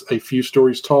 It's a few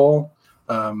stories tall.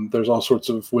 There's all sorts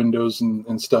of windows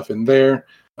and stuff in there.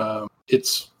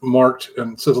 It's marked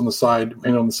and it says on the side,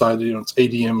 painted on the side, it's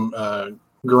ADM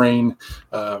grain,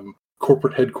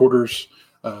 corporate headquarters.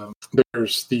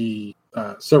 There's the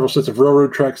several sets of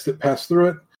railroad tracks that pass through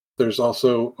it. There's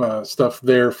also stuff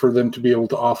there for them to be able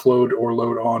to offload or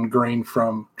load on grain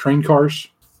from train cars.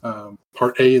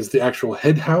 Part A is the actual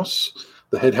head house.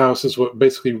 The head house is what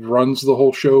basically runs the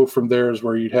whole show. From there is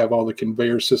where you'd have all the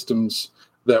conveyor systems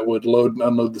that would load and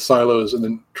unload the silos and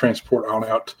then transport on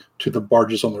out to the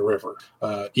barges on the river.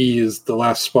 E is the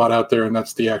last spot out there, and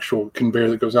that's the actual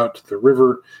conveyor that goes out to the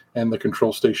river and the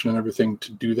control station and everything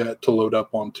to do that, to load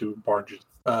up onto barges.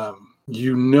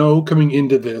 Coming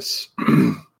into this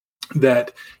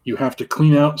that you have to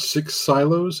clean out 6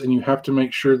 silos, and you have to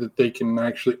make sure that they can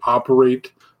actually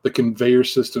operate the conveyor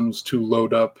systems to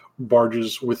load up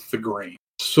barges with the grain.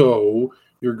 So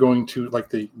you're going to,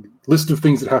 the list of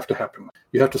things that have to happen.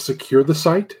 You have to secure the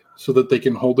site so that they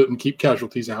can hold it and keep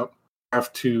casualties out. You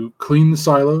have to clean the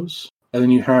silos, and then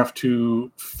you have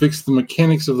to fix the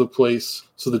mechanics of the place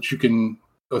so that you can,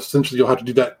 essentially you'll have to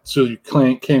do that so you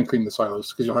can clean the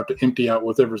silos, because you'll have to empty out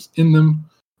whatever's in them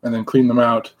and then clean them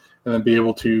out, and then be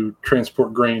able to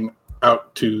transport grain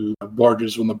out to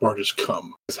barges when the barges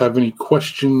come. Guys have any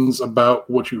questions about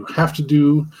what you have to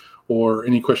do, or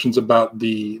any questions about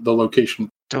the location?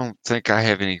 don't think I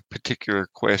have any particular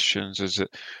questions.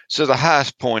 So the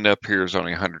highest point up here is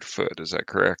only 100 foot. Is that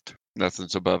correct?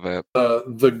 Nothing's above that.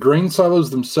 The grain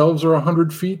silos themselves are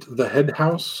 100 feet. The head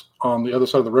house on the other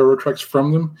side of the railroad tracks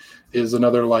from them is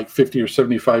another like 50 or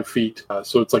 75 feet.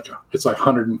 So it's like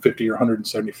 150 or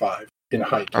 175 in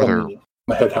height on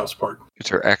the head house part. Is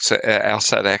there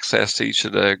outside access to each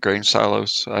of the grain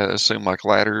silos? I assume like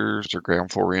ladders or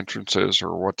ground floor entrances,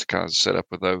 or what's kind of set up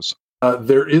with those?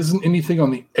 There isn't anything on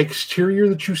the exterior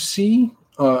that you see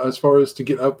as far as to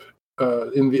get up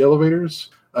in the elevators.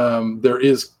 There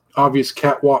is obvious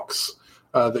catwalks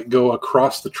that go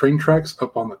across the train tracks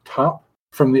up on the top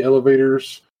from the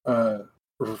elevators,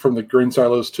 from the grain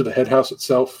silos to the head house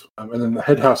itself. And then the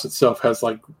head house itself has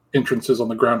like entrances on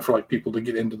the ground for like people to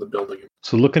get into the building.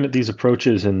 So looking at these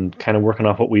approaches and kind of working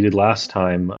off what we did last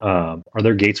time, are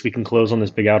there gates we can close on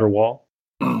this big outer wall?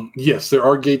 Yes, there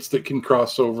are gates that can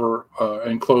cross over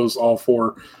and close all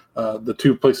four. The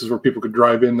two places where people could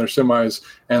drive in their semis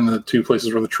and the two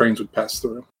places where the trains would pass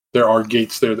through. There are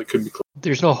gates there that could be closed.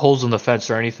 There's no holes in the fence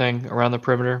or anything around the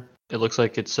perimeter. It looks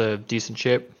like it's a decent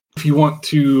shape. If you want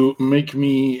to make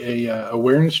me a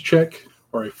awareness check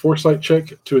or a foresight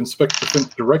check to inspect the fence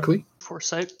directly.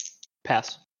 Foresight?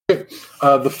 Pass. Okay.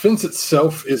 The fence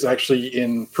itself is actually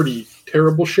in pretty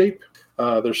terrible shape.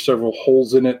 There's several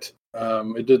holes in it.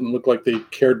 It didn't look like they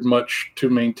cared much to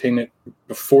maintain it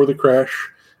before the crash,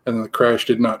 and the crash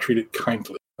did not treat it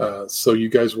kindly. So you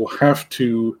guys will have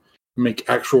to make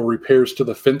actual repairs to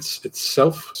the fence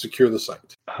itself, secure the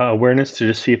site. Awareness to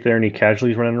just see if there are any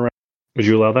casualties running around. Would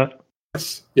you allow that?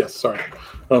 Yes, sorry. I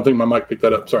don't think my mic picked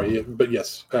that up. Sorry, but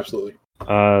yes, absolutely.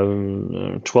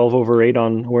 12 over 8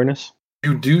 on awareness.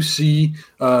 You do see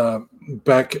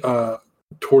back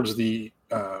towards the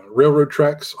railroad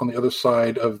tracks on the other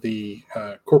side of the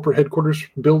corporate headquarters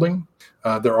building.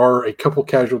 There are a couple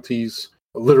casualties,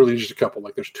 literally just a couple.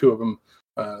 Like there's two of them.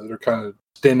 They're kind of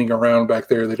standing around back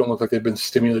there. They don't look like they've been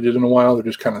stimulated in a while. They're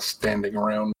just kind of standing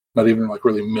around, not even like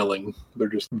really milling. They're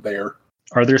just there.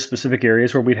 Are there specific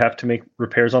areas where we'd have to make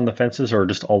repairs on the fences, or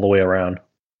just all the way around?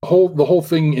 The whole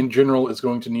thing in general is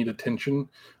going to need attention.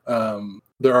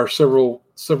 There are several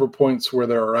points where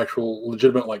there are actual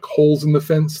legitimate like holes in the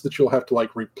fence that you'll have to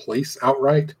like replace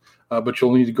outright. But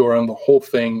you'll need to go around the whole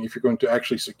thing if you're going to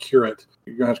actually secure it.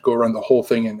 You're going to have to go around the whole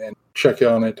thing and check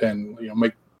on it and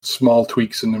make small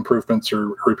tweaks and improvements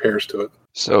or repairs to it.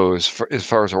 So as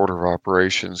far as order of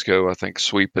operations go, I think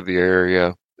sweep of the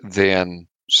area, then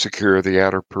secure the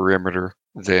outer perimeter,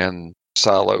 then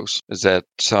silos. Does that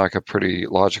sound like a pretty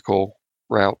logical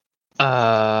route?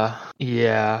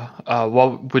 Yeah.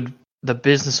 What would the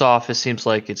business office seems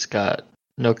like it's got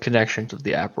no connection to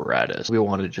the apparatus. We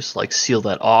want to just like seal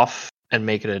that off and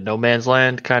make it a no man's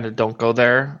land, kind of don't go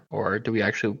there, or do we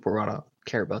actually want to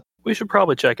care about that? We should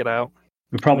probably check it out.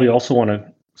 We probably also want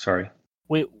to. Sorry.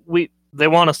 They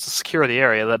want us to secure the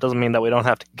area. That doesn't mean that we don't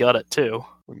have to gut it too.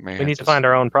 We need to find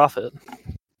our own profit.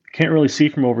 Can't really see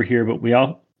from over here, but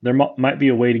there might be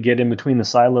a way to get in between the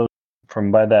silos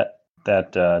from by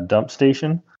that dump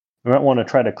station. We might want to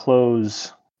try to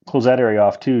close that area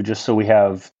off too, just so we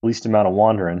have least amount of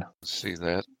wandering. See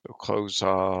that? We'll close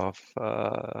off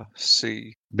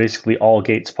C. Basically all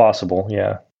gates possible,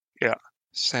 yeah. Yeah.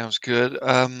 Sounds good.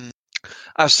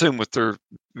 I assume with there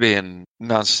being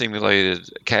non-simulated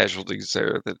casualties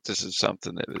there, that this is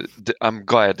something that I'm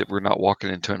glad that we're not walking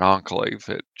into an enclave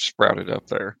that sprouted up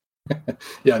there.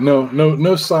 Yeah,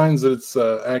 no signs that it's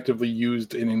actively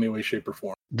used in any way, shape, or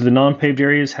form. Do the non-paved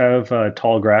areas have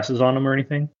tall grasses on them or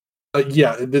anything?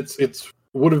 Yeah, it's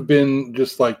would have been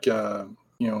just like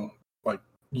like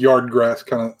yard grass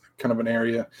kind of an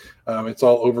area. It's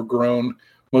all overgrown.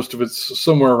 Most of it's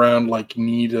somewhere around like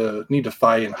knee to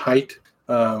thigh in height.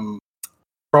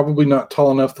 Probably not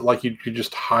tall enough that like you could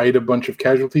just hide a bunch of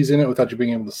casualties in it without you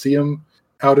being able to see them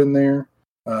out in there.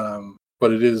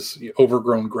 But it is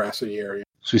overgrown grassy area.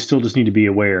 So we still just need to be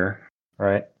aware,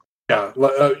 right? Yeah,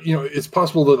 it's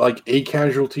possible that like a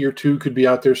casualty or two could be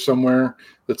out there somewhere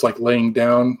that's like laying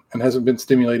down and hasn't been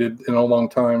stimulated in a long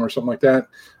time or something like that.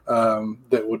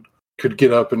 That could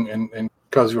get up and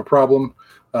cause you a problem.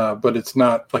 But it's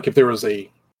not like if there was a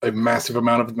massive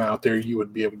amount of them out there, you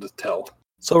would be able to tell.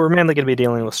 So we're mainly going to be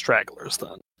dealing with stragglers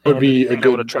then. Would be a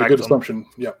good assumption.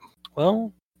 Yeah.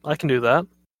 Well, I can do that.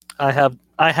 I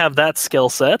have that skill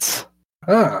set.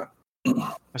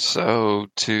 So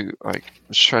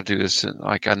let's try to do this.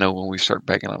 I know when we start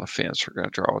banging on the fence, we're going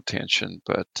to draw attention.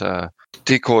 But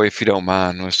Decoy, if you don't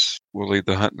mind, we'll leave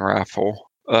the hunting rifle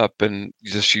up and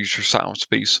just use your silence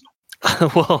piece.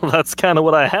 Well, that's kind of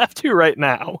what I have to right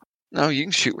now. No, you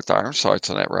can shoot with iron sights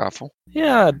on that rifle.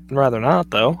 Yeah, I'd rather not,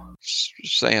 though.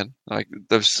 Just saying, like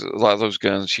a lot of those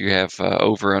guns you have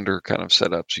over under kind of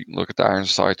setups. You can look at the iron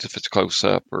sights if it's close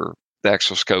up, or the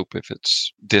actual scope if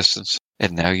it's distance.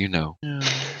 And now you know.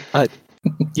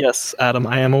 Yes, Adam,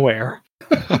 I am aware.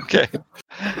 Okay.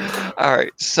 All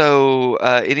right. So,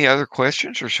 any other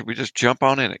questions, or should we just jump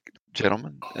on in it,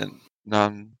 gentlemen and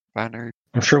non-binary?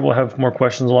 I'm sure we'll have more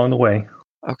questions along the way.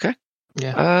 Okay.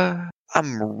 Yeah.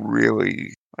 I'm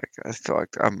really I feel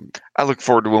like I look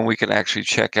forward to when we can actually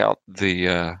check out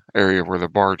the area where the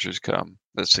barges come.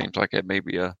 That seems like it may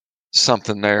be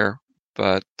something there,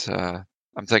 but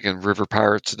I'm thinking River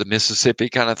Pirates of the Mississippi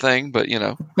kind of thing. But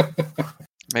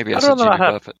maybe that's a Jimmy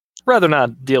Buffett. Rather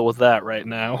not deal with that right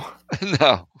now.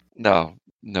 No,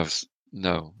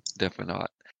 definitely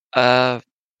not.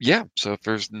 Yeah. So if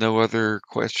there's no other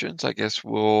questions, I guess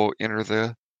we'll enter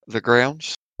the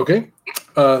grounds. Okay.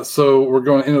 So we're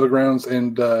going to enter the grounds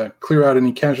and clear out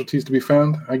any casualties to be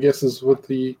found, I guess is what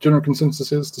the general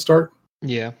consensus is to start.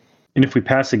 Yeah. And if we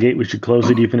pass the gate, we should close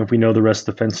it, even if we know the rest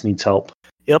of the fence needs help.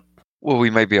 Yep. Well, we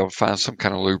may be able to find some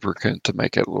kind of lubricant to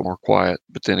make it a little more quiet.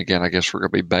 But then again, I guess we're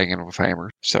going to be banging with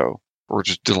hammers. So we're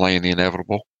just delaying the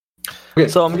inevitable. Okay.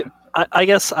 So I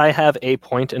guess I have a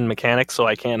point in mechanics, so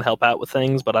I can help out with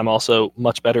things, but I'm also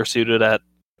much better suited at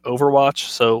Overwatch.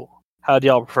 So how do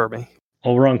y'all prefer me?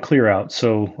 Well, we're on clear out,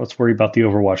 so let's worry about the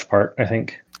Overwatch part, I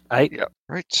think. Yeah.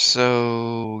 Right.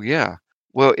 So, yeah.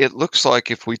 Well, it looks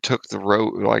like if we took the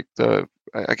road, like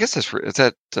I guess is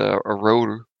that a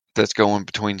road that's going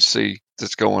between C,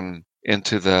 that's going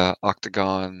into the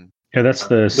Octagon. Yeah, that's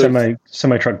the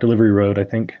semi-truck delivery road, I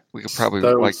think. We could probably,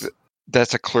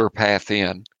 that's a clear path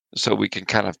in, so we can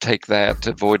kind of take that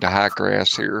to avoid the high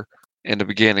grass here in the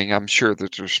beginning. I'm sure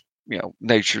that there's,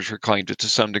 nature's reclaimed it to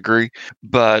some degree,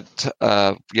 but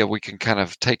we can kind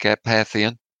of take that path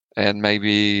in and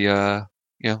maybe,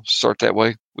 start that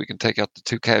way. We can take out the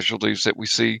two casualties that we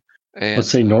see. And let's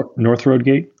say North Road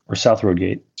Gate or South Road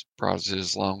Gate. Probably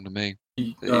as long to me.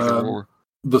 Either or.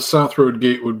 The South Road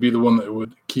Gate would be the one that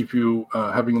would keep you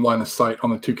having line of sight on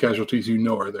the two casualties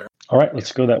are there. All right,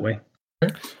 let's go that way.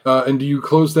 Okay. And do you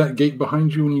close that gate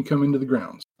behind you when you come into the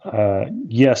grounds?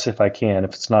 Yes, if I can,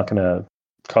 if it's not going to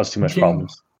cause too much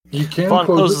problems. You can Vaughn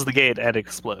closes the gate and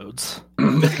explodes.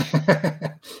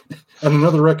 And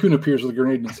another raccoon appears with a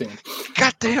grenade in his hand.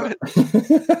 God damn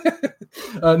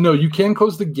it! No, you can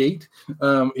close the gate.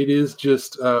 It is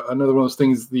just another one of those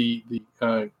things. The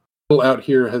out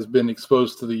here has been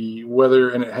exposed to the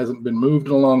weather and it hasn't been moved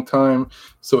in a long time,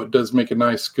 so it does make a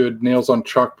nice, good nails on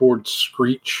chalkboard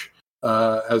screech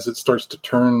as it starts to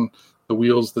turn the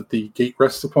wheels that the gate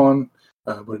rests upon.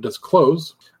 But it does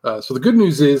close. So the good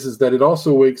news is that it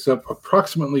also wakes up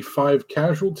approximately 5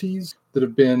 casualties that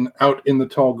have been out in the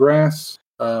tall grass.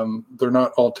 They're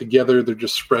not all together. They're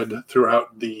just spread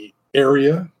throughout the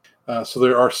area. So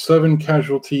there are 7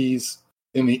 casualties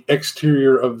in the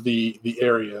exterior of the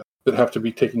area that have to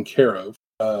be taken care of.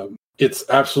 It's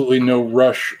absolutely no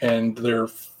rush, and they're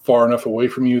far enough away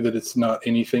from you that it's not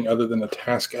anything other than a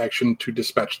task action to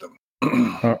dispatch them.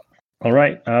 All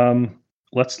right.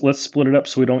 Let's split it up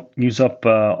so we don't use up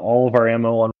all of our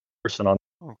ammo on person.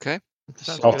 Okay.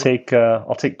 I'll take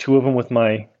 2 of them with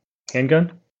my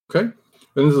handgun. Okay.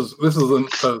 And this is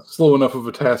slow enough of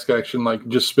a task action. Like,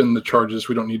 just spin the charges.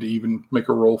 We don't need to even make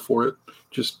a roll for it.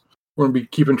 Just we're gonna be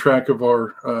keeping track of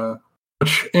our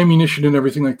ammunition and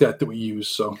everything like that we use.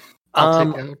 So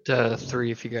I'll take out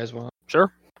 3 if you guys want.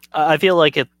 Sure. I feel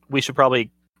like we should probably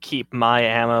keep my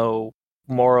ammo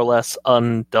more or less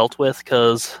undealt with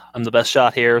because I'm the best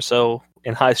shot here. So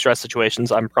in high stress situations,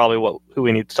 I'm probably who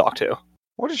we need to talk to.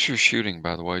 What is your shooting,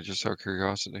 by the way, just out of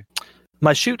curiosity?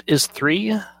 My shoot is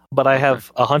 3, but I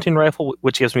have a hunting rifle,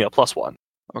 which gives me a +1.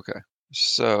 Okay.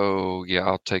 So, yeah,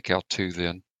 I'll take out 2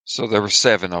 then. So there were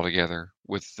 7 altogether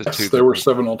with the 2. There were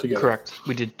 7 altogether. Correct.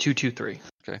 We did 2, 2, 3.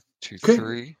 Okay. 2,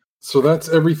 3. So that's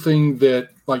everything that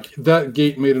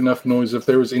gate made enough noise. If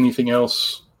there was anything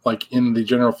else, like in the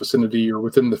general vicinity or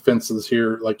within the fences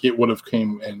here, like it would have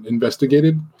came and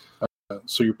investigated.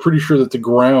 So you're pretty sure that the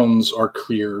grounds are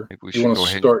clear. You want to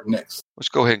start next. Let's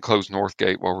go ahead and close North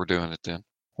Gate while we're doing it then.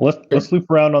 Let's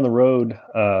loop around on the road,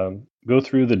 go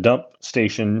through the dump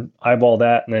station, eyeball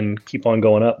that, and then keep on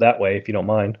going up that way if you don't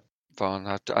mind. Vaughn,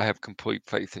 I have complete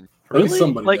faith in you. Really?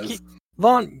 Somebody does.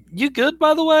 Vaughn, you good,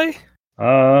 by the way?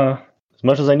 As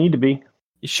much as I need to be.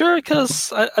 You sure?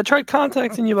 Because I tried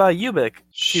contacting you by Ubik a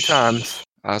few times.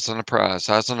 Eyes on the prize.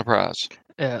 Eyes on the prize.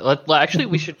 Yeah, actually,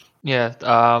 we should. Yeah,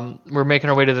 we're making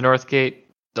our way to the North Gate,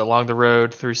 along the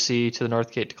road through C to the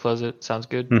North Gate to close it. Sounds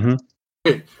good. Mm-hmm.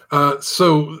 Okay,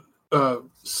 so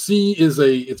C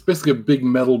it's basically a big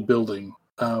metal building,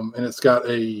 and it's got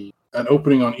a an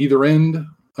opening on either end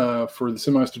for the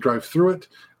semis to drive through it.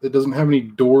 It doesn't have any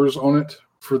doors on it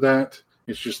for that.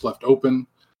 It's just left open.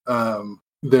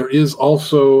 There is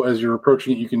also, as you're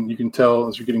approaching it, you can tell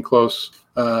as you're getting close,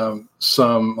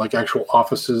 some like actual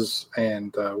offices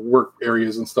and work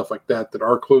areas and stuff like that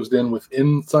are closed in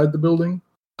inside the building.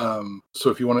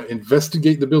 So if you want to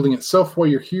investigate the building itself while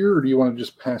you're here, or do you want to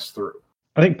just pass through?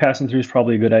 I think passing through is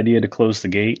probably a good idea to close the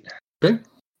gate. Okay.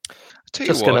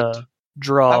 Just gonna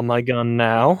draw my gun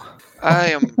now.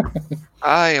 I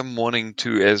am wanting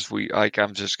to,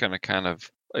 I'm just gonna kind of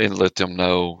and let them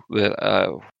know that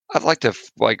I'd like to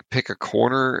pick a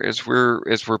corner as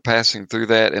we're passing through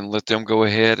that and let them go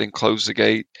ahead and close the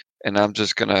gate. And I'm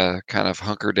just gonna kind of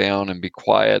hunker down and be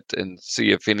quiet and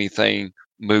see if anything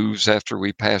moves after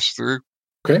we pass through.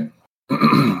 Okay.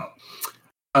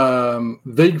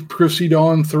 They proceed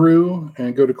on through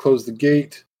and go to close the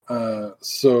gate.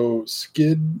 So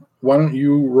Skid, why don't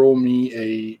you roll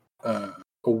me a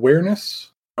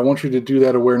awareness? I want you to do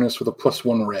that awareness with a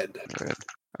 +1 red.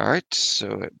 All right, so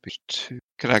it'd be 2.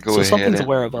 Can I go So ahead? Something's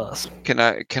aware of us. Can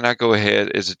I go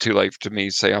ahead? Is it too late to me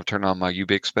to say I'll turn on my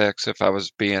UBIC specs if I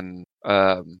was being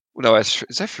no? Is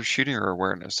that for shooting or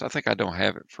awareness? I think I don't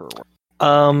have it for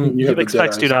awareness. You have the UBIC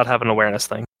specs dead do eyes. not have an awareness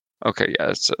thing. Okay, yeah,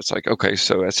 it's like okay,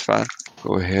 so that's fine.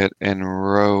 Go ahead and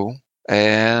roll,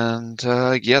 and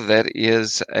that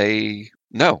is a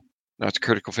no. No, it's a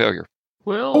critical failure.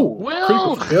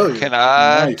 Critical failure. Can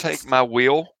I Nice. take my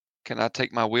wheel? Can I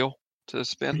take my wheel to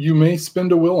spin? You may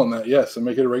spend a will on that, yes, and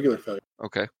make it a regular failure.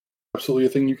 Okay. Absolutely a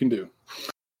thing you can do.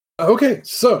 Okay,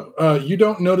 so you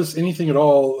don't notice anything at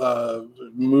all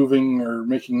moving or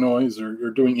making noise or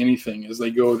doing anything as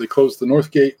they go. They close the north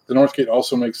gate. The north gate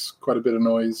also makes quite a bit of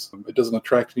noise. It doesn't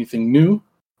attract anything new.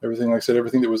 Everything, like I said,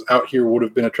 everything that was out here would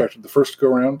have been attracted the first go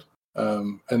around.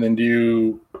 And then do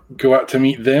you go out to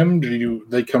meet them?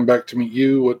 They come back to meet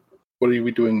you? What are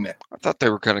we doing next? I thought they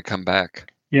were going to come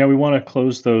back. Yeah, we want to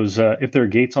close those. If there are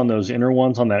gates on those inner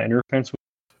ones on that inner fence.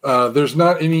 There's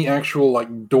not any actual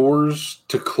doors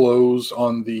to close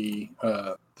on the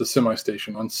semi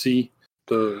station on C.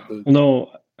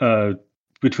 No,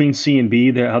 between C and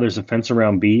B, how there's a fence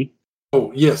around B.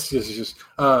 Oh yes.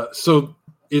 So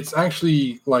it's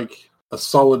actually like a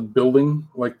solid building.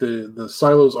 Like the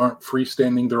silos aren't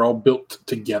freestanding; they're all built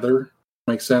together.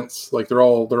 Makes sense. Like they're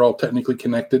all technically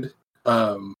connected.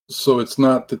 So it's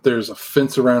not that there's a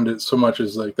fence around it so much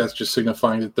as that's just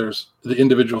signifying that there's the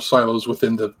individual silos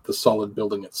within the solid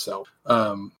building itself.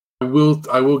 I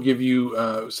will give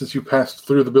you, since you passed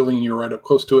through the building and you're right up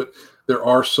close to it, there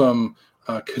are some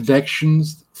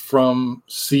connections from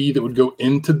C that would go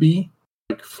into B,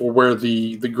 for where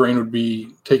the grain would be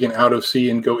taken out of C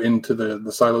and go into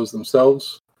the silos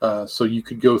themselves. So you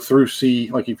could go through C,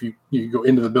 if you could go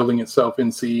into the building itself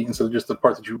in C instead of just the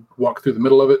part that you walk through the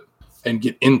middle of it, and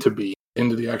get into B,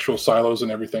 into the actual silos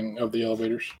and everything of the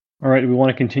elevators. All right, we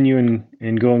want to continue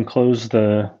and go and close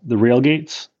the rail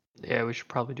gates. Yeah, we should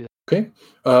probably do that. Okay.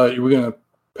 We're going to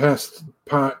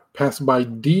pass by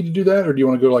D to do that, or do you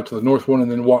want to go to the north one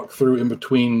and then walk through in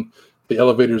between the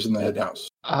elevators and the head house?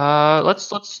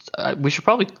 We should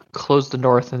probably close the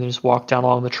north and then just walk down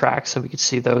along the tracks so we could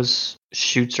see those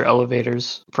chutes or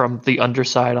elevators from the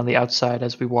underside on the outside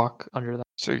as we walk under them.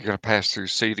 So you're going to pass through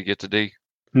C to get to D?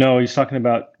 No, he's talking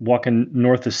about walking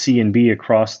north of C and B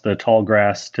across the tall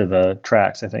grass to the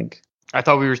tracks, I think. I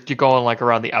thought we were going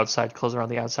around the outside, close around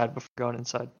the outside before going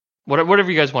inside. Whatever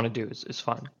you guys want to do is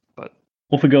fine. But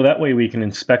well, if we go that way, we can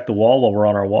inspect the wall while we're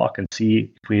on our walk and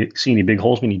see if we see any big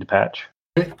holes we need to patch.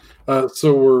 Okay.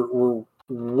 So we're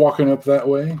walking up that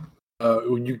way.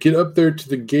 You get up there to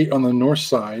the gate on the north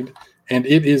side, and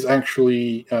it is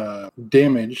actually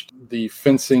damaged. The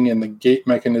fencing and the gate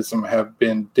mechanism have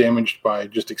been damaged by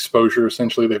just exposure.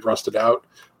 Essentially, they've rusted out.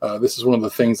 This is one of the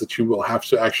things that you will have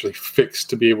to actually fix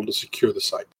to be able to secure the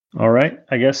site. All right.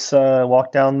 I guess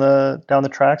walk down the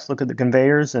tracks, look at the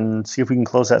conveyors, and see if we can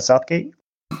close that south gate.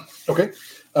 Okay.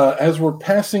 As we're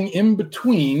passing in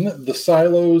between the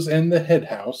silos and the head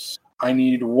house, I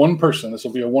need one person. This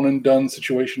will be a one and done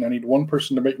situation. I need one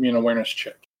person to make me an awareness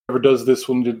check. Whoever does this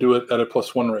will need to do it at a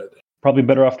 +1 red. Probably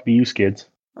better off to be you, Skidz.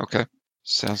 Okay.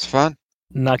 Sounds fun.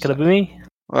 Not gonna be me.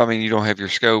 Well, I mean, you don't have your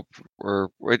scope, or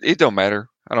it don't matter.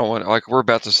 I don't want we're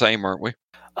about the same, aren't we?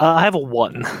 I have a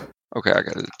 1. Okay, I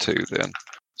got a 2 then.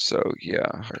 So yeah,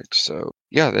 all right. So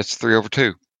yeah, that's 3 over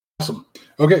 2. Awesome.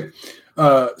 Okay.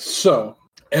 So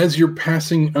as you're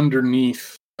passing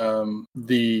underneath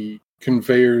the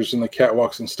conveyors and the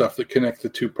catwalks and stuff that connect the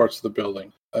two parts of the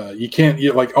building, you can't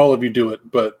all of you do it,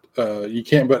 but you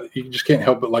just can't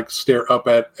help but stare up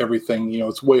at everything.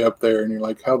 It's way up there, and you're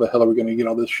like, how the hell are we going to get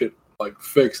all this shit like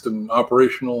fixed and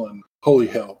operational, and holy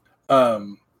hell.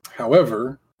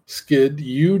 However, Skid,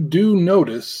 you do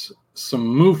notice some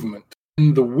movement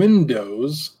in the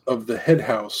windows of the head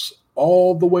house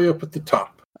all the way up at the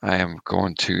top. I am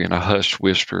going to, in a hushed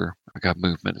whisper, I got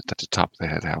movement at the top of the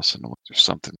head house, and there's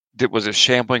something. Was it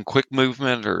shambling, quick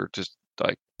movement, or just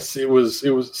like? It was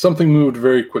something moved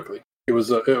very quickly. It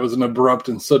was an abrupt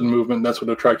and sudden movement. That's what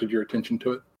attracted your attention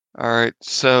to it. All right,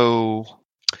 so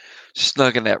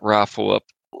snugging that rifle up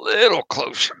a little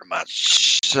closer to my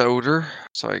shoulder.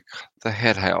 It's like the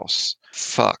head house.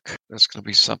 Fuck, that's going to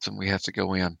be something we have to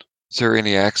go in. Is there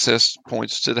any access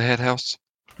points to the head house?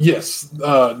 Yes,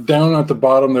 down at the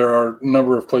bottom there are a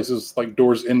number of places, like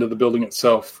doors into the building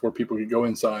itself, where people could go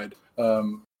inside.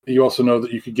 You also know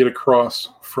that you could get across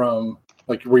from,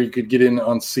 like, where you could get in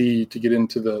on sea to get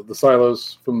into the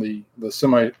silos from the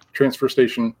semi-transfer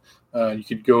station. You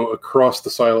could go across the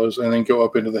silos and then go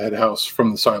up into the head house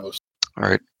from the silos. All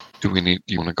right. Do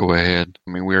you want to go ahead?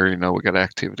 I mean, we already know we got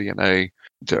activity in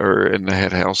or in the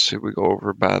head house. Should we go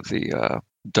over by the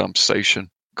dump station?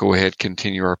 Go ahead,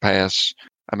 continue our pass.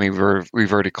 I mean,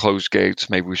 we've already closed gates.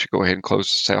 Maybe we should go ahead and close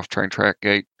the south train track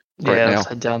gate right now. Let's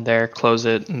head down there, close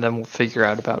it, and then we'll figure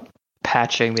out about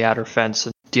patching the outer fence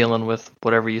and dealing with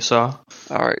whatever you saw.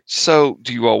 All right. So,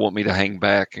 do you all want me to hang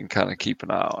back and kind of keep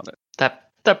an eye on it?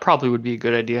 That probably would be a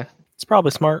good idea. It's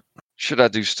probably smart. Should I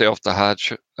do stealth to hide,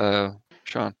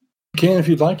 Sean? You can if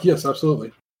you'd like. Yes,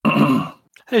 absolutely.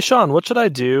 Hey, Sean, what should I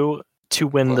do to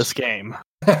win this game?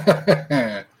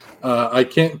 I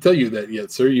can't tell you that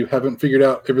yet, sir. You haven't figured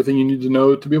out everything you need to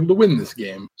know to be able to win this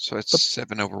game. So it's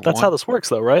 7/1. That's how this works,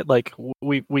 though, right? Like,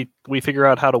 we figure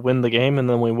out how to win the game, and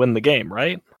then we win the game,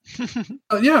 right?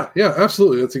 Yeah,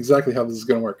 absolutely. That's exactly how this is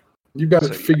going to work. You've got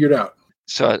it figured out.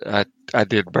 So I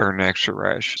did burn extra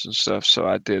rashes and stuff. So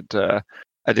I did get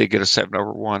a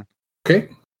 7/1. Okay.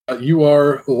 You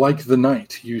are like the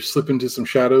knight. You slip into some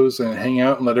shadows and hang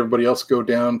out and let everybody else go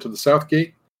down to the south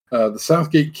gate. The south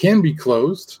gate can be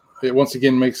closed. It once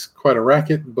again makes quite a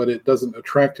racket, but it doesn't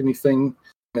attract anything.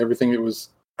 Everything that was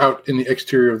out in the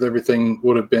exterior of everything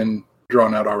would have been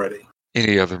drawn out already.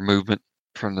 Any other movement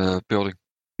from the building?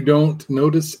 You don't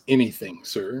notice anything,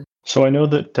 sir. So I know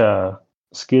that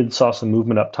Skid saw some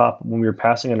movement up top when we were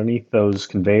passing underneath those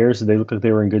conveyors. Did they look like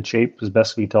they were in good shape, as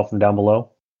best we can tell from down below?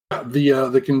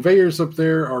 The conveyors up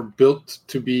there are built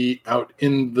to be out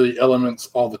in the elements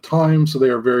all the time, so they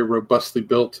are very robustly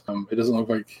built. It doesn't look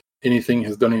like anything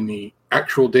has done any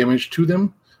actual damage to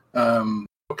them.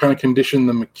 What kind of condition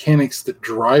the mechanics that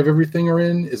drive everything are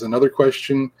in is another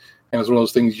question, and it's one of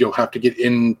those things you'll have to get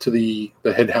into the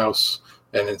head house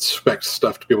and inspect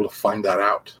stuff to be able to find that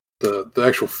out. The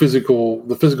actual physical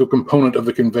component of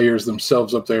the conveyors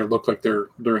themselves up there look like they're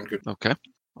in good. Okay,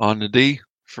 on to D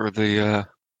for the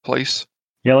place.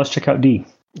 Yeah, let's check out D.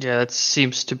 Yeah, that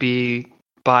seems to be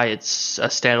it's a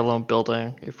standalone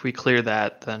building. If we clear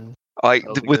that, then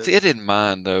with it in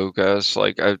mind, though, guys,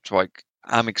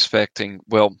 I'm expecting.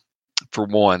 Well, for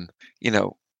one,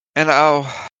 and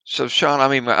so Sean, I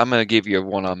mean, I'm going to give you a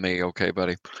one on me, okay,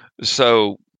 buddy?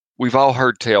 So we've all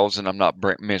heard tales, and I'm not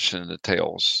mentioning the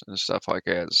tales and stuff like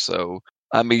that. So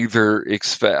I'm either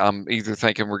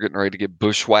thinking we're getting ready to get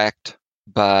bushwhacked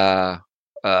by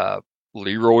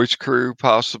Leroy's crew,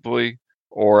 possibly,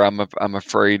 or I'm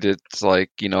afraid it's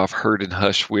I've heard in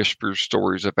hush whispers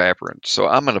stories of aberrants. So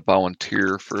I'm going to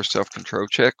volunteer for a self-control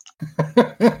check.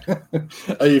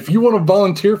 If you want to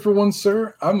volunteer for one,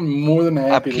 sir, I'm more than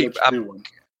happy to let you do one.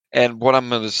 And what I'm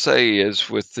going to say is,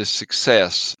 with this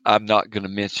success, I'm not going to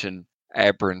mention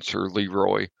aberrants or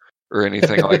Leroy or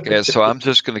anything like that. So I'm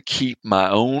just going to keep my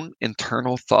own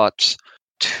internal thoughts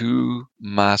to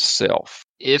myself.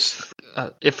 If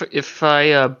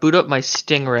I boot up my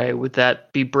Stingray, would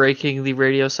that be breaking the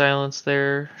radio silence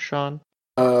there, Sean?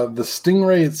 The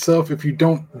Stingray itself, if you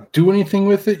don't do anything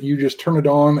with it, you just turn it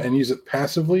on and use it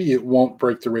passively, it won't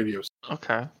break the radio.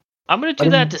 Okay. I'm going to do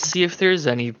that to see if there's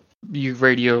any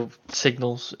radio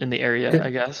signals in the area, okay. I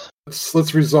guess.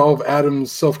 Let's resolve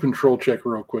Adam's self-control check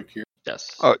real quick here.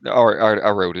 Yes. Oh, all right,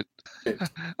 I wrote it. Okay.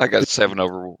 I got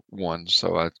 7/1,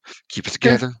 so I keep it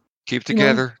together. Okay. Keep it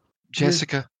together,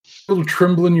 Jessica. A little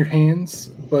tremble in your hands,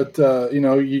 but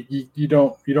you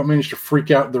don't manage to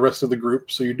freak out the rest of the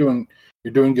group, so you're doing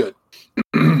good.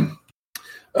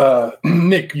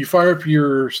 Nick, you fire up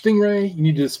your Stingray. You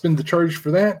need to spend the charge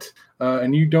for that,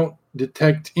 and you don't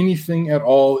detect anything at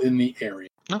all in the area.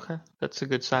 Okay, that's a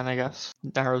good sign, I guess.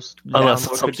 Narrows unless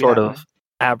it's some sort of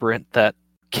aberrant that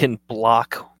can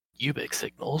block Ubix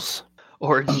signals.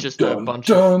 Or it's just a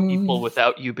bunch of people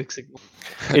without Ubix signals.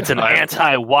 It's an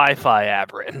anti-Wi-Fi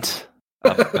aberrant.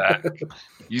 I'm back.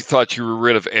 You thought you were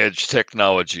rid of Edge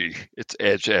technology. It's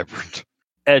Edge Aberrant.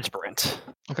 Edgebrant.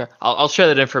 Okay, I'll share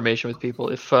that information with people.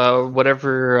 If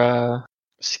whatever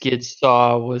Skidz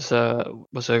saw was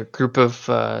a group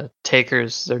of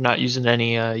takers, they're not using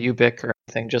any Ubic or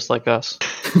anything, just like us.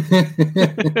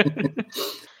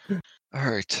 All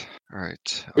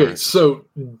right. Okay, so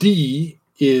D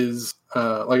is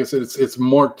like I said, it's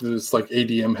marked as like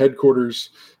ADM headquarters.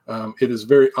 It is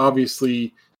very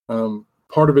obviously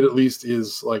part of it, at least,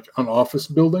 is like an office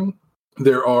building.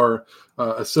 There are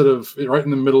a set of right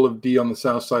in the middle of D on the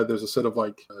south side. There's a set of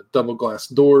like double glass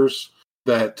doors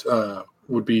that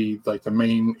would be like the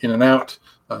main in and out.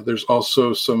 There's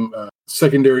also some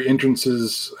secondary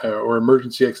entrances or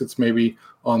emergency exits, maybe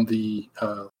on the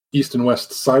east and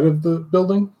west side of the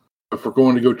building. If we're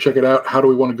going to go check it out, how do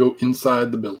we want to go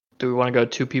inside the building? Do we want to go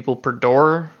 2 people per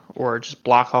door, or just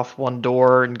block off one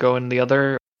door and go in the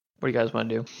other? What do you guys want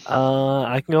to do?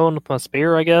 I can go in with my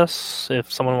spear, I guess,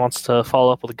 if someone wants to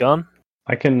follow up with a gun.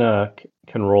 I can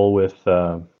roll with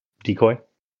Decoy.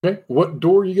 Okay, what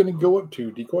door are you going to go up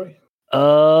to, Decoy?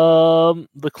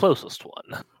 The closest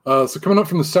one. So coming up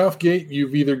from the south gate,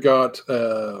 you've either got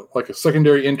like a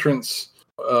secondary entrance,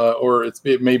 or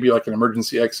it may be like an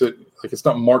emergency exit. Like it's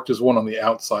not marked as one on the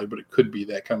outside, but it could be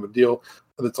that kind of a deal.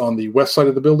 That's on the west side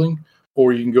of the building,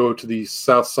 or you can go to the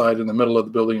south side in the middle of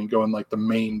the building and go in like the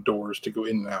main doors to go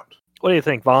in and out. What do you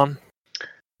think, Vaughn?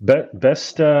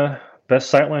 Best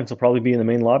sightlines will probably be in the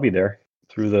main lobby there,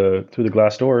 through the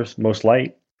glass doors, most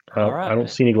light. All right. I don't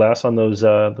see any glass on those.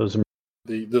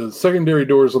 The secondary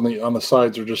doors on the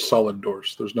sides are just solid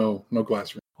doors. There's no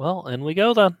glass. Well, in we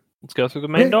go then. Let's go through the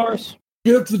main doors.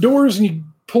 You get up to the doors and you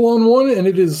pull on one, and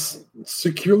it is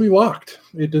securely locked.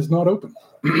 It does not open.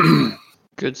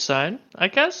 Good sign, I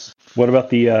guess. What about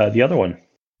the other one?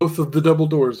 Both of the double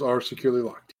doors are securely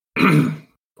locked.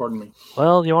 Pardon me.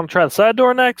 Well, you want to try the side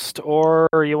door next, or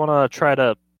you want to try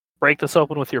to break this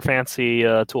open with your fancy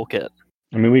toolkit?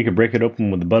 I mean, we could break it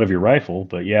open with the butt of your rifle,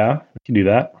 but yeah, we can do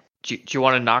that. Do you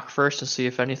want to knock first to see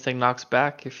if anything knocks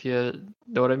back, if you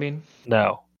know what I mean?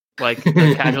 No. Like,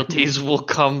 the casualties will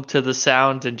come to the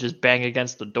sound and just bang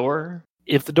against the door?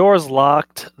 If the door is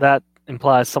locked, that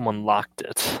implies someone locked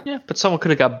it. Yeah, but someone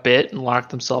could have got bit and locked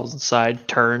themselves inside,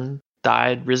 turned,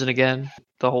 died, risen again,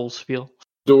 the whole spiel.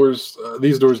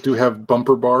 These doors do have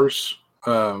bumper bars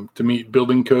to meet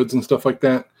building codes and stuff like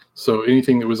that. So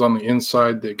anything that was on the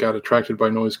inside that got attracted by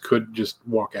noise could just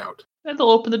walk out. And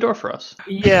they'll open the door for us.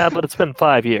 Yeah, but it's been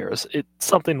 5 years.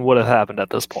 Something would have happened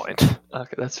at this point.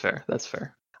 Okay, that's fair.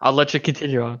 I'll let you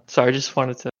continue on. Sorry, I just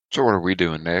wanted to... So what are we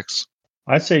doing next?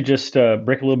 I'd say just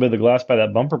break a little bit of the glass by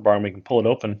that bumper bar and we can pull it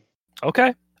open.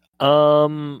 Okay. Butt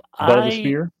of the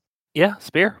spear? Yeah,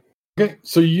 spear. Okay,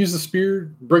 so you use the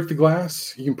spear, break the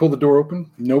glass, you can pull the door open.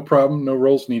 No problem, no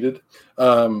rolls needed.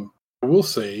 I will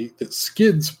say that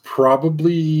Skidz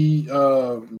probably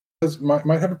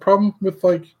might have a problem with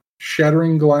like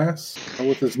shattering glass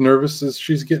with as nervous as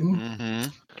she's getting.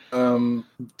 Mm-hmm.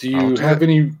 Do you have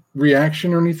any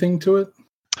reaction or anything to it?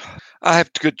 I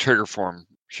have good trigger form,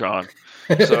 Sean.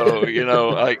 So,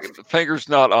 like the finger's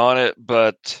not on it,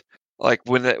 but like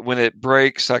when it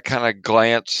breaks, I kind of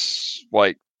glance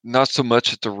like not so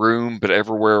much at the room, but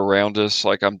everywhere around us.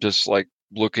 Like I'm just like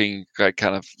looking, I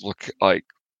kind of look like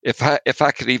if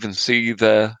I could even see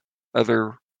the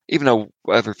other, even though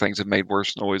other things have made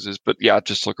worse noises, but yeah, I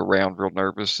just look around real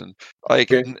nervous and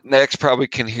like next probably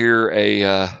can hear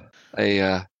a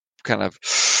kind of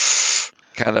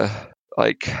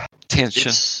like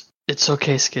tension. It's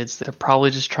okay, Skidz. They're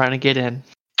probably just trying to get in.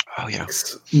 Oh yeah.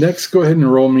 Next, go ahead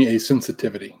and roll me a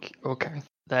sensitivity. Okay,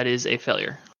 that is a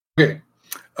failure. Okay.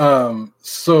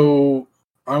 So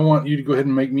I want you to go ahead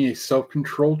and make me a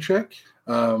self-control check.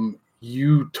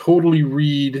 You totally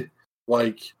read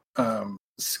like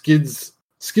Skidz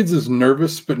is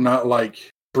nervous, but not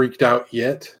like freaked out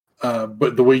yet.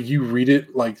 But the way you read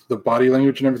it, like the body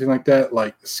language and everything like that,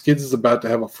 like Skidz is about to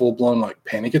have a full-blown like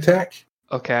panic attack.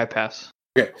 Okay, I pass.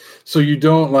 Okay, so you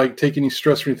don't like take any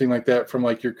stress or anything like that from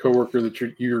like your coworker that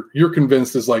you're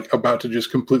convinced is like about to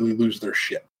just completely lose their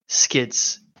shit.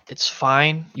 Skidz, it's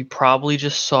fine. You probably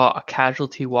just saw a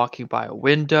casualty walking by a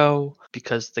window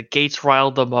because the gates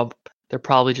riled them up. They're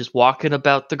probably just walking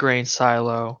about the grain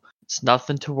silo. It's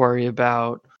nothing to worry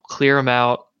about. Clear them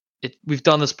out. We've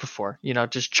done this before.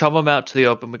 Just chum them out to the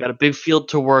open. We got a big field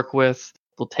to work with.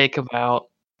 We'll take them out.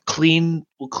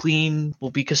 We'll clean.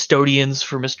 We'll be custodians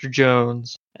for Mr.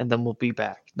 Jones, and then we'll be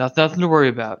back. Nothing to worry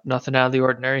about. Nothing out of the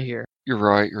ordinary here. You're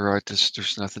right.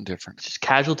 There's nothing different. It's just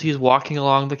casualties walking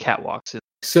along the catwalks.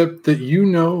 Except that you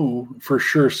know for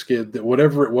sure, Skid, that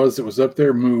whatever it was that was up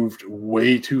there moved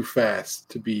way too fast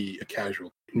to be a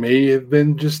casualty. It may have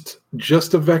been just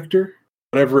a vector.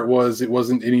 Whatever it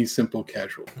wasn't any simple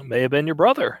casualty. It may have been your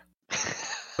brother.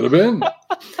 Could have been.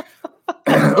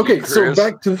 Okay, so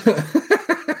back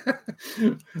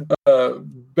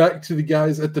to the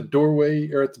guys at the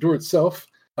doorway, or at the door itself.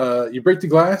 You break the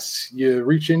glass, you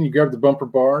reach in, you grab the bumper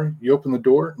bar, you open the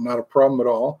door, not a problem at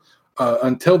all,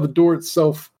 until the door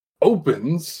itself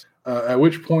opens, at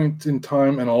which point in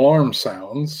time an alarm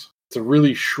sounds. It's a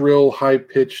really shrill,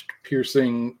 high-pitched,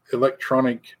 piercing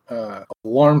electronic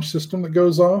alarm system that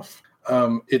goes off.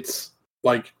 It's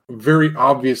like very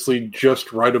obviously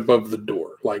just right above the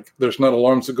door. Like there's not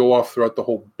alarms that go off throughout the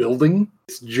whole building.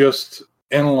 It's just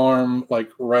an alarm like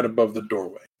right above the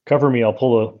doorway. Cover me. I'll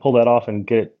pull that off and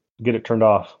get it turned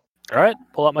off. All right,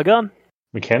 pull out my gun.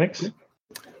 Mechanics?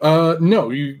 No,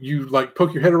 you like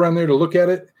poke your head around there to look at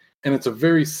it, and it's a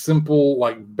very simple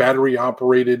like battery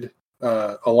operated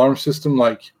alarm system.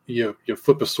 Like you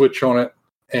flip a switch on it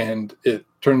and it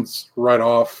turns right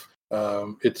off.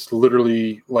 It's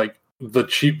literally like the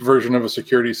cheap version of a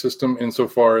security system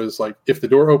insofar as like if the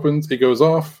door opens, it goes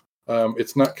off.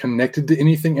 It's not connected to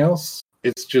anything else.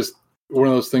 It's just one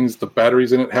of those things. The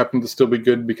batteries in it happen to still be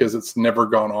good because it's never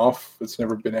gone off. It's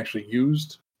never been actually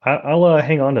used. I'll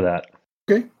hang on to that.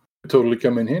 Okay, totally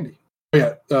come in handy.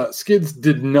 Yeah, Skidz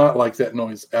did not like that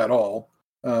noise at all.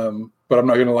 But I'm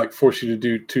not going to like force you to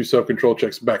do 2 self-control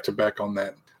checks back to back on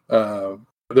that.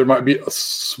 There might be a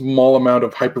small amount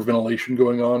of hyperventilation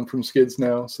going on from Skidz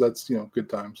now, so that's good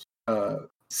times.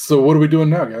 So what are we doing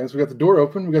now, guys? We got the door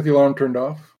open. We got the alarm turned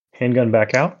off. Handgun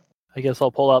back out. I guess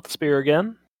I'll pull out the spear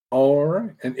again. All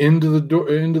right, and into the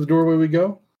doorway we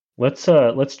go. Let's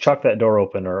chuck that door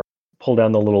open or pull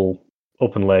down the little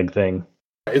open leg thing.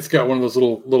 It's got one of those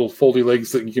little foldy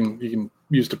legs that you can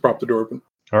use to prop the door open.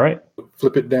 All right.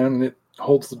 Flip it down and it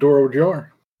holds the door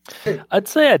ajar. Okay. I'd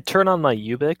say I'd turn on my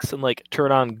Ubix and like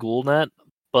turn on GhoulNet,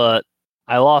 but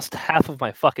I lost half of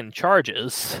my fucking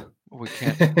charges. We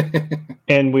can't.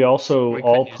 And we also We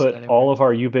all couldn't use put that anyway. all of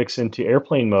our Ubix into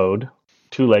airplane mode,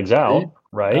 2 legs out,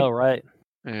 right? Oh, right.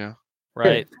 Yeah.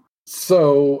 Right.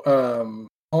 So,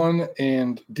 On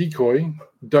and Decoy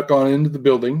duck on into the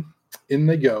building. In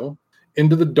they go.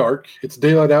 Into the dark. It's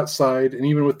daylight outside, and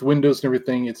even with the windows and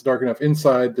everything, it's dark enough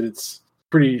inside that it's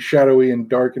pretty shadowy and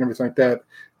dark and everything like that.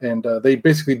 And they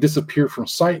basically disappear from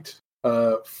sight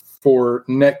for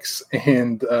Nex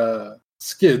and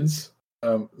Skidz.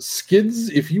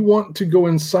 Skidz, if you want to go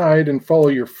inside and follow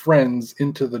your friends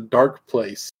into the dark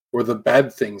place where the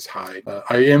bad things hide,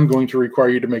 I am going to require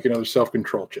you to make another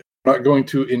self-control check. I'm not going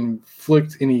to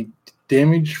inflict any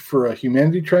damage for a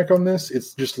humanity check on this.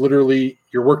 It's just literally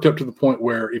you're worked up to the point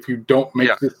where if you don't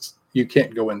make this, you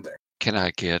can't go in there. Can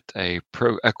I get a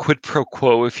quid pro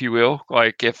quo, if you will?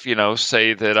 Like if,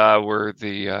 say that I were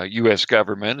the U.S.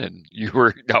 government and you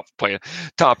were not playing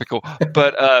topical,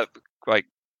 but like,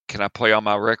 can I play on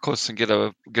my reckless and get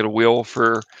a will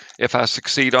for if I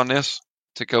succeed on this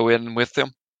to go in with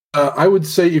them? I would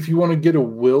say if you want to get a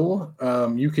will,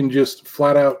 you can just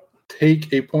flat out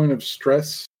take a point of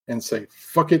stress and say,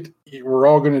 fuck it, we're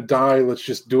all going to die, let's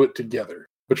just do it together.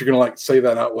 But you're going to say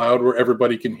that out loud where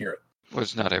everybody can hear it. Well,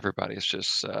 it's not everybody, it's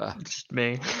just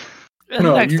me.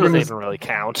 No, Next you're doesn't gonna- even really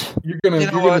count. You're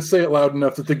gonna say it loud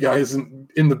enough that the guys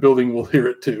in the building will hear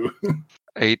it too.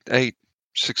 8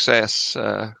 success,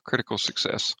 critical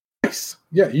success. Nice.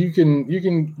 Yeah, you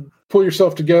can pull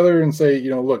yourself together and say,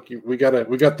 look, we got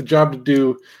the job to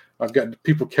do. I've got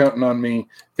people counting on me.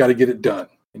 Got to get it done,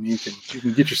 and you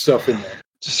can get yourself in there.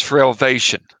 Just for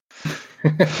elevation.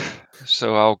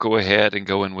 So I'll go ahead and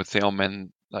go in with them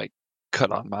and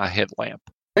cut on my headlamp.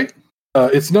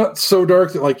 It's not so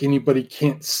dark that anybody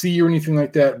can't see or anything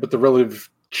like that, but the relative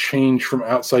change from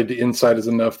outside to inside is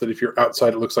enough that if you're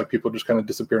outside, it looks like people just kind of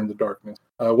disappear in the darkness.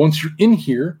 Once you're in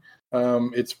here,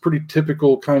 it's pretty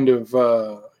typical kind of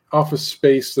office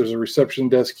space. There's a reception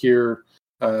desk here.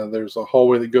 There's a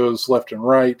hallway that goes left and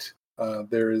right.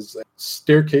 There is a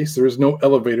staircase. There is no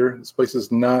elevator. This place is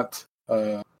not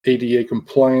ADA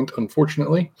compliant,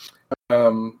 unfortunately.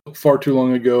 Far too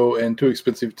long ago and too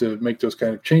expensive to make those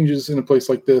kind of changes in a place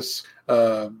like this.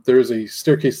 There is a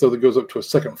staircase, though, that goes up to a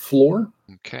second floor.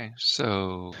 Okay,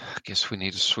 so I guess we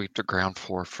need to sweep the ground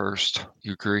floor first.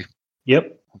 You agree?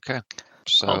 Yep. Okay.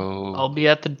 So I'll be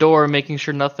at the door making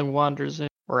sure nothing wanders in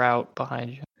or out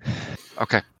behind you.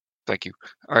 okay. Thank you.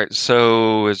 All right.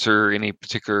 So is there any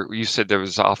particular, you said there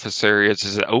was office areas.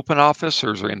 Is it open office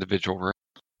or is there individual room?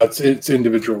 It's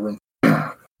individual room.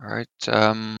 All right.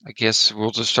 I guess we'll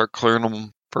just start clearing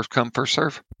them First come, first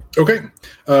serve. Okay.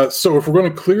 So if we're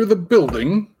going to clear the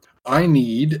building, I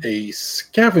need a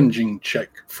scavenging check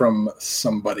from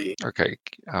somebody. Okay,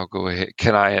 I'll go ahead.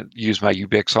 Can I use my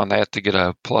Ubix on that to get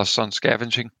a plus on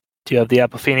scavenging? Do you have the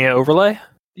Apophenia overlay?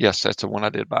 Yes, that's the one I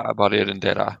did buy. I bought it in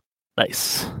Deadeye.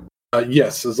 Nice.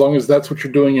 Yes, as long as that's what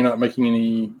you're doing, you're not making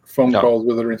any phone calls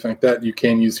with it or anything like that, you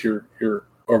can use your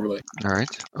overlay. All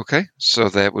right. Okay. So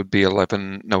that would be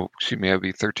 11. No, excuse me. That would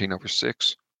be 13 over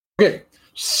 6. Okay.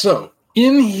 So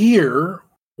in here,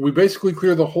 we basically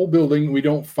clear the whole building. We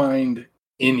don't find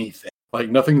anything. Like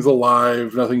nothing's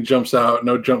alive. Nothing jumps out.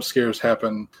 No jump scares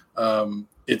happen.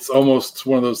 It's almost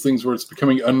one of those things where it's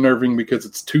becoming unnerving because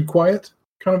it's too quiet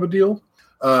kind of a deal.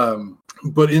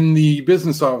 But in the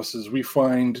business offices, we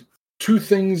find two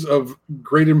things of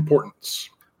great importance.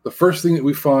 The first thing that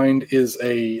we find is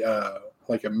a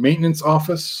maintenance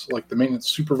office, like the maintenance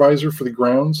supervisor for the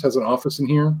grounds has an office in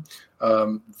here.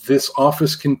 This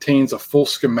office contains a full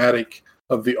schematic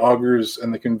of the augers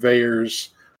and the conveyors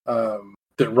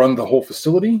that run the whole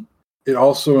facility. It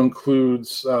also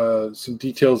includes some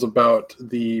details about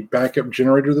the backup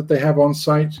generator that they have on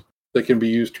site that can be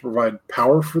used to provide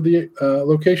power for the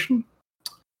location.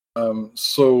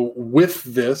 So with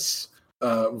this,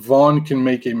 Vaughn can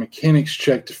make a mechanics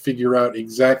check to figure out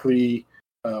exactly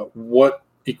what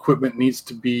equipment needs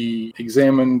to be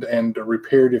examined and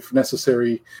repaired if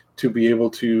necessary to be able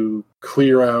to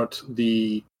clear out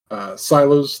the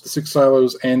silos, the 6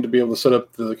 silos, and to be able to set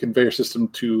up the conveyor system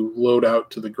to load out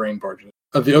to the grain barges.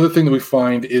 The other thing that we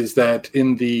find is that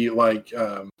in the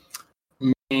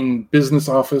main business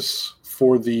office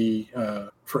for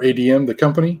for ADM, the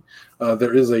company,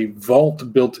 there is a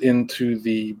vault built into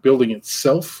the building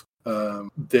itself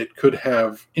that could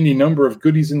have any number of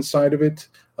goodies inside of it.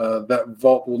 That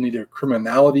vault will need a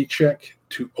criminality check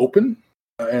to open.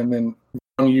 And then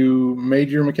you made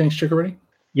your mechanics check already?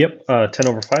 Yep, 10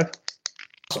 over 5.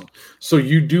 Awesome. So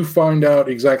you do find out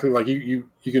exactly, like you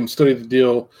can study the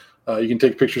deal. You can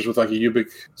take pictures with like a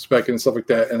Ubix spec and stuff like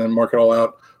that, and then mark it all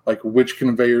out, like which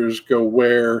conveyors go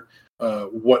where,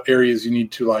 what areas you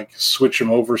need to like switch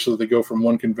them over so that they go from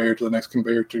one conveyor to the next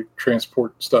conveyor to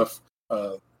transport stuff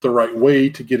the right way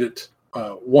to get it,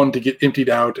 one, to get emptied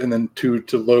out, and then two,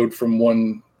 to load from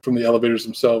the elevators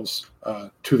themselves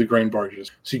to the grain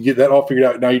barges. So you get that all figured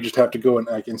out. Now you just have to go and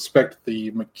like inspect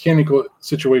the mechanical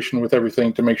situation with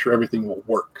everything to make sure everything will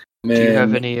work. Do you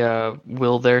have any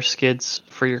will there, Skidz,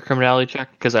 for your criminality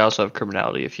check? Because I also have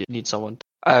criminality if you need someone.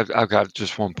 I've got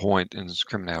just 1 point in this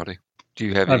criminality. Do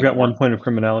you have? I've got 1 point of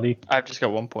criminality. I've just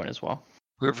got 1 point as well.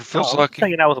 Whoever feels I'm lucky.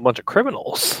 hanging out with a bunch of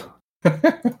criminals.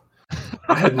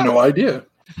 I had no idea.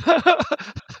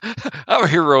 I'm a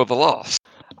hero of the lost.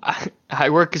 I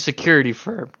work a security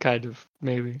firm, kind of,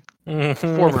 maybe.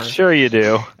 Mm-hmm. Former. Sure you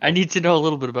do. I need to know a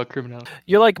little bit about criminality.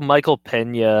 You're like Michael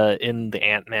Pena in the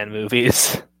Ant-Man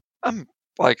movies. I'm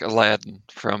like Aladdin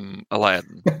from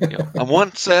Aladdin. You know, I'm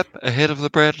 1 step ahead of the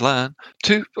bread line.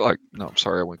 2, no, I'm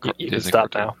sorry, I went You can Disney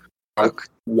stop cartoon. now. Okay.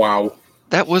 Wow.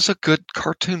 That was a good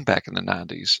cartoon back in the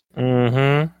 90s.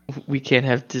 Mm-hmm. We can't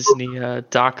have Disney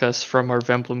dock us from our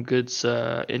Vemblem Goods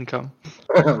income.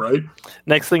 Right?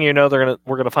 Next thing you know,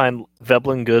 we're gonna find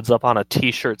Veblen Goods up on a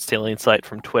T-shirt stealing site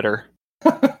from Twitter.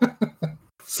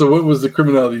 So what was the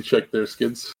criminality check there,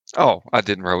 Skidz? Oh, I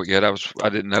didn't roll it yet. I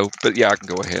didn't know, but yeah, I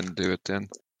can go ahead and do it then.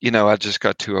 You know, I just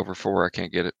got 2 over 4. I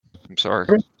can't get it. I'm sorry.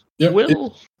 Yep.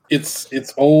 Will.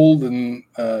 It's old, and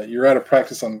you're out of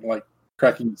practice on like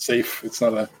cracking safe. It's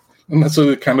not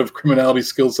necessarily the kind of criminality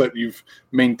skill set you've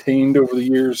maintained over the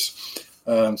years.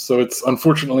 So it's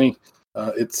unfortunately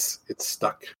it's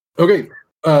stuck. Okay,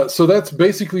 so that's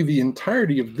basically the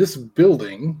entirety of this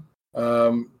building.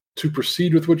 To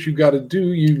proceed with what you got to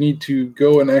do, you need to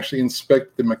go and actually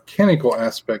inspect the mechanical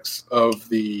aspects of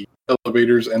the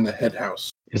elevators and the head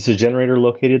house. Is the generator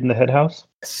located in the head house?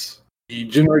 Yes. The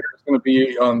generator is going to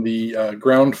be on the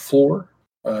ground floor.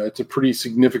 It's a pretty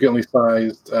significantly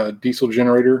sized diesel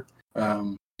generator.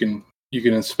 You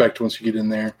can inspect once you get in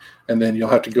there, and then you'll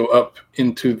have to go up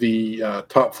into the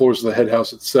top floors of the head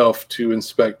house itself to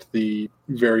inspect the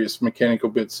various mechanical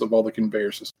bits of all the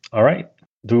conveyor systems. All right.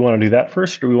 Do we want to do that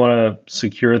first, or do we want to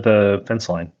secure the fence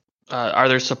line? Are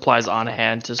there supplies on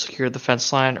hand to secure the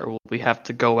fence line, or will we have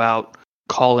to go out,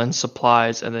 call in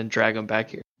supplies, and then drag them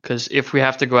back here? Because if we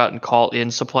have to go out and call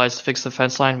in supplies to fix the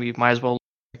fence line, we might as well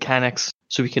mechanics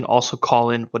so we can also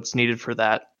call in what's needed for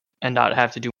that and not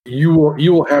have to do. You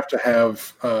will have to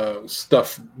have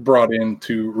stuff brought in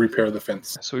to repair the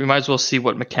fence. So we might as well see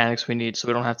what mechanics we need so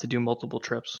we don't have to do multiple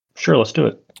trips. Sure, let's do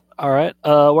it. All right.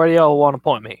 Where do y'all want to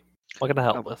point me? What can I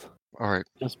help with? All right.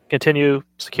 Just continue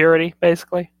security,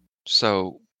 basically.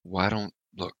 So why don't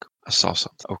look, I saw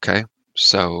something. Okay.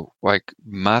 So, like,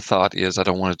 my thought is I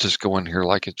don't want to just go in here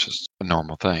like it's just a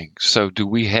normal thing. So, do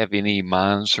we have any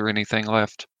mines or anything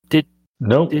left?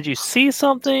 Nope. Did you see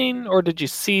something, or did you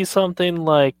see something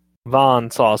like Vaughn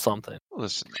saw something?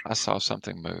 Listen, I saw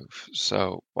something move.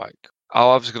 So, like,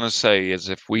 all I was going to say is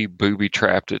if we booby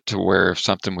trapped it to where if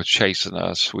something was chasing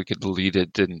us, we could lead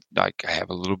it and, like, have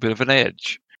a little bit of an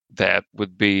edge. That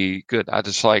would be good. I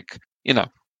just like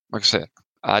I said,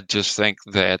 I just think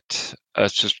that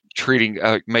us just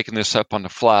making this up on the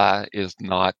fly is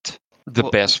not the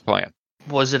best plan.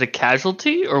 Was it a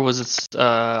casualty or was it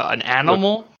an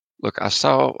animal? Look, I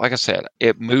saw, like I said,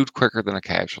 it moved quicker than a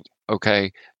casualty.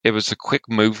 Okay. It was a quick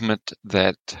movement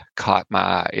that caught my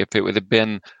eye. If it would have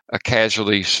been a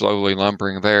casualty slowly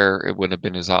lumbering there, it wouldn't have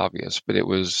been as obvious. But it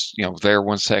was, there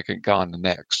 1 second, gone the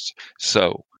next.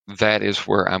 So that is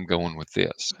where I'm going with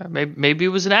this. Maybe it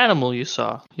was an animal you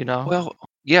saw, Well,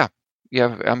 yeah.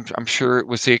 I'm sure it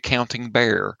was the accounting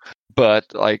bear. But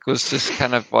let's just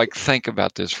kind of think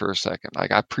about this for a second. I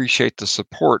appreciate the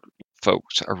support,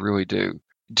 folks. I really do.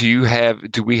 Do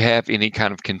we have any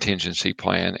kind of contingency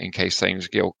plan in case things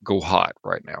go hot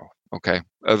right now? Okay,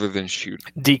 other than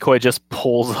shooting. Decoy just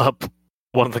pulls up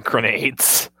one of the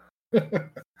grenades.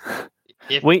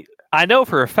 I know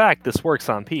for a fact this works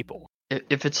on people.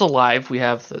 If it's alive, we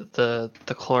have the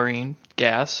chlorine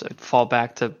gas. It'd fall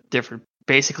back to different.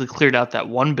 Basically, cleared out that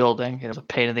one building. It was a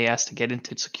pain in the ass to get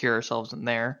into, secure ourselves in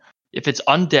there. If it's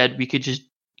undead, we could just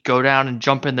go down and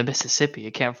jump in the Mississippi.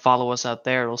 It can't follow us out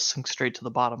there. It'll sink straight to the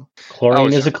bottom.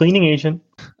 Chlorine is a cleaning agent.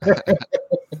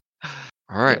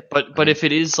 All right. But if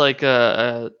it is like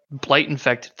a blight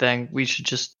infected thing, we should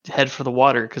just head for the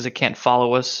water because it can't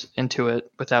follow us into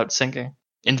it without sinking,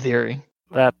 in theory.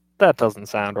 That doesn't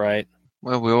sound right.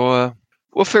 Well,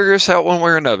 we'll figure this out one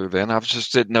way or another then. I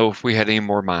just didn't know if we had any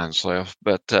more mines left.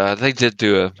 But they did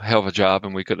do a hell of a job,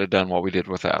 and we could have done what we did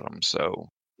without them. So,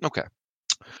 okay.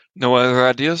 No other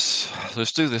ideas?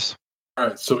 Let's do this. All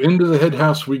right, so into the head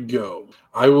house we go.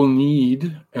 I will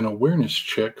need an awareness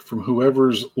check from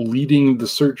whoever's leading the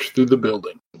search through the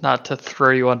building. Not to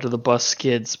throw you under the bus,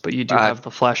 Skidz, but you do have the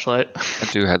flashlight. I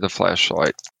do have the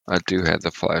flashlight.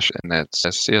 And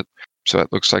that's it. So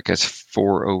it looks like that's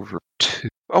 4 over 2.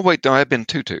 Oh, wait, no, I've been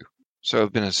 2-2. So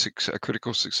I've been a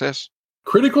critical success.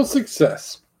 Critical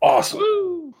success. Awesome.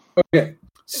 Woo! Okay,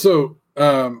 so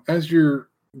as you're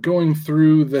going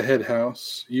through the head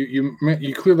house, you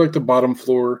clear the bottom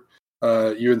floor.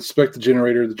 You inspect the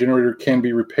generator. The generator can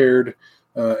be repaired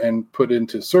and put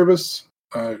into service.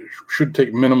 Should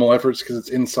take minimal efforts because it's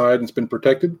inside and it's been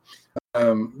protected.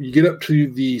 You get up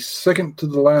to the second to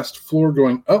the last floor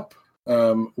going up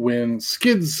when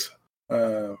Skidz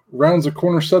rounds a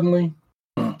corner suddenly.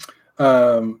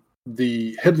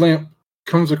 The headlamp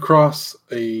comes across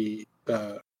you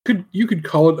could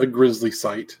call it a grisly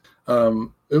sight.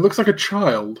 It looks like a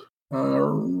child,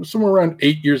 somewhere around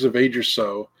 8 years of age or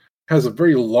so, has a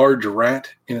very large rat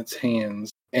in its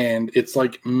hands, and it's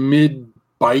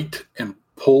mid-bite and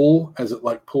pull as it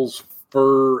pulls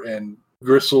fur and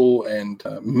gristle and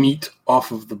meat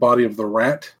off of the body of the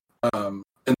rat. And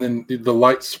then the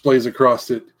light splays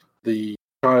across it. The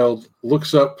child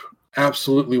looks up,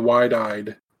 absolutely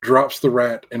wide-eyed, drops the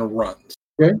rat, and runs.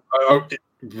 Okay?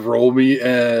 Roll me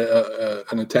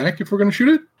an attack if we're going to shoot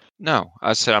it. No,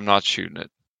 I said I'm not shooting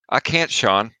it. I can't,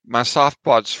 Sean. My soft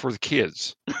spot's for the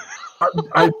kids.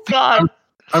 God.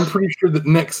 I'm pretty sure that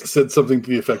Nex said something to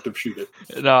the effect of shoot it.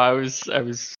 No, I was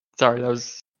sorry. That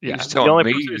was He was the telling only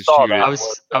me person who to saw shoot that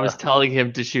it. I was telling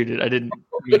him to shoot it. I didn't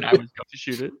mean I was going to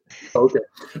shoot it.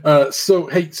 Okay. So,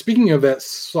 hey, speaking of that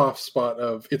soft spot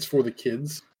of it's for the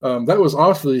kids, that was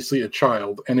obviously a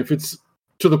child. And if it's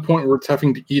to the point where it's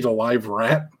having to eat a live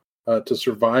rat to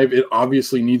survive, it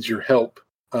obviously needs your help.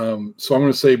 So I'm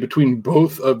going to say between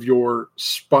both of your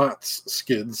spots,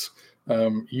 Skidz,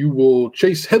 you will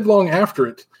chase headlong after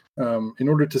it in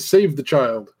order to save the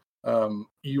child.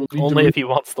 You'll need Only if he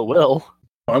wants the will.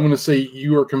 I'm going to say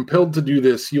you are compelled to do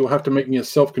this. You'll have to make me a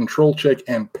self-control check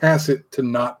and pass it to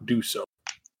not do so.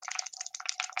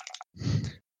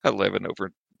 11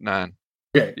 over 9.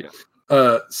 Okay.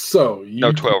 Yeah. So you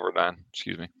 12 over 9.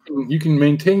 Excuse me. You can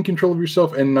maintain control of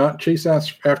yourself and not chase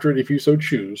after it if you so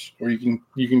choose, or you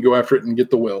can go after it and get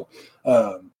the will.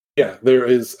 Yeah, there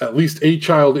is at least a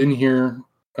child in here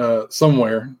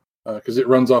somewhere because it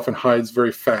runs off and hides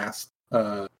very fast.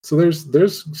 So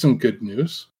there's some good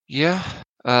news. Yeah.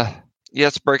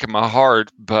 It's breaking my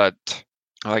heart, but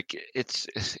it's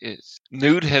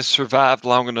Nude has survived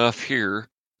long enough here.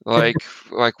 We'll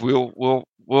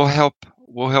help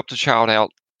the child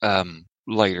out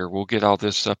later. We'll get all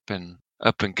this up and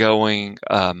up and going.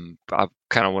 I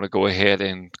kind of want to go ahead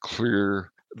and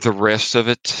clear the rest of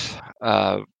it.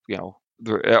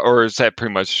 Or is that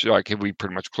pretty much like, have we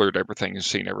pretty much cleared everything and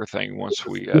seen everything once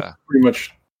we?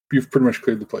 You've pretty much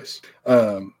cleared the place.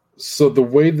 So the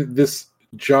way that this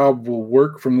job will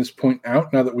work from this point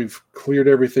out, now that we've cleared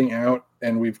everything out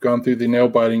and we've gone through the nail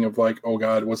biting of like, oh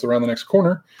God, what's around the next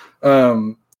corner?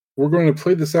 We're going to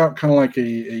play this out kind of like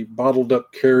a bottled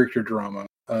up character drama.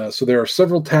 So there are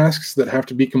several tasks that have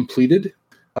to be completed.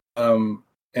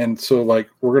 And so like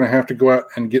we're going to have to go out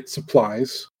and get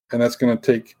supplies, and that's going to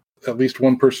take at least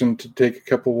one person to take a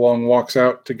couple long walks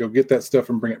out to go get that stuff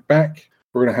and bring it back.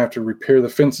 We're going to have to repair the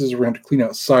fences. We're going to have to clean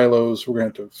out silos. We're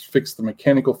going to have to fix the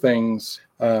mechanical things.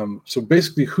 So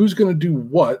basically, who's going to do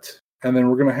what? And then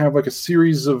we're going to have like a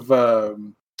series of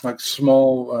like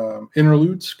small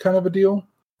interludes kind of a deal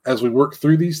as we work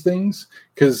through these things.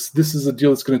 Because this is a deal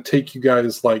that's going to take you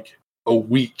guys like a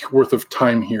week worth of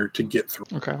time here to get through.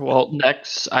 Okay, well,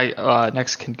 next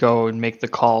can go and make the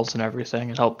calls and everything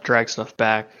and help drag stuff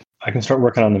back. I can start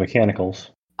working on the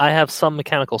mechanicals. I have some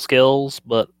mechanical skills,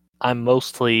 but I'm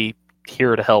mostly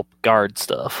here to help guard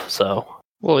stuff. So,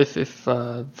 well, if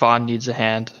Vaughn needs a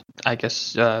hand, I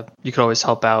guess you could always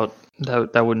help out.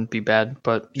 That wouldn't be bad.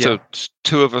 But yeah. So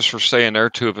 2 of us were staying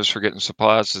there, 2 of us were getting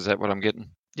supplies. Is that what I'm getting?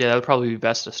 Yeah, that would probably be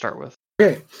best to start with.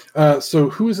 Okay, so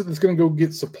who is it that's going to go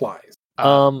get supplies?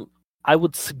 I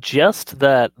would suggest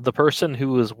that the person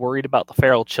who is worried about the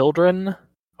feral children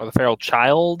or the feral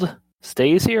child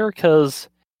stays here, because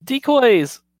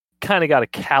Decoy's kind of got a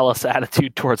callous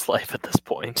attitude towards life at this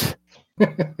point.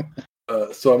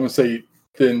 So I'm going to say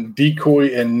then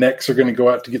Decoy and Nex are going to go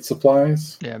out to get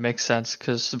supplies. Yeah, it makes sense,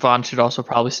 because Vaughn should also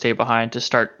probably stay behind to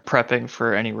start prepping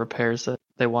for any repairs that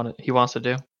he wants to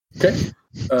do. Okay.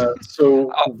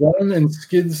 So Vaughn and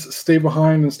Skidz stay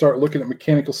behind and start looking at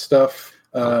mechanical stuff.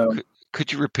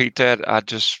 Could you repeat that? I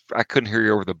couldn't hear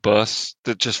you over the bus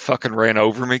that just fucking ran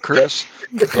over me, Chris.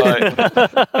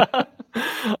 But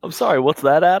I'm sorry, what's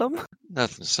that, Adam?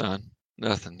 Nothing, son.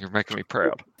 Nothing. You're making me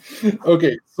proud.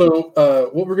 Okay, so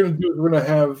what we're going to do is we're going to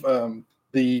have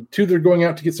the 2 that are going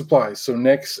out to get supplies, so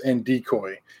Nex and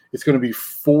Decoy. It's going to be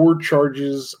 4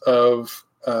 charges of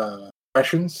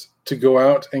rations to go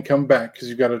out and come back, because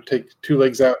you've got to take 2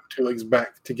 legs out, 2 legs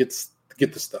back to get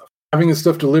the stuff. Having the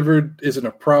stuff delivered isn't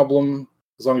a problem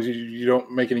as long as you don't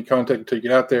make any contact until you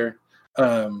get out there.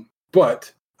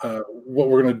 But what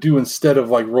we're going to do instead of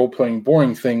like role-playing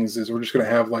boring things is we're just going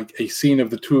to have like a scene of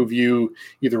the 2 of you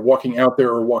either walking out there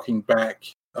or walking back,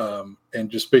 and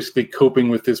just basically coping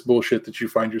with this bullshit that you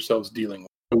find yourselves dealing with.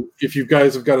 So if you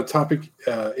guys have got a topic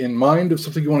in mind of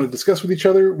something you want to discuss with each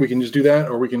other, we can just do that,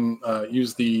 or we can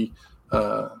use the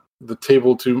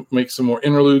table to make some more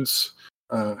interludes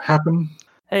happen.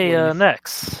 Hey,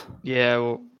 Nex. Yeah,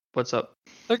 well, what's up?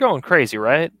 They're going crazy,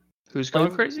 right? Who's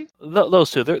going crazy?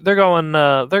 Those 2. They're going.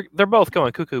 They're both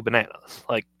going cuckoo bananas.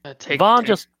 Like Vaughn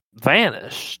just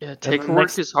vanished. Yeah, taking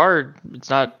work is hard. It's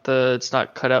not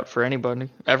cut out for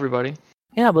everybody.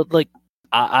 Yeah, but like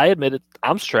I admit it,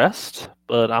 I'm stressed,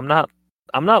 but I'm not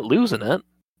losing it.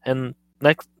 And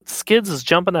next, Skidz is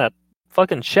jumping at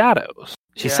fucking shadows.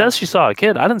 She says she saw a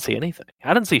kid. I didn't see anything.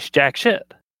 I didn't see jack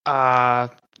shit.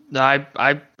 No,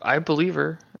 I believe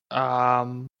her.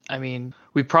 I mean,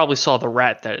 we probably saw the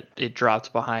rat that it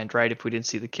dropped behind, right? If we didn't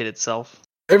see the kid itself.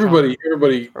 Everybody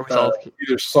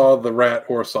either saw the rat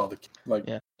or saw the kid. Like,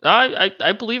 yeah,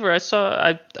 I believe her.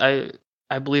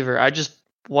 I believe her. I just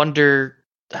wonder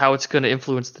how it's going to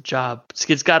influence the job.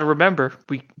 Skid's got to remember,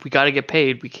 we got to get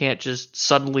paid. We can't just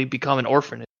suddenly become an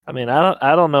orphanage. I mean,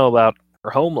 I don't know about her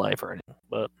home life or anything,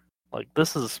 but like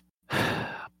this is. Pa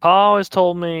always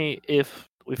told me if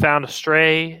we found a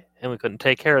stray and we couldn't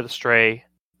take care of the stray,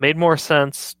 made more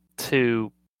sense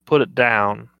to put it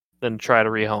down than try to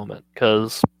rehome it,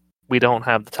 because we don't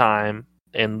have the time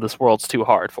and this world's too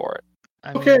hard for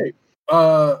it. Okay.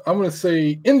 I'm going to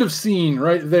say end of scene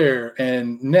right there.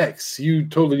 And Nex, you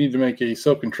totally need to make a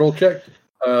self-control check.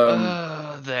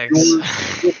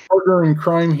 Thanks. Your partner in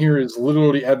crime here is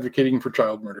literally advocating for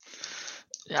child murder.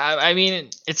 Yeah, I mean,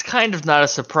 it's kind of not a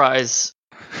surprise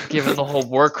given the whole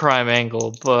war crime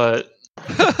angle, but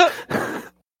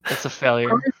it's a failure.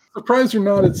 Surprise or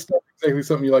not, it's not exactly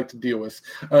something you like to deal with.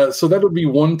 So that would be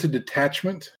 1 to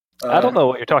detachment. I don't know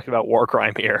what you're talking about war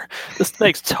crime here. This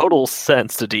makes total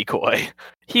sense to Decoy.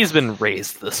 He's been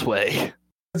raised this way.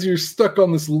 As you're stuck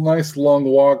on this nice long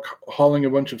walk, hauling a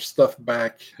bunch of stuff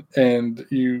back, and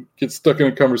you get stuck in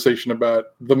a conversation about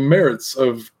the merits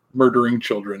of murdering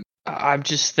children. I'm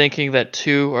just thinking that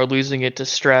 2 are losing it to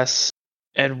stress,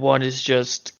 and 1 is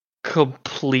just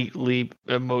completely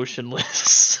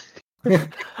emotionless.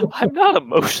 I'm not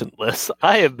emotionless.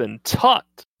 I have been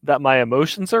taught that my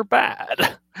emotions are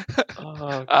bad.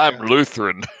 Oh, I'm God.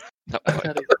 Lutheran.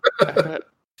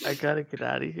 I gotta get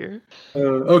out of here.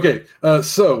 Okay,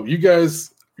 so you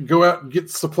guys go out and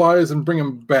get supplies and bring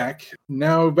them back.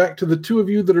 Now back to the two of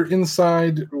you that are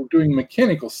inside doing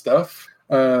mechanical stuff.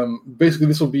 Basically,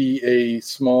 this will be a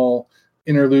small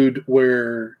interlude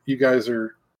where you guys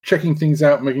are checking things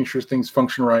out, making sure things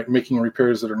function right, making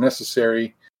repairs that are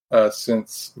necessary,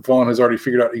 since Vaughn has already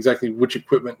figured out exactly which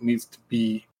equipment needs to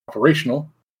be operational.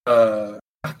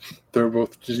 They're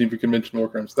both Geneva Convention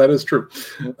workrooms. That is true.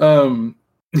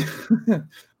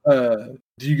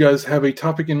 Do you guys have a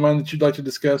topic in mind that you'd like to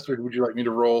discuss, or would you like me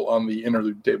to roll on the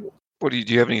interlude table? Do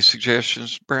you have any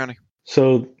suggestions, Brownie?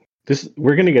 So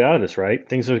we're going to get out of this, right?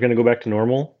 Things are going to go back to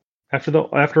normal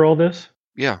after all this.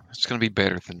 Yeah, it's going to be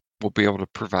better than we'll be able to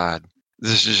provide.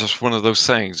 This is just one of those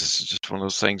things. This is just one of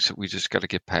those things that we just got to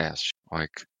get past.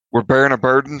 Like, we're bearing a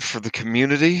burden for the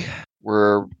community.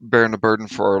 We're bearing a burden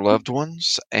for our loved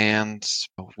ones, and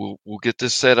we'll get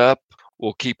this set up.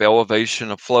 We'll keep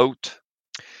Elevation afloat.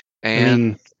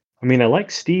 And I mean, I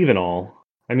like Steve and all.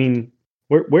 I mean,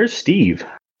 where's Steve?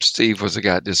 Steve was the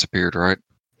guy that disappeared, right?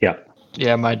 Yeah.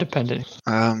 Yeah, my dependent.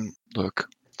 Look.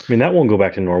 I mean, that won't go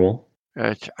back to normal.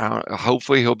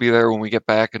 Hopefully he'll be there when we get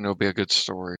back, and it'll be a good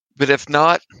story. But if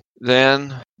not,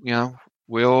 then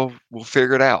we'll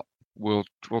figure it out. We'll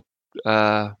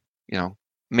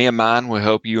me and mine will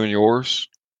help you and yours.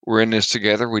 We're in this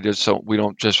together. We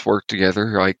don't just work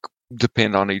together. Like,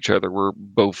 depend on each other. We're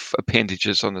both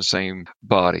appendages on the same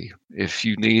body. If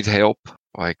you need help,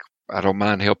 like, I don't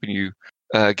mind helping you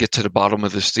get to the bottom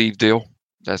of the Steve deal.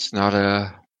 That's not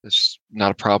a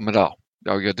problem at all.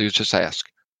 All you gotta do is just ask.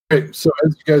 Okay, so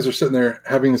as you guys are sitting there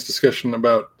having this discussion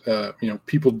about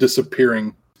people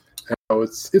disappearing, how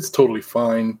it's totally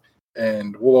fine,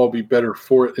 and we'll all be better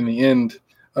for it in the end.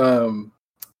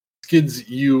 Skidz,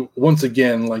 you once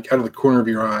again, like out of the corner of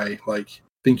your eye, like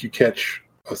think you catch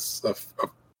a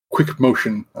quick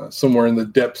motion somewhere in the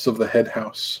depths of the head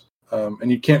house, and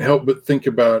you can't help but think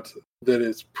about that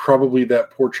it's probably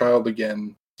that poor child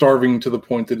again, starving to the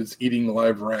point that it's eating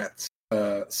live rats.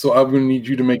 So I'm going to need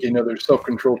you to make another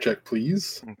self-control check,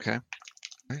 please. Okay.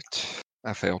 Right.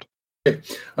 I failed. Okay.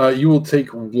 You will take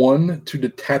 1 to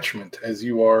detachment as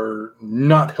you are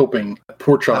not helping a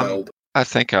poor child. I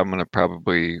think I'm going to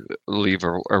probably leave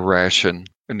a ration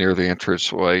near the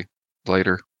entranceway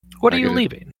later. What are you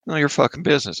leaving? No, your fucking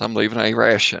business. I'm leaving a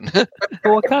ration.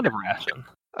 Well, what kind of ration?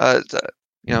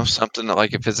 Something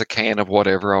like, if it's a can of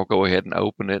whatever, I'll go ahead and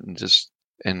open it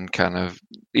and kind of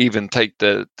even take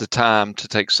the time to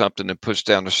take something and push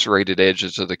down the serrated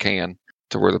edges of the can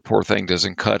to where the poor thing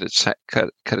doesn't cut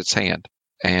its hand.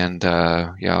 And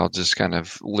I'll just kind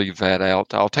of leave that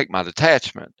out. I'll take my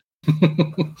detachment.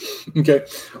 Okay.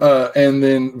 And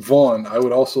then Vaughn, I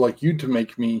would also like you to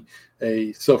make me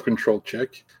a self-control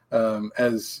check,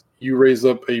 as you raise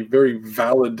up a very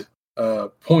valid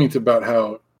point about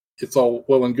how it's all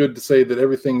well and good to say that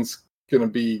everything's going to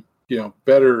be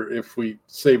better if we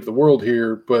save the world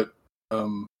here, but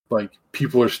like,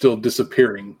 people are still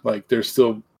disappearing. Like, there's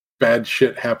still bad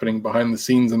shit happening behind the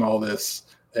scenes and all this.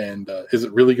 And is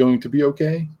it really going to be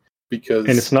okay? And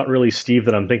it's not really Steve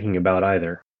that I'm thinking about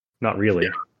either. Not really.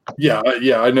 Yeah,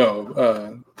 I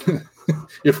know.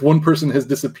 If one person has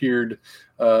disappeared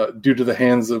due to the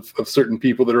hands of certain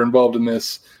people that are involved in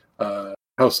this,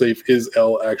 how safe is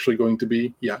Elle actually going to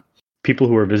be? Yeah. People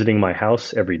who are visiting my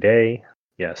house every day.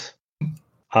 Yes.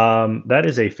 That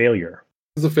is a failure.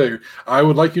 It's a failure. I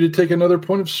would like you to take another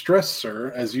point of stress,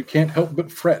 sir, as you can't help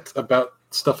but fret about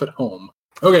stuff at home.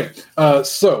 Okay,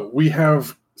 so we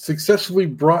have successfully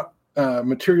brought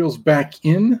materials back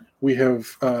in. We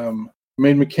have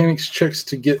made mechanics checks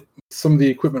to get some of the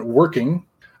equipment working.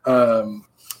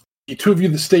 The two of you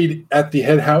that stayed at the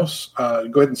head house,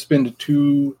 go ahead and spend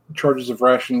 2 charges of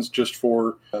rations just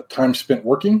for time spent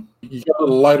working. You got a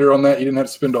little lighter on that. You didn't have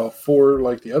to spend all 4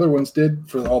 like the other ones did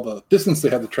for all the distance they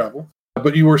had to travel.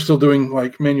 But you were still doing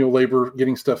like manual labor,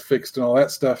 getting stuff fixed and all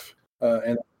that stuff.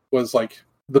 And it was like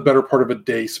the better part of a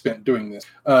day spent doing this.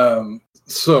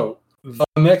 So the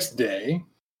next day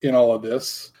in all of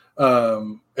this,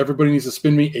 everybody needs to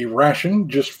spend me a ration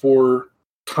just for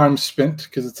time spent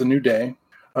because it's a new day.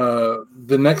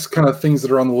 The next kind of things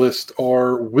that are on the list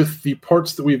are, with the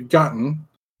parts that we've gotten,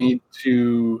 we need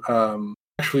to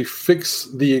actually fix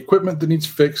the equipment that needs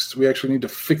fixed. We actually need to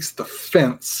fix the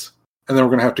fence, and then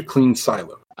we're going to have to clean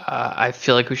silo. I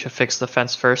feel like we should fix the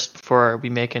fence first before we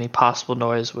make any possible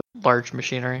noise with large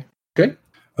machinery. Okay.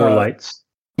 Or lights.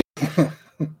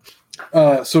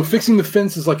 So fixing the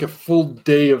fence is like a full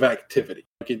day of activity.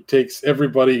 It takes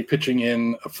everybody pitching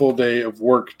in a full day of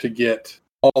work to get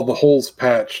all the holes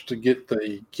patched, to get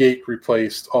the gate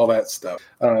replaced, all that stuff.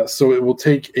 So it will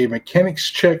take a mechanics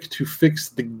check to fix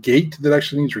the gate that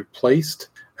actually needs replaced.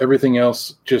 Everything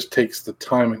else just takes the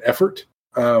time and effort.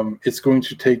 It's going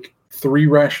to take 3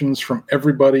 rations from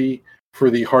everybody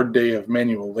for the hard day of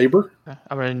manual labor.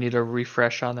 I'm going to need a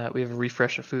refresh on that. We have a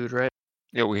refresh of food, right?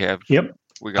 Yeah, we have. Yep.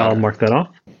 We got I'll mark that off.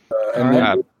 And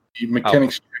then the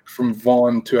mechanics check from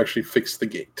Vaughn to actually fix the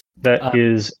gate. That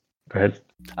is... Go ahead.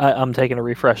 I'm taking a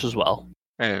refresh as well.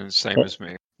 And same as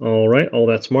me. All right, all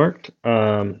that's marked.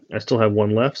 I still have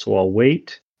 1 left, so I'll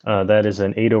wait. That is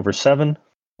an 8/7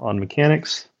 on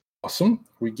mechanics. Awesome.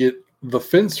 We get the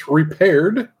fence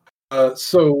repaired.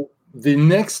 So the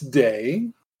next day,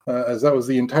 as that was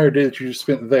the entire day that you just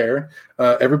spent there,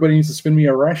 everybody needs to spend me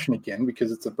a ration again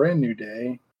because it's a brand new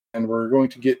day, and we're going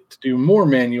to get to do more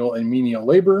manual and menial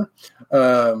labor.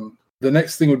 The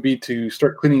next thing would be to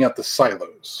start cleaning out the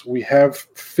silos. We have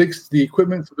fixed the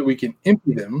equipment so that we can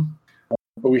empty them,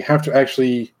 but we have to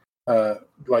actually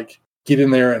get in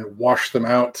there and wash them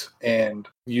out and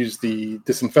use the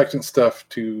disinfectant stuff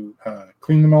to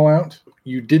clean them all out.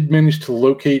 You did manage to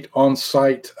locate on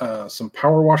site some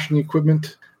power washing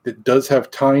equipment that does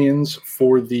have tie-ins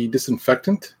for the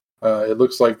disinfectant. It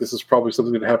looks like this is probably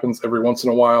something that happens every once in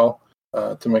a while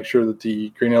to make sure that the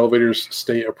grain elevators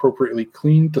stay appropriately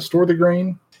clean to store the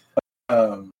grain.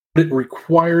 What it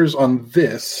requires on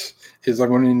this is I'm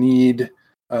going to need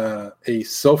a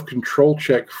self-control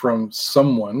check from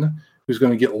someone who's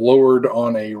going to get lowered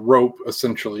on a rope,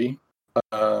 essentially,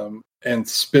 and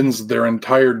spends their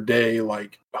entire day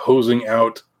hosing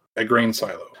out a grain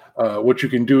silo. What you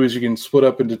can do is you can split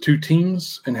up into 2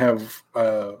 teams and have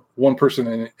one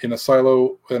person in a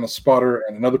silo and a spotter,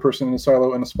 and another person in a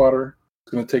silo and a spotter.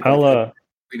 It's going to take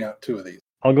clean out 2 of these.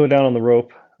 I'll go down on the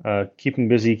rope. Keeping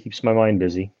busy keeps my mind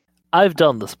busy. I've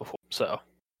done this before, so.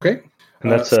 Okay.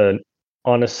 And that's an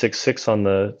honest 6/6 on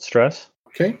the stress.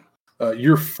 Okay.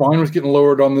 You're fine with getting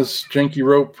lowered on this janky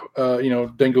rope,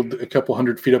 dangled a couple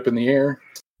 100 feet up in the air.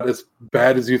 Not as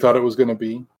bad as you thought it was going to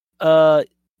be.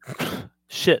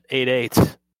 Shit,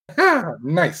 8/8.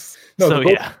 Nice. No, so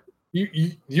yeah.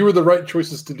 You were the right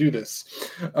choices to do this.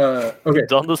 Okay. I've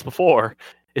done this before.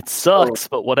 It sucks,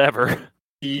 but whatever.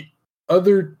 The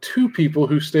other 2 people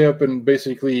who stay up and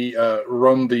basically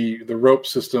run the rope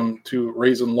system to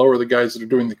raise and lower the guys that are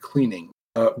doing the cleaning.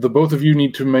 The both of you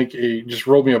need to just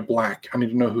roll me a black. I need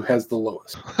to know who has the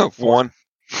lowest. 1.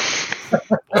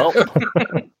 Well.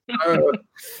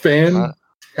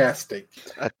 Fantastic.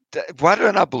 Why do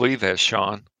I not believe that,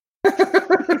 Sean?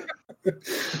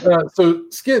 So,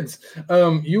 Skidz,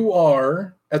 you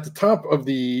are at the top of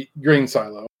the grain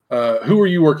silo. Who were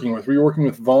you working with? Were you working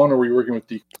with Vaughn or were you working with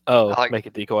Decoy? Oh, make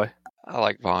it Decoy. I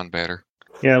like Vaughn better.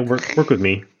 Yeah, work with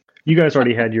me. You guys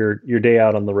already had your day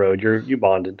out on the road. You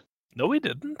bonded. No, we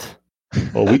didn't.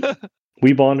 Well,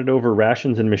 we bonded over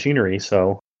rations and machinery,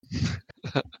 so.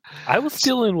 I was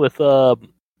dealing with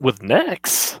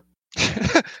Nex.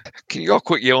 Can you all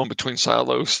quit yelling between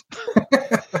silos?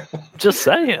 Just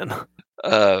saying.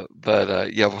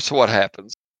 Yeah. So what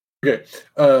happens? Okay.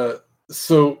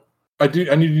 So I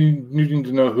need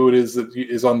to know who it is that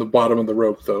is on the bottom of the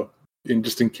rope, though,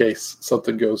 just in case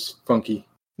something goes funky.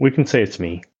 We can say it's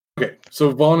me. Okay, so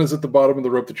Vaughn is at the bottom of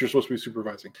the rope that you're supposed to be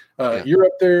supervising. You're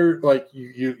up there,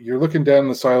 you're looking down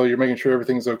the silo. You're making sure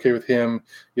everything's okay with him.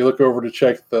 You look over to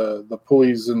check the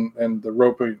pulleys and the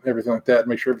rope and everything like that.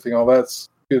 Make sure all that's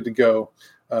good to go.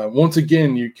 Once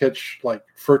again, you catch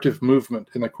furtive movement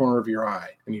in the corner of your eye,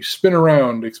 and you spin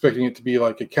around, expecting it to be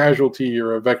like a casualty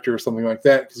or a vector or something like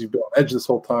that, because you've been on edge this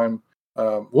whole time.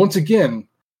 Once again,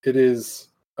 it is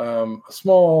a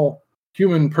small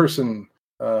human person.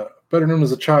 Better known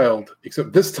as a child,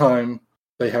 except this time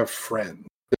they have friends.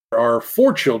 There are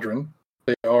 4 children.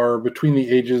 They are between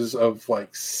the ages of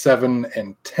 7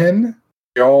 and 10.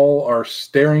 They all are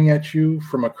staring at you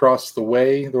from across the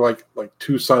way. They're like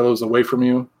 2 silos away from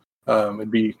you. It'd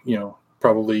be,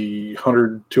 probably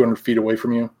 100, 200 feet away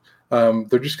from you.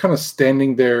 They're just kind of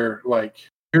standing there,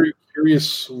 very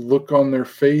curious look on their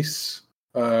face.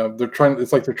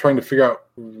 It's like they're trying to figure out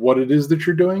what it is that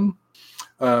you're doing.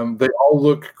 They all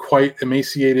look quite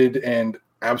emaciated and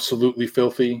absolutely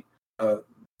filthy.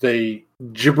 They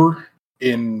gibber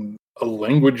in a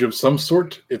language of some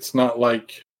sort. It's not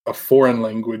like a foreign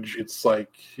language. It's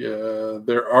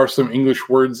there are some English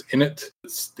words in it.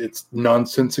 It's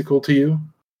nonsensical to you.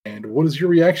 And what is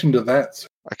your reaction to that, sir?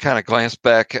 I kind of glance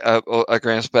back. I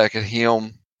glance back at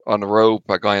him on the rope.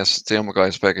 I glance at them. I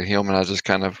glance back at him, and I just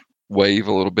kind of wave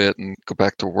a little bit and go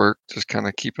back to work, just kind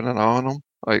of keeping an eye on them.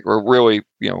 Or really,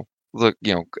 look,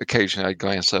 occasionally I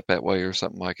glance up that way or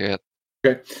something like that.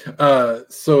 Okay.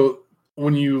 So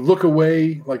when you look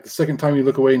away, like the second time you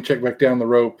look away and check back down the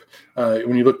rope,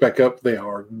 when you look back up, they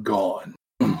are gone.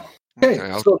 Okay,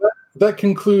 so that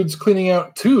concludes cleaning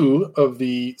out 2 of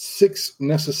the 6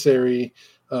 necessary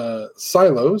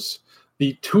silos.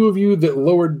 The 2 of you that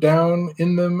lowered down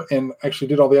in them and actually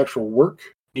did all the actual work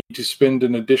need to spend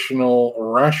an additional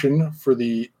ration for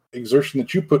the exertion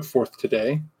that you put forth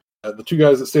today. The 2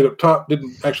 guys that stayed up top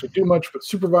didn't actually do much but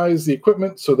supervise the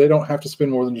equipment, so they don't have to spend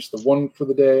more than just the 1 for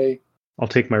the day. I'll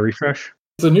take my refresh.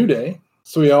 It's a new day,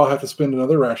 so we all have to spend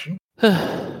another ration.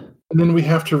 And then we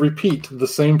have to repeat the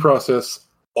same process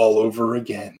all over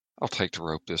again. I'll take the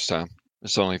rope this time.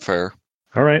 It's only fair.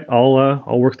 All right,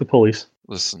 I'll work the pulleys.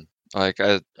 Listen,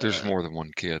 there's more than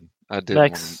one kid. I did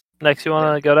Next, you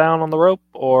want to go down on the rope,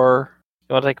 or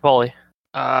you want to take a pulley?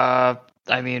 I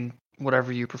mean,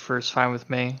 whatever you prefer is fine with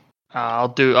me. I'll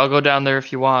go down there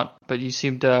if you want, but you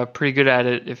seemed pretty good at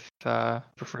it. If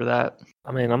prefer that.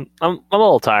 I mean, I'm a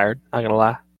little tired. Not gonna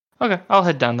lie. Okay, I'll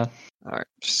head down then. All right.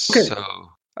 Okay. So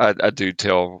I do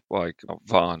tell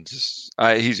Vaughn. He's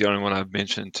the only one I've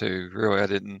mentioned to. Really,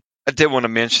 I did want to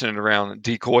mention it around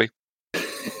Decoy.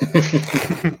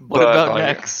 What about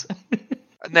Nex?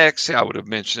 Nex, I would have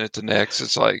mentioned it to Nex.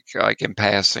 It's like in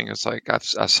passing. It's like I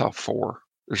saw 4.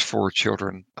 There's 4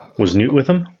 children. Was Newt with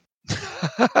them?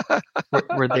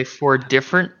 Were they 4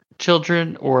 different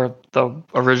children, or the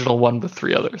original one with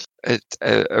 3 others?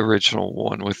 Original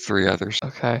one with 3 others.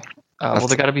 Okay. Well,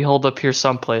 they got to be holed up here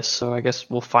someplace, so I guess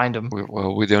we'll find them.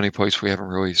 We're the only place we haven't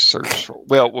really searched for.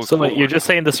 Well, so wait, you're just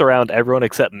saying this around everyone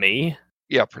except me?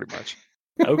 Yeah, pretty much.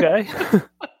 Okay.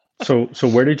 So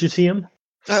where did you see them?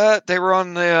 They were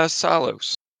on the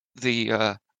silos,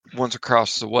 the ones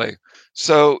across the way.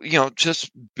 So,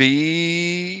 just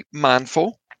be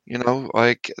mindful.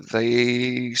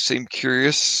 They seem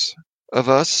curious of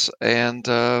us, and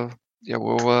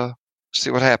we'll see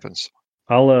what happens.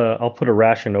 I'll put a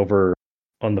ration over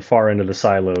on the far end of the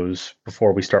silos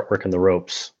before we start working the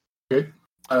ropes. Okay.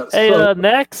 Hey,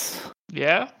 Nex.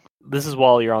 Yeah? This is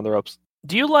while you're on the ropes.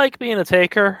 Do you like being a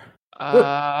taker?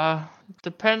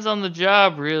 Depends on the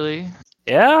job, really.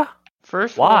 Yeah?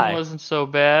 First Why? one wasn't so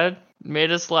bad.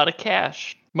 Made us a lot of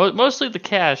cash. Mostly the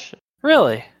cash.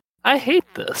 Really? I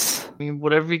hate this. I mean,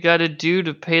 whatever you got to do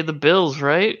to pay the bills,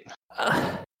 right?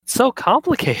 It's so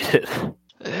complicated.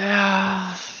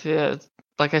 Yeah.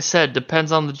 Like I said,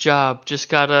 depends on the job. Just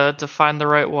gotta to find the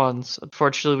right ones.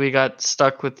 Unfortunately, we got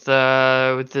stuck with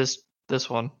this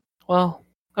one. Well,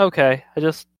 okay.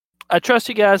 I trust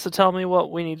you guys to tell me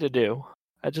what we need to do.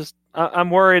 I'm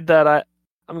worried that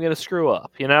I'm gonna screw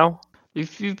up.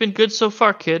 You've been good so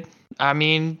far, kid. I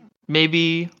mean,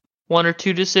 maybe 1 or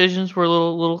 2 decisions were a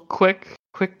little quick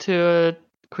to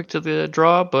the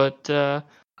draw, but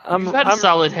you've had a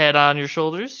solid head on your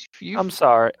shoulders. I'm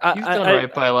sorry. You've done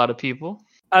right by a lot of people.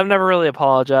 I've never really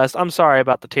apologized. I'm sorry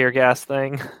about the tear gas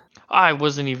thing. I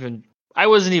wasn't even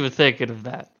thinking of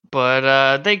that.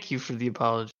 But thank you for the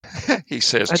apology. He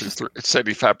says to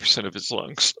 75% of his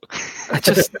lungs.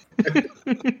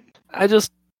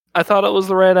 I thought it was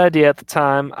the right idea at the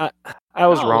time. I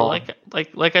was wrong.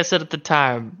 Like I said at the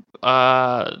time,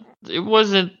 it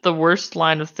wasn't the worst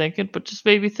line of thinking, but just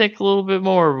maybe think a little bit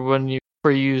more when you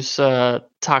use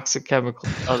toxic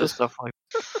chemicals and other stuff like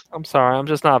that. I'm sorry, I'm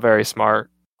just not very smart.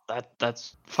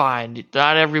 That's fine.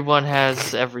 Not everyone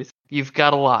has everything. You've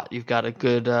got a lot. You've got a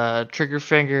good trigger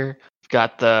finger. You've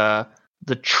got the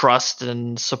trust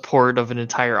and support of an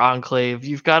entire enclave.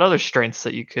 You've got other strengths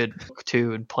that you could look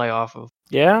to and play off of.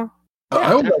 Yeah?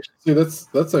 I would actually say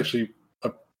that's actually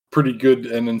a pretty good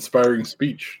and inspiring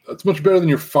speech. That's much better than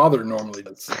your father normally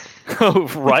does. Oh,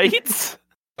 right? It's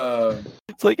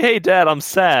like, hey, Dad, I'm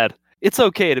sad. It's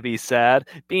okay to be sad.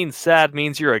 Being sad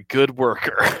means you're a good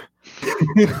worker.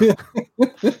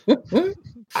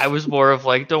 I was more of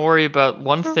like, don't worry about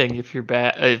one thing if you're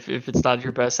bad. If it's not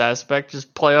your best aspect,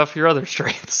 just play off your other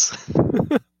strengths.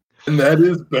 And that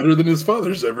is better than his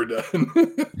father's ever done.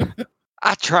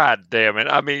 I tried, damn it.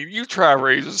 I mean, you try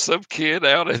raising some kid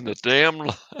out in the damn.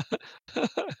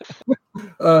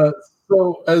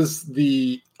 So as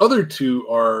the other 2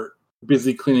 are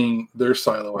busy cleaning their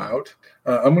silo out,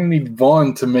 I'm going to need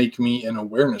Vaughn to make me an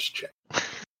awareness check.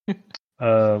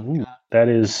 That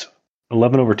is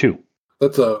 11 over 2.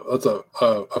 That's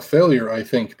a failure, I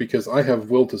think, because I have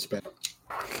will to spend.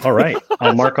 All right,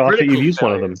 I'll mark off that you've used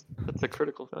one of them. That's a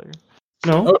critical failure.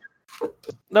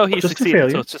 No, he Just a succeeded, failure.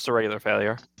 so it's just a regular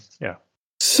failure. Yeah.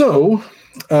 So,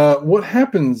 what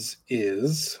happens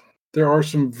is there are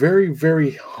some very,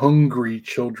 very hungry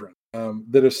children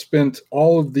that have spent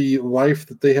all of the life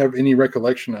that they have any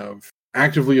recollection of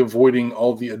actively avoiding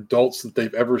all the adults that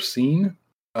they've ever seen,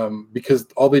 because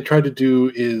all they try to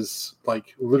do is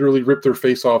like literally rip their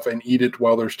face off and eat it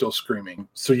while they're still screaming.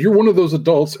 So you're one of those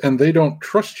adults and they don't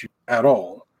trust you at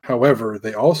all. However,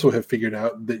 they also have figured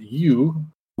out that you,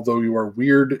 although you are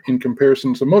weird in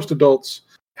comparison to most adults,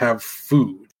 have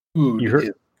food. Food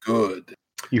is good.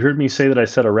 You heard me say that I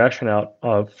set a ration out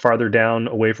farther down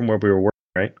away from where we were working,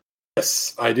 right?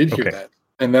 Yes, I did hear that.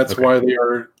 And that's why they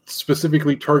are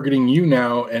specifically targeting you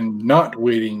now and not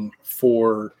waiting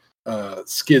for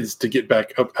Skidz to get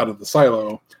back up out of the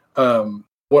silo.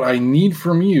 What I need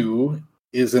from you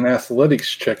is an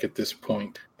athletics check at this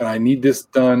point. And I need this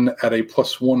done at a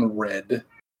 +1 red.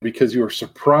 Because you are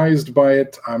surprised by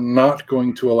it, I'm not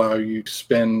going to allow you to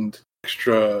spend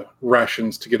extra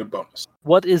rations to get a bonus.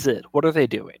 What is it? What are they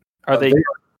doing? Are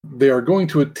they are going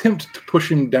to attempt to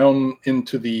push him down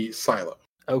into the silo.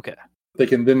 Okay. They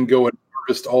can then go and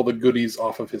harvest all the goodies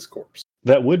off of his corpse.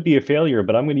 That would be a failure,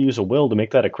 but I'm going to use a will to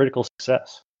make that a critical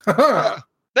success.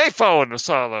 They fall in the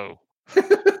silo.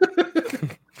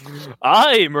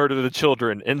 I murder the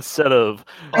children instead of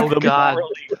Oh God,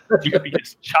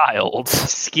 dubious child.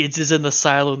 Skidz is in the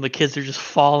silo and the kids are just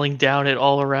falling down it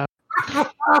all around.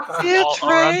 It's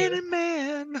raining,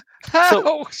 man.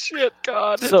 Oh shit,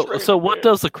 God. So what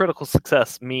does the critical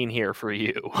success mean here for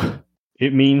you?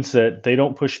 It means that they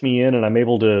don't push me in and I'm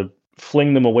able to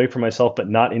fling them away from myself, but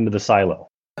not into the silo.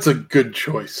 That's a good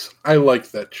choice. I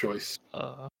like that choice.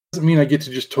 Doesn't mean I get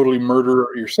to just totally murder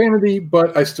your sanity,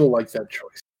 but I still like that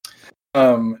choice.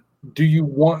 Do you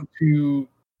want to...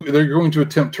 They're going to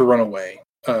attempt to run away.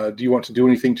 Do you want to do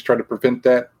anything to try to prevent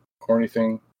that or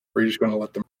anything? Or are you just going to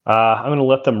let them... I'm going to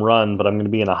let them run, but I'm going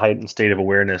to be in a heightened state of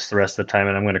awareness the rest of the time,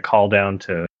 and I'm going to call down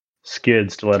to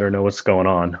Skidz to let her know what's going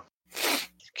on.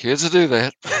 Kids will do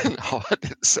that. No, I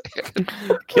didn't say it.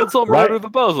 Kids will murder the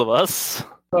both of us.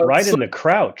 In the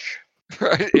crouch.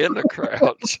 Right in the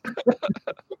crouch.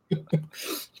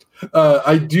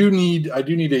 I do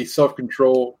need a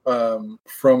self-control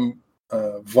from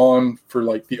Vaughn for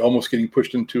like the almost getting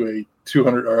pushed into a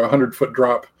 200 or 100-foot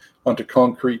drop onto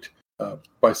concrete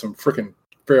by some frickin'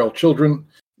 feral children.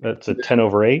 That's a 10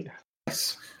 over 8.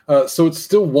 Yes. So it's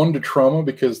still 1 to trauma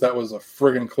because that was a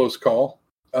friggin' close call.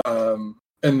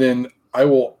 And then I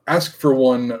will ask for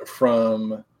one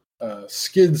from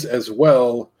Skidz as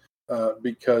well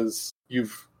because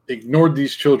you've ignored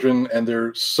these children and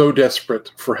they're so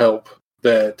desperate for help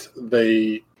that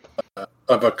they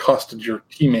have accosted your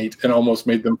teammate and almost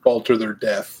made them fall to their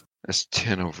death. That's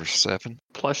 10 over 7.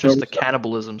 Plus just the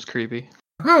cannibalism's creepy.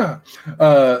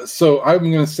 So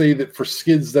I'm going to say that for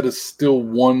Skidz, that is still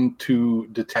 1 to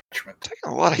detachment.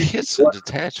 Taking a lot of hits in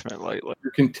detachment lately.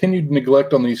 Your continued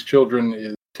neglect on these children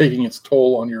is taking its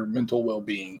toll on your mental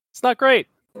well-being. It's not great.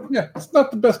 Yeah, it's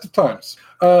not the best of times.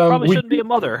 Probably shouldn't be a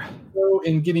mother.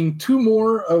 In getting 2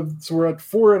 more so we're at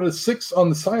 4 out of 6 on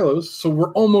the silos, so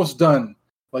we're almost done.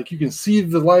 Like you can see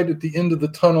the light at the end of the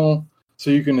tunnel, so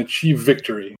you can achieve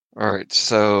victory. All right,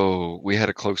 so we had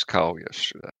a close call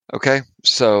yesterday. Okay,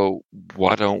 so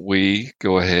why don't we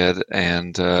go ahead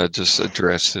and just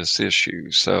address this issue?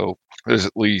 So there's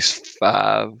at least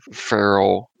 5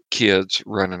 feral kids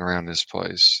running around this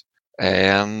place.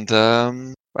 And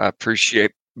I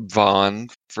appreciate Vaughn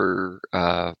for,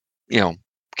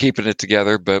 keeping it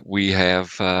together, but we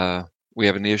have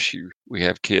an issue. We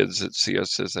have kids that see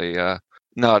us as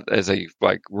not as a,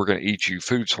 like, we're going to eat you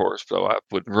food source, though I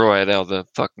wouldn't rule it out of the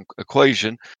fucking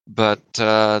equation, but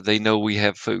they know we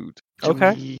have food.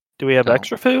 Okay. Do we have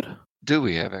extra food? Do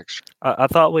we have extra? I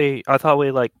thought we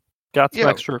like got some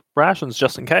extra rations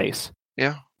just in case.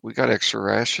 Yeah, we got extra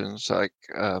rations. Like,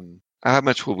 how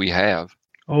much will we have?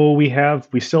 Oh, we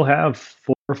still have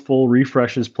 4 full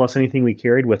refreshes plus anything we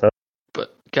carried with us.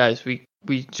 But guys, we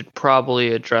should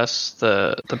probably address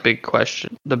the big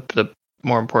question, the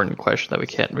more important question that we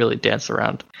can't really dance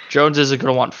around. Jones isn't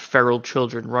going to want feral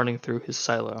children running through his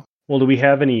silo. Well, do we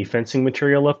have any fencing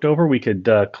material left over? We could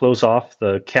close off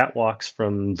the catwalks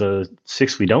from the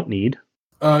 6 we don't need.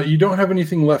 You don't have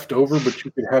anything left over, but you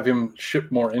could have him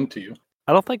ship more into you.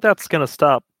 I don't think that's going to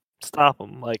stop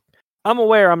him. Like, I'm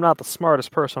aware I'm not the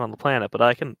smartest person on the planet, but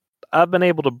I've been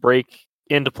able to break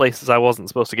into places I wasn't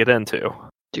supposed to get into.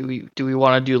 Do we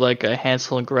want to do like a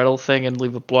Hansel and Gretel thing and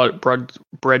leave a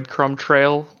breadcrumb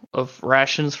trail of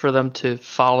rations for them to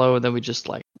follow, and then we just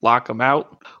like lock them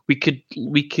out? We could.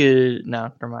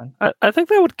 No, never mind. I think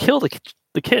that would kill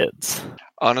the kids.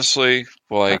 Honestly,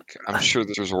 like, I'm sure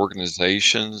there's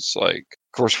organizations like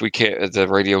Of course, we can't. The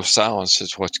radio silence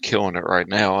is what's killing it right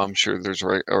now. I'm sure there's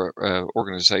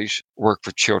organization work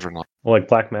for children. Like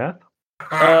black math?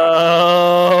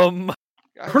 I've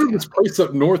heard of this place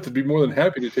up north would be more than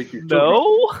happy to take you.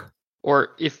 No. Or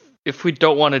if we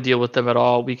don't want to deal with them at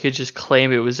all, we could just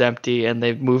claim it was empty and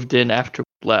they've moved in after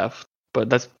we left. But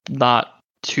that's not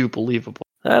too believable.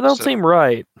 That don't seem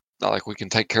right. Not like we can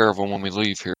take care of them when we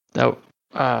leave here. No.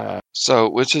 So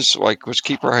let's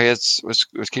keep our heads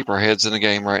in the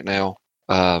game right now.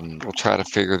 We'll try to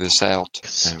figure this out.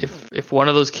 If one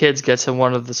of those kids gets in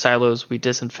one of the silos we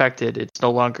disinfected, it's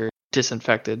no longer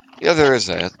disinfected. Yeah, there is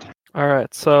that. All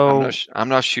right, so I'm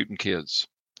not shooting kids.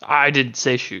 I didn't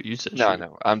say shoot. You said shoot.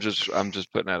 No. I'm just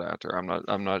putting that out there.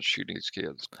 I'm not shooting these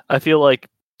kids. I feel like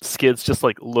Skidz just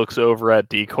like looks over at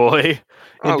Decoy,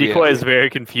 and Decoy is very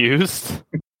confused.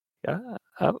 Yeah,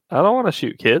 I don't want to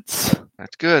shoot kids.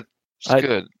 That's good. It's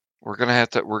good. We're gonna have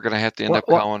to end up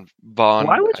calling Vaughn.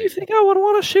 Why would you think I would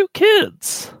want to shoot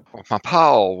kids? Well, my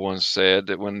pa once said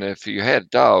that if you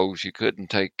had dogs, you couldn't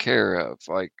take care of.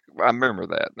 Like, I remember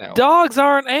that now. Dogs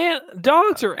are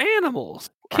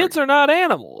animals. Kids are not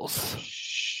animals.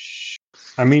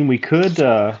 I mean, we could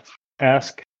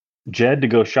ask Jed to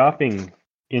go shopping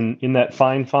in that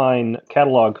fine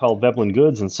catalog called Veblen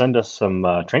Goods and send us some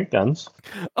trank guns.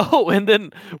 Oh, and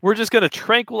then we're just going to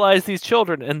tranquilize these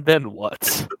children, and then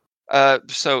what?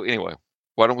 So anyway,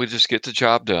 why don't we just get the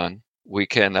job done? We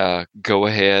can go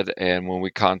ahead, and when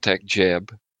we contact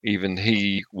Jeb, even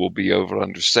he will be able to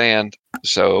understand.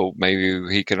 So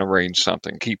maybe he can arrange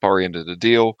something, keep our end of the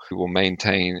deal. We will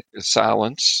maintain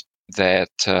silence that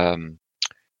that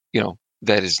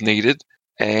is needed.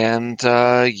 And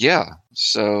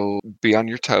so be on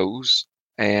your toes,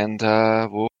 and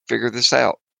we'll figure this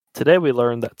out. Today we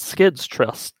learned that Skidz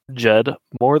trusts Jed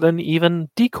more than even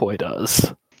Decoy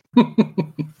does.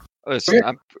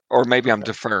 Listen, or maybe I'm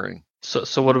deferring.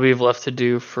 So what do we have left to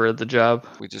do for the job?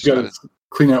 We just got to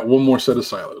clean out one more set of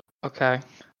silos. Okay.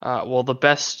 Well,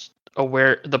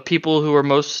 the people who are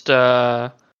most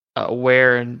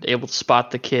aware and able to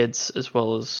spot the kids as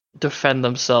well as defend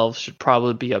themselves should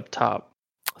probably be up top.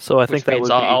 So I think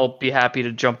I'll be happy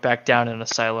to jump back down in a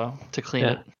silo to clean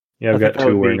it. Yeah, I've got 2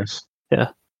 awareness. Yeah.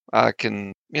 I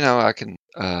can.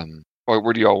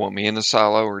 Where do y'all want me, in the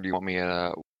silo, or do you want me in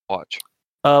a watch?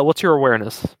 What's your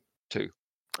awareness? 2.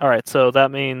 All right, so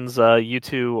that means you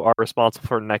two are responsible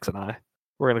for Nex and I.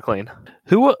 We're gonna clean.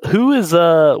 Who is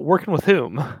working with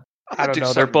whom? I don't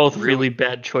know. They're both really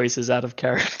bad choices out of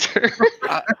character.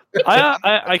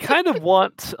 I kind of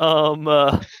want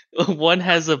one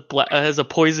has a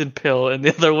poison pill and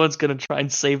the other one's gonna try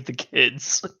and save the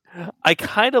kids. I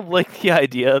kind of like the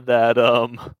idea that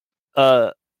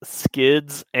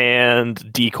Skidz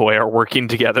and Decoy are working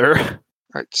together.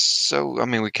 Right. So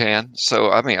we can.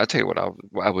 So I tell you what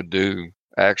I would do,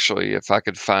 actually, if I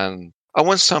could find. I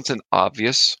want something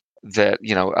obvious that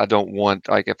I don't want.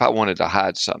 Like, if I wanted to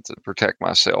hide something, protect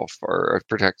myself or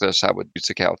protect us, I would use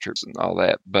the couches and all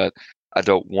that. But I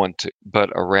don't want to. But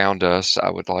around us, I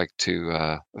would like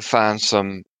to find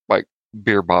some like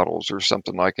beer bottles or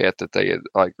something like that they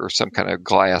like, or some kind of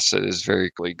glass that is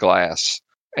very clearly glass,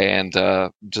 and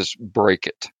just break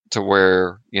it to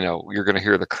where you're going to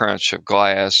hear the crunch of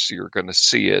glass. You're going to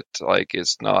see it. Like,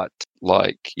 it's not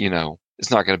like it's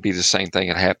not going to be the same thing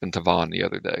that happened to Vaughn the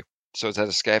other day. So is that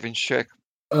a scavenge check?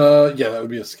 Yeah, that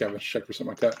would be a scavenge check or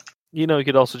something like that. You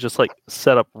could also just like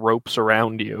set up ropes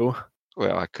around you.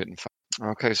 Well, I couldn't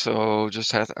find. Okay, so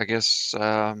just have I guess.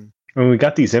 When we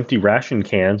got these empty ration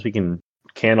cans, we can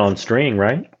can on string,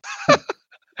 right?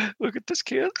 Look at this,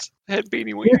 kids. Had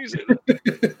beanie weenies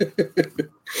in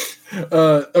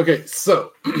it. Okay,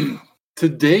 so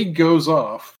today goes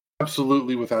off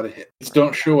absolutely without a hit. Kids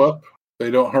don't show up.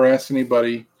 They don't harass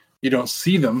anybody. You don't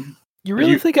see them. You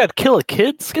really think I'd kill a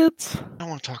kid, Skidz? I don't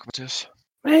want to talk about this.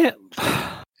 Man.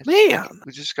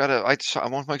 We just gotta. I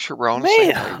want to make sure we're all on the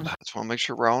same page. I just want to make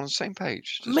sure we're all on the same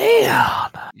page.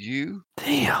 Damn.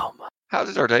 How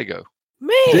did our day go?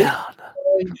 Man.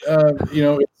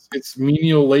 It's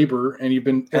menial labor, and you've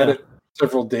been at it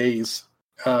several days.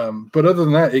 But other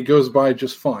than that, it goes by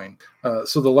just fine.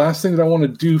 So the last thing that I want to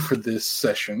do for this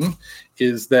session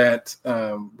is that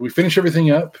we finish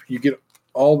everything up. You get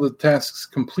all the tasks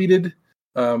completed,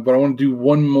 but I want to do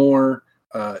one more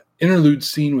interlude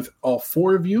scene with all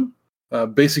 4 of you.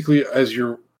 Basically, as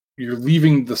you're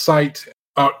leaving the site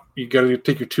out, you got to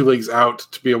take your 2 legs out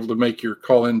to be able to make your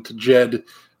call in to Jed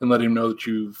and let him know that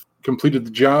you've completed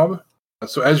the job.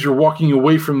 So as you're walking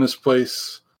away from this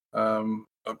place,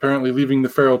 apparently leaving the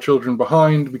feral children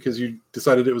behind because you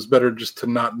decided it was better just to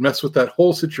not mess with that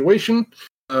whole situation,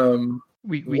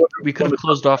 We could have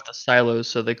closed off the silos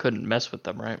so they couldn't mess with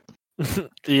them, right?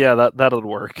 Yeah, that would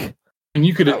work. And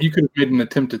you could have made an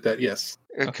attempt at that, yes.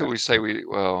 Could we say we?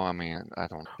 Well, I mean, I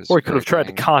don't. Or we could have tried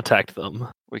to contact them.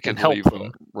 We can and help leave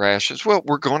them. rations. Well,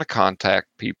 we're going to contact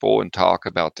people and talk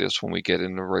about this when we get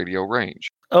in the radio range.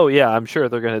 Oh yeah, I'm sure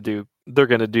they're gonna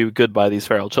do good by these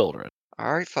feral children.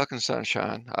 All right, fucking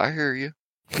sunshine. I hear you.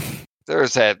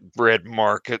 There's that bread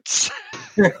markets.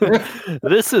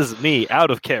 This is me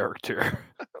out of character.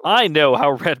 I know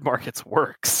how Red Markets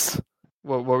works.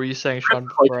 What were you saying, Sean?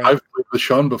 I've played with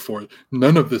Sean before.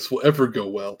 None of this will ever go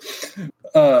well.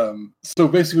 So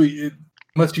basically,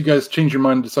 unless you guys change your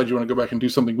mind and decide you want to go back and do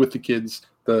something with the kids,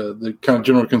 the kind of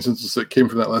general consensus that came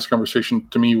from that last conversation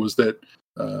to me was that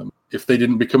if they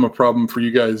didn't become a problem for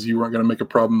you guys, you weren't going to make a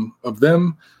problem of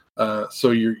them.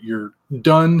 So you're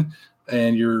done,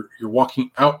 and you're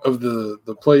walking out of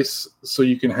the place, so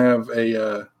you can have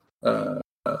a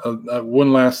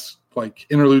one last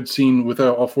interlude scene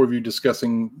without all four of you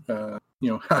discussing how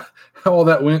all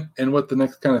that went and what the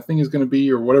next kind of thing is going to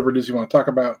be, or whatever it is you want to talk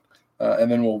about,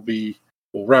 and then we'll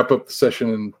wrap up the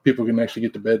session and people can actually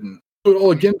get to bed and do it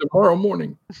all again tomorrow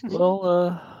morning.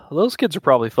 Well, those kids are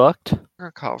probably fucked. I'm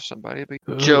gonna call somebody.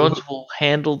 Jones will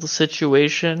handle the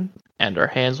situation, and our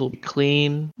hands will be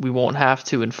clean. We won't have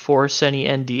to enforce any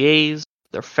NDAs.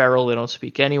 They're feral; they don't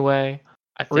speak anyway.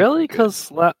 Really? Because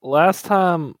last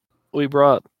time we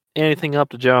brought anything up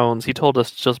to Jones, he told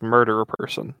us to just murder a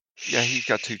person. Yeah, he's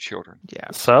got 2 children.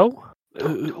 Yeah. So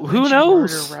who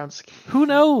knows? Who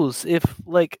knows if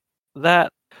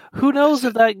that? Who knows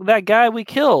if that guy we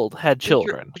killed had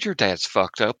children? Your dad's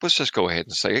fucked up. Let's just go ahead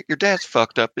and say it. Your dad's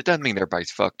fucked up. It doesn't mean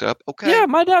everybody's fucked up. Okay. Yeah,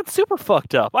 my dad's super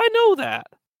fucked up. I know that.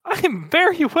 I'm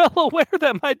very well aware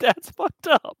that my dad's fucked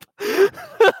up.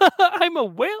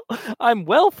 I'm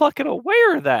well fucking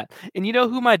aware of that. And you know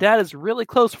who my dad is really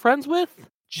close friends with?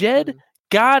 Jed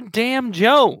goddamn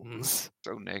Jones.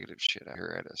 So negative shit out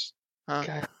here at us.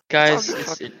 Huh? Guys,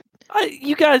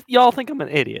 y'all think I'm an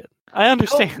idiot. I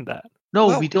understand that.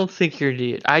 No, we don't think you're an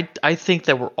idiot. I think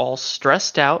that we're all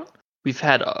stressed out. We've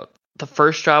had the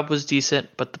first job was decent,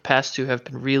 but the past 2 have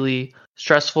been really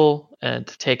stressful and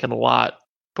taken a lot,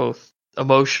 both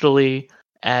emotionally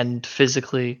and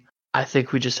physically. I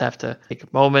think we just have to take a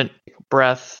moment, take a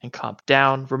breath, and calm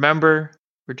down. Remember,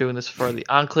 we're doing this for the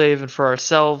Enclave and for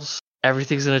ourselves.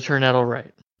 Everything's going to turn out all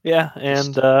right. Yeah,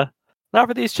 and not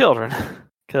for these children,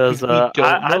 because we don't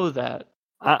know that.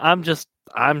 I'm just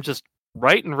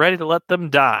right and ready to let them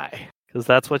die, because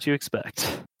that's what you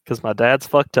expect. Because my dad's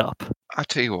fucked up. I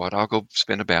tell you what, I'll go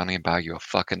spend a bounty and buy you a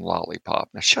fucking lollipop.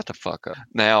 Now shut the fuck up.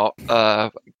 Now,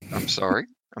 I'm sorry.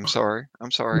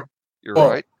 You're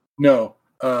right. No.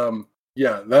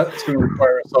 Yeah, that's going to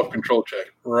require a self-control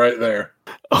check right there.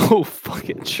 Oh,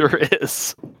 fucking sure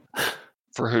is.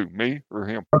 For who? Me or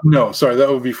him? No, sorry, that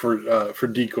would be for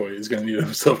Decoy. He's going to need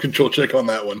a self-control check on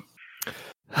that one.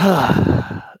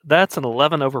 That's an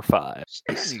 11 over 5.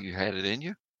 You had it in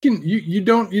you. You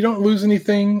don't lose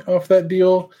anything off that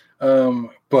deal.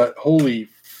 But holy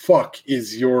fuck,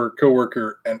 is your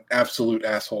coworker an absolute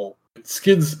asshole?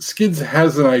 Skidz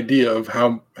has an idea of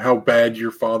how bad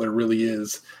your father really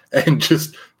is, and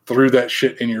just threw that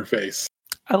shit in your face.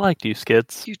 I liked you,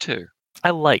 Skidz. You too. I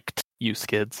liked you,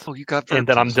 Skidz. Oh, you got and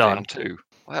then I'm done too.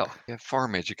 Wow, yeah,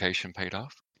 farm education paid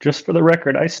off. Just for the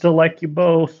record, I still like you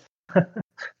both.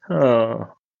 Oh.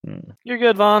 You're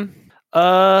good, Vaughn.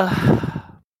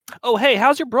 Oh, hey,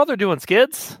 how's your brother doing,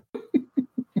 Skidz?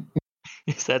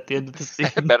 Is that the end of the scene?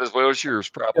 About as well as yours,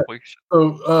 probably. Yeah.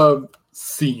 So,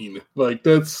 scene.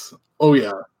 That's... Oh,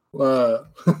 yeah.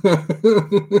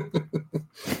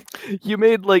 You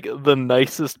made, the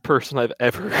nicest person I've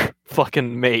ever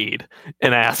fucking made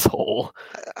an asshole.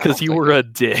 Because you were a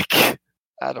dick.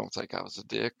 I don't think I was a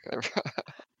dick.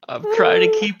 I'm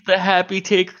trying to keep the happy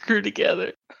taker crew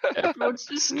together. Everyone's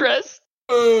just stressed.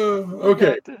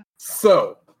 Okay.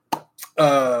 So...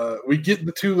 we get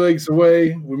the 2 legs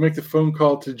away. We make the phone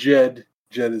call to Jed.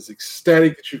 Jed is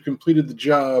ecstatic that you've completed the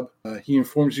job. He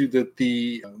informs you that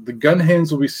the gun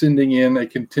hands will be sending in a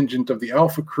contingent of the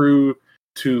Alpha crew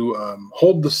to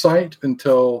hold the site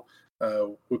until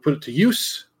we put it to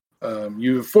use.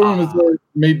 You inform them that there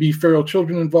may be feral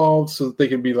children involved, so that they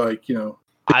can be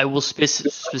I will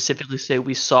specifically say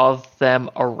we saw them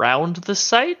around the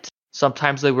site.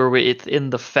 Sometimes they were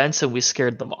within the fence and we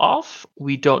scared them off.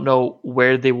 We don't know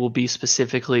where they will be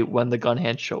specifically when the gun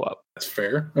hands show up. That's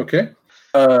fair. Okay.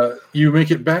 You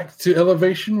make it back to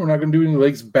elevation. We're not going to do any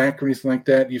legs back or anything like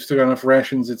that. You've still got enough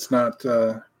rations. It's not,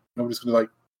 nobody's going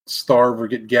to starve or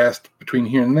get gassed between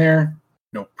here and there.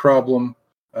 No problem.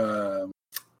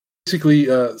 Basically,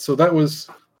 so that was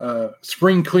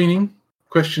Spring cleaning.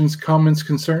 Questions, comments,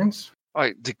 concerns?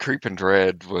 The creeping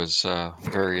dread was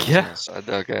very intense. I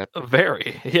dug that.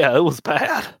 Very. Yeah, it was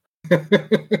bad.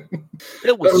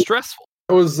 It was stressful.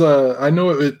 That was. I know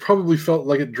it probably felt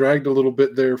like it dragged a little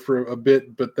bit there for a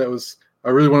bit, but that was. I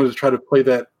really wanted to try to play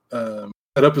that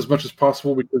up as much as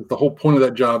possible, because the whole point of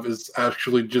that job is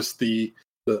actually just the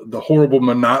horrible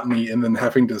monotony, and then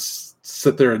having to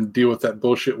sit there and deal with that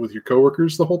bullshit with your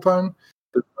coworkers the whole time.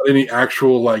 There's not any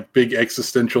actual like big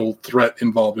existential threat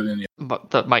involved in any.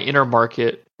 But my inner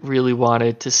market really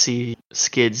wanted to see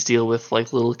Skidz deal with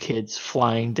like little kids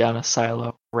flying down a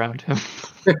silo around him.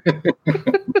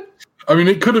 I mean,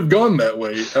 it could have gone that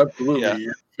way, absolutely.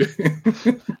 Yeah.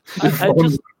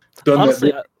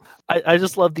 I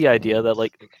just love the idea that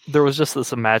like there was just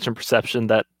this imagined perception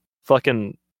that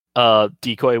fucking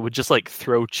Decoy would just like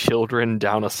throw children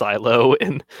down a silo,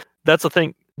 and that's the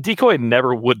thing. Decoy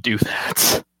never would do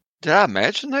that. Did I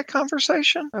imagine that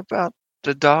conversation about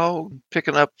the dog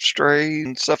picking up stray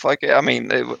and stuff like that? I mean,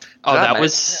 that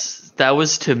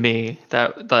was to me.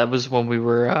 That was when we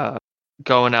were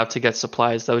going out to get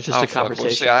supplies. That was just a conversation.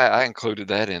 Well, see, I included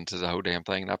that into the whole damn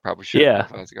thing, and I probably should. Yeah.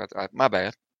 My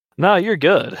bad. No, you're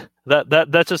good.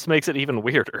 That just makes it even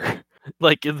weirder.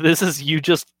 Like, this is you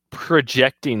just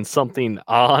projecting something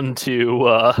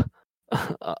onto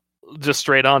just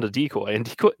straight onto Decoy,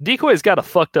 and Decoy's got a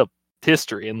fucked up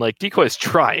history, and like Decoy's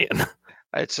trying.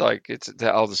 It's like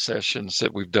all the sessions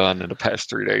that we've done in the past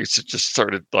 3 days. It just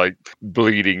started like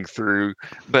bleeding through.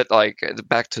 But like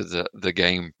back to the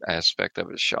game aspect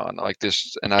of it, Sean. Like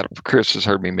this, and Chris has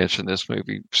heard me mention this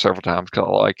movie several times because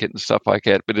I like it and stuff like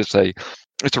that. But it's a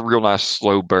real nice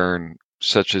slow burn,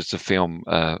 such as the film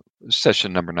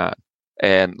Session Number 9.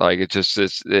 And like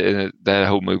that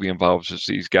whole movie involves just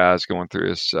these guys going through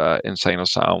this insane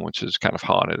asylum, which is kind of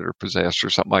haunted or possessed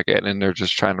or something like that, and they're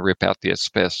just trying to rip out the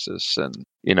asbestos, and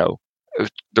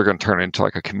they're going to turn it into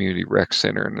like a community rec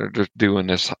center, and they're just doing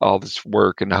all this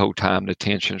work, and the whole time the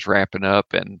tension's ramping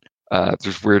up, and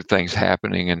there's weird things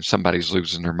happening, and somebody's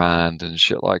losing their mind and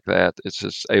shit like that.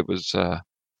 It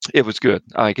was good.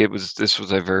 I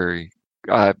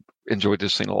enjoyed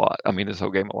this scene a lot. I mean, this whole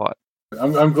game a lot.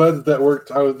 I'm glad that worked.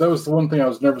 That was the one thing I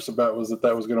was nervous about, was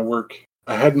that was going to work.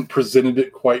 I hadn't presented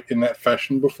it quite in that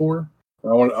fashion before. I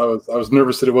was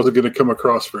nervous that it wasn't going to come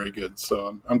across very good.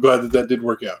 So I'm glad that did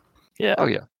work out. Yeah. Oh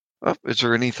yeah. Well, is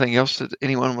there anything else that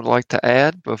anyone would like to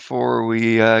add before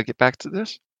we get back to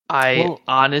this? I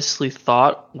honestly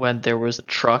thought when there was a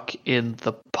truck in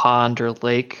the pond or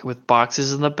lake with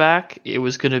boxes in the back, it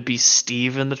was going to be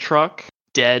Steve in the truck,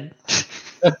 dead.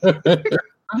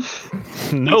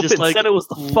 Nope, instead it was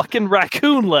the fucking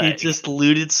raccoon leg. He just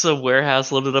looted some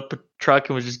warehouse, loaded up a truck,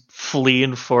 and was just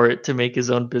fleeing for it to make his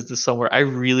own business somewhere. I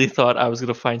really thought I was going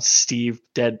to find Steve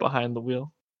dead behind the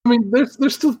wheel. I mean,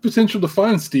 there's still potential to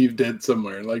find Steve dead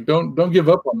somewhere. Like, don't give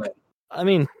up on that. I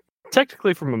mean,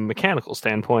 technically, from a mechanical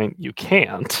standpoint, you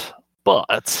can't.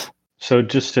 But so,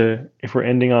 if we're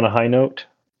ending on a high note,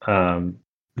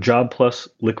 job plus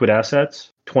liquid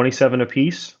assets, 27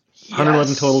 apiece.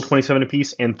 111 total, 27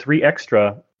 apiece, and 3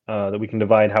 extra that we can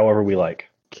divide however we like.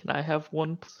 Can I have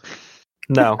one?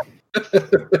 No. You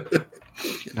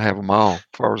can have them all, as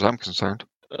far as I'm concerned.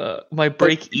 My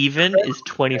break even is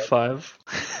 25.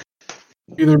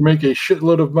 Either make a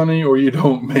shitload of money or you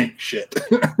don't make shit.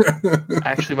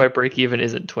 Actually, my break even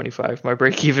isn't 25. My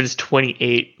break even is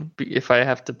 28 if I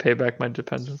have to pay back my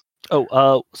dependents.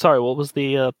 Oh, sorry. What was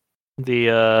the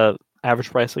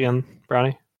average price again,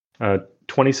 Brownie?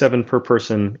 27 per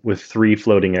person with 3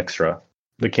 floating extra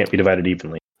that can't be divided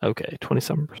evenly. Okay,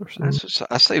 27 per person.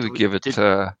 I say we give it.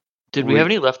 Did we have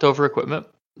any leftover equipment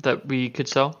that we could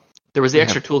sell? There was the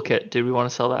extra toolkit. Did we want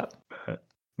to sell that?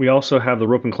 We also have the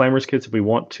rope and climbers kits if we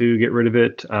want to get rid of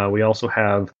it. We also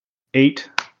have 8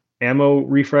 ammo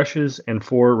refreshes and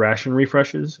 4 ration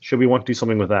refreshes. Should we want to do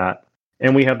something with that?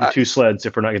 And we have the 2 sleds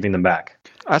if we're not getting them back.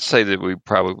 I'd say that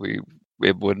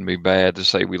it wouldn't be bad to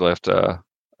say we left a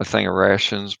thing of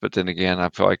rations, but then again, I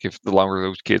feel like if the longer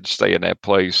those kids stay in that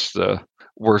place, the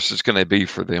worse it's going to be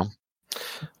for them.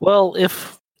 Well,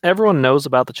 if everyone knows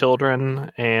about the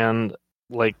children and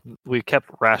like we kept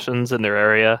rations in their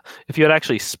area, if you had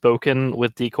actually spoken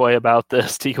with Decoy about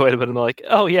this, Decoy would have been like,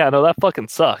 "Oh yeah, no, that fucking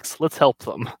sucks. Let's help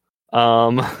them."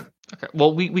 Okay.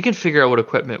 Well, we can figure out what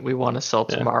equipment we want to sell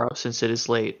tomorrow since it is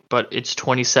late, but it's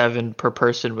 27 per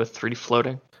person with 3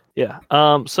 floating. Yeah.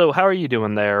 So how are you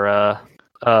doing there?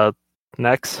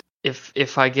 Next,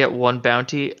 if I get 1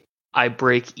 bounty, I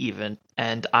break even,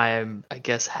 and I'm, I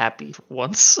guess, happy for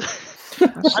once.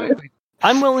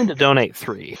 I'm willing to donate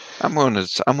 3. I'm going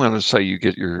to say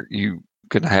you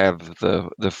can have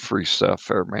the free stuff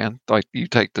there, man. Like you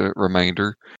take the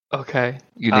remainder. Okay.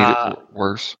 You need it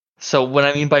worse. So when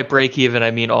I mean by break even,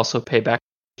 I mean also payback,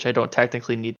 which I don't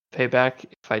technically need to pay back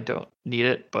if I don't need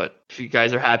it. But if you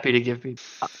guys are happy to give me,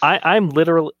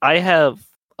 I have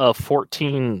a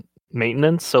 14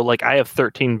 maintenance, so like I have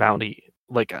 13 bounty,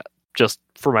 like just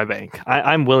for my bank.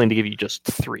 I'm willing to give you just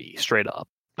 3 straight up.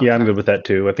 Yeah, I'm good with that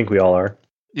too. I think we all are.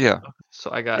 Yeah. So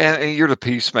I got. And you're the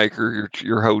peacemaker.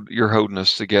 You're holding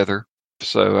us together.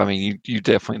 So I mean, you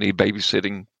definitely need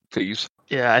babysitting fees.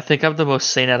 Yeah, I think I'm the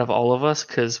most sane out of all of us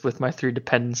because with my 3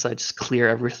 dependents, I just clear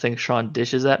everything Sean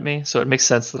dishes at me. So it makes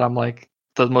sense that I'm like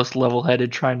the most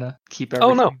level-headed, trying to keep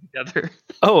everything together.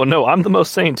 Oh no, I'm the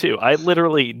most sane too. I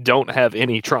literally don't have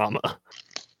any trauma.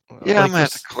 Yeah, I'm gonna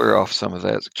have to clear off some of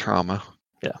that trauma.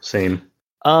 Yeah, same.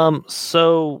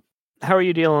 So how are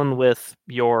you dealing with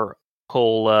your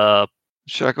whole?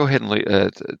 Should I go ahead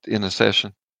and in the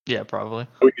session? Yeah, probably.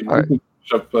 We can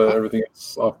shove everything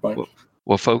else off mic.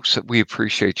 Well, folks, we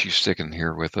appreciate you sticking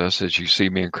here with us as you see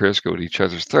me and Chris go at each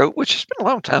other's throat, which has been a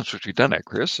long time since we've done that,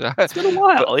 Chris. It's been a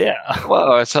while, yeah.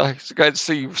 Well, it's glad to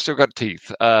see you've still got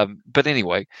teeth. But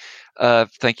anyway,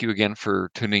 thank you again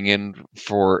for tuning in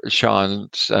for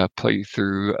Sean's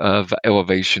playthrough of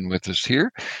Elevation with us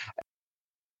here.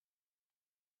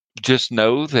 Just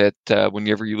know that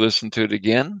whenever you listen to it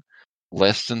again,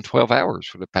 less than 12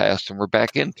 hours would have passed and we're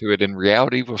back into it. And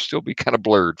reality will still be kind of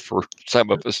blurred for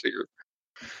some of us here.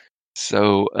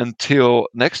 So until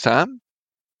next time,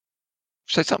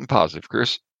 say something positive,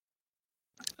 Chris.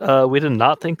 We did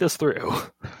not think this through.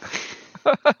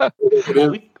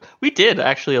 Well, we did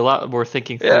actually a lot more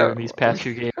thinking through in these past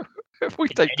few games. We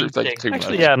think through things too much.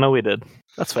 Actually, yeah, no, we did.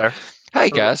 That's fair. Hey,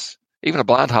 guys, even a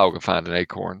blind hog will find an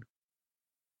acorn.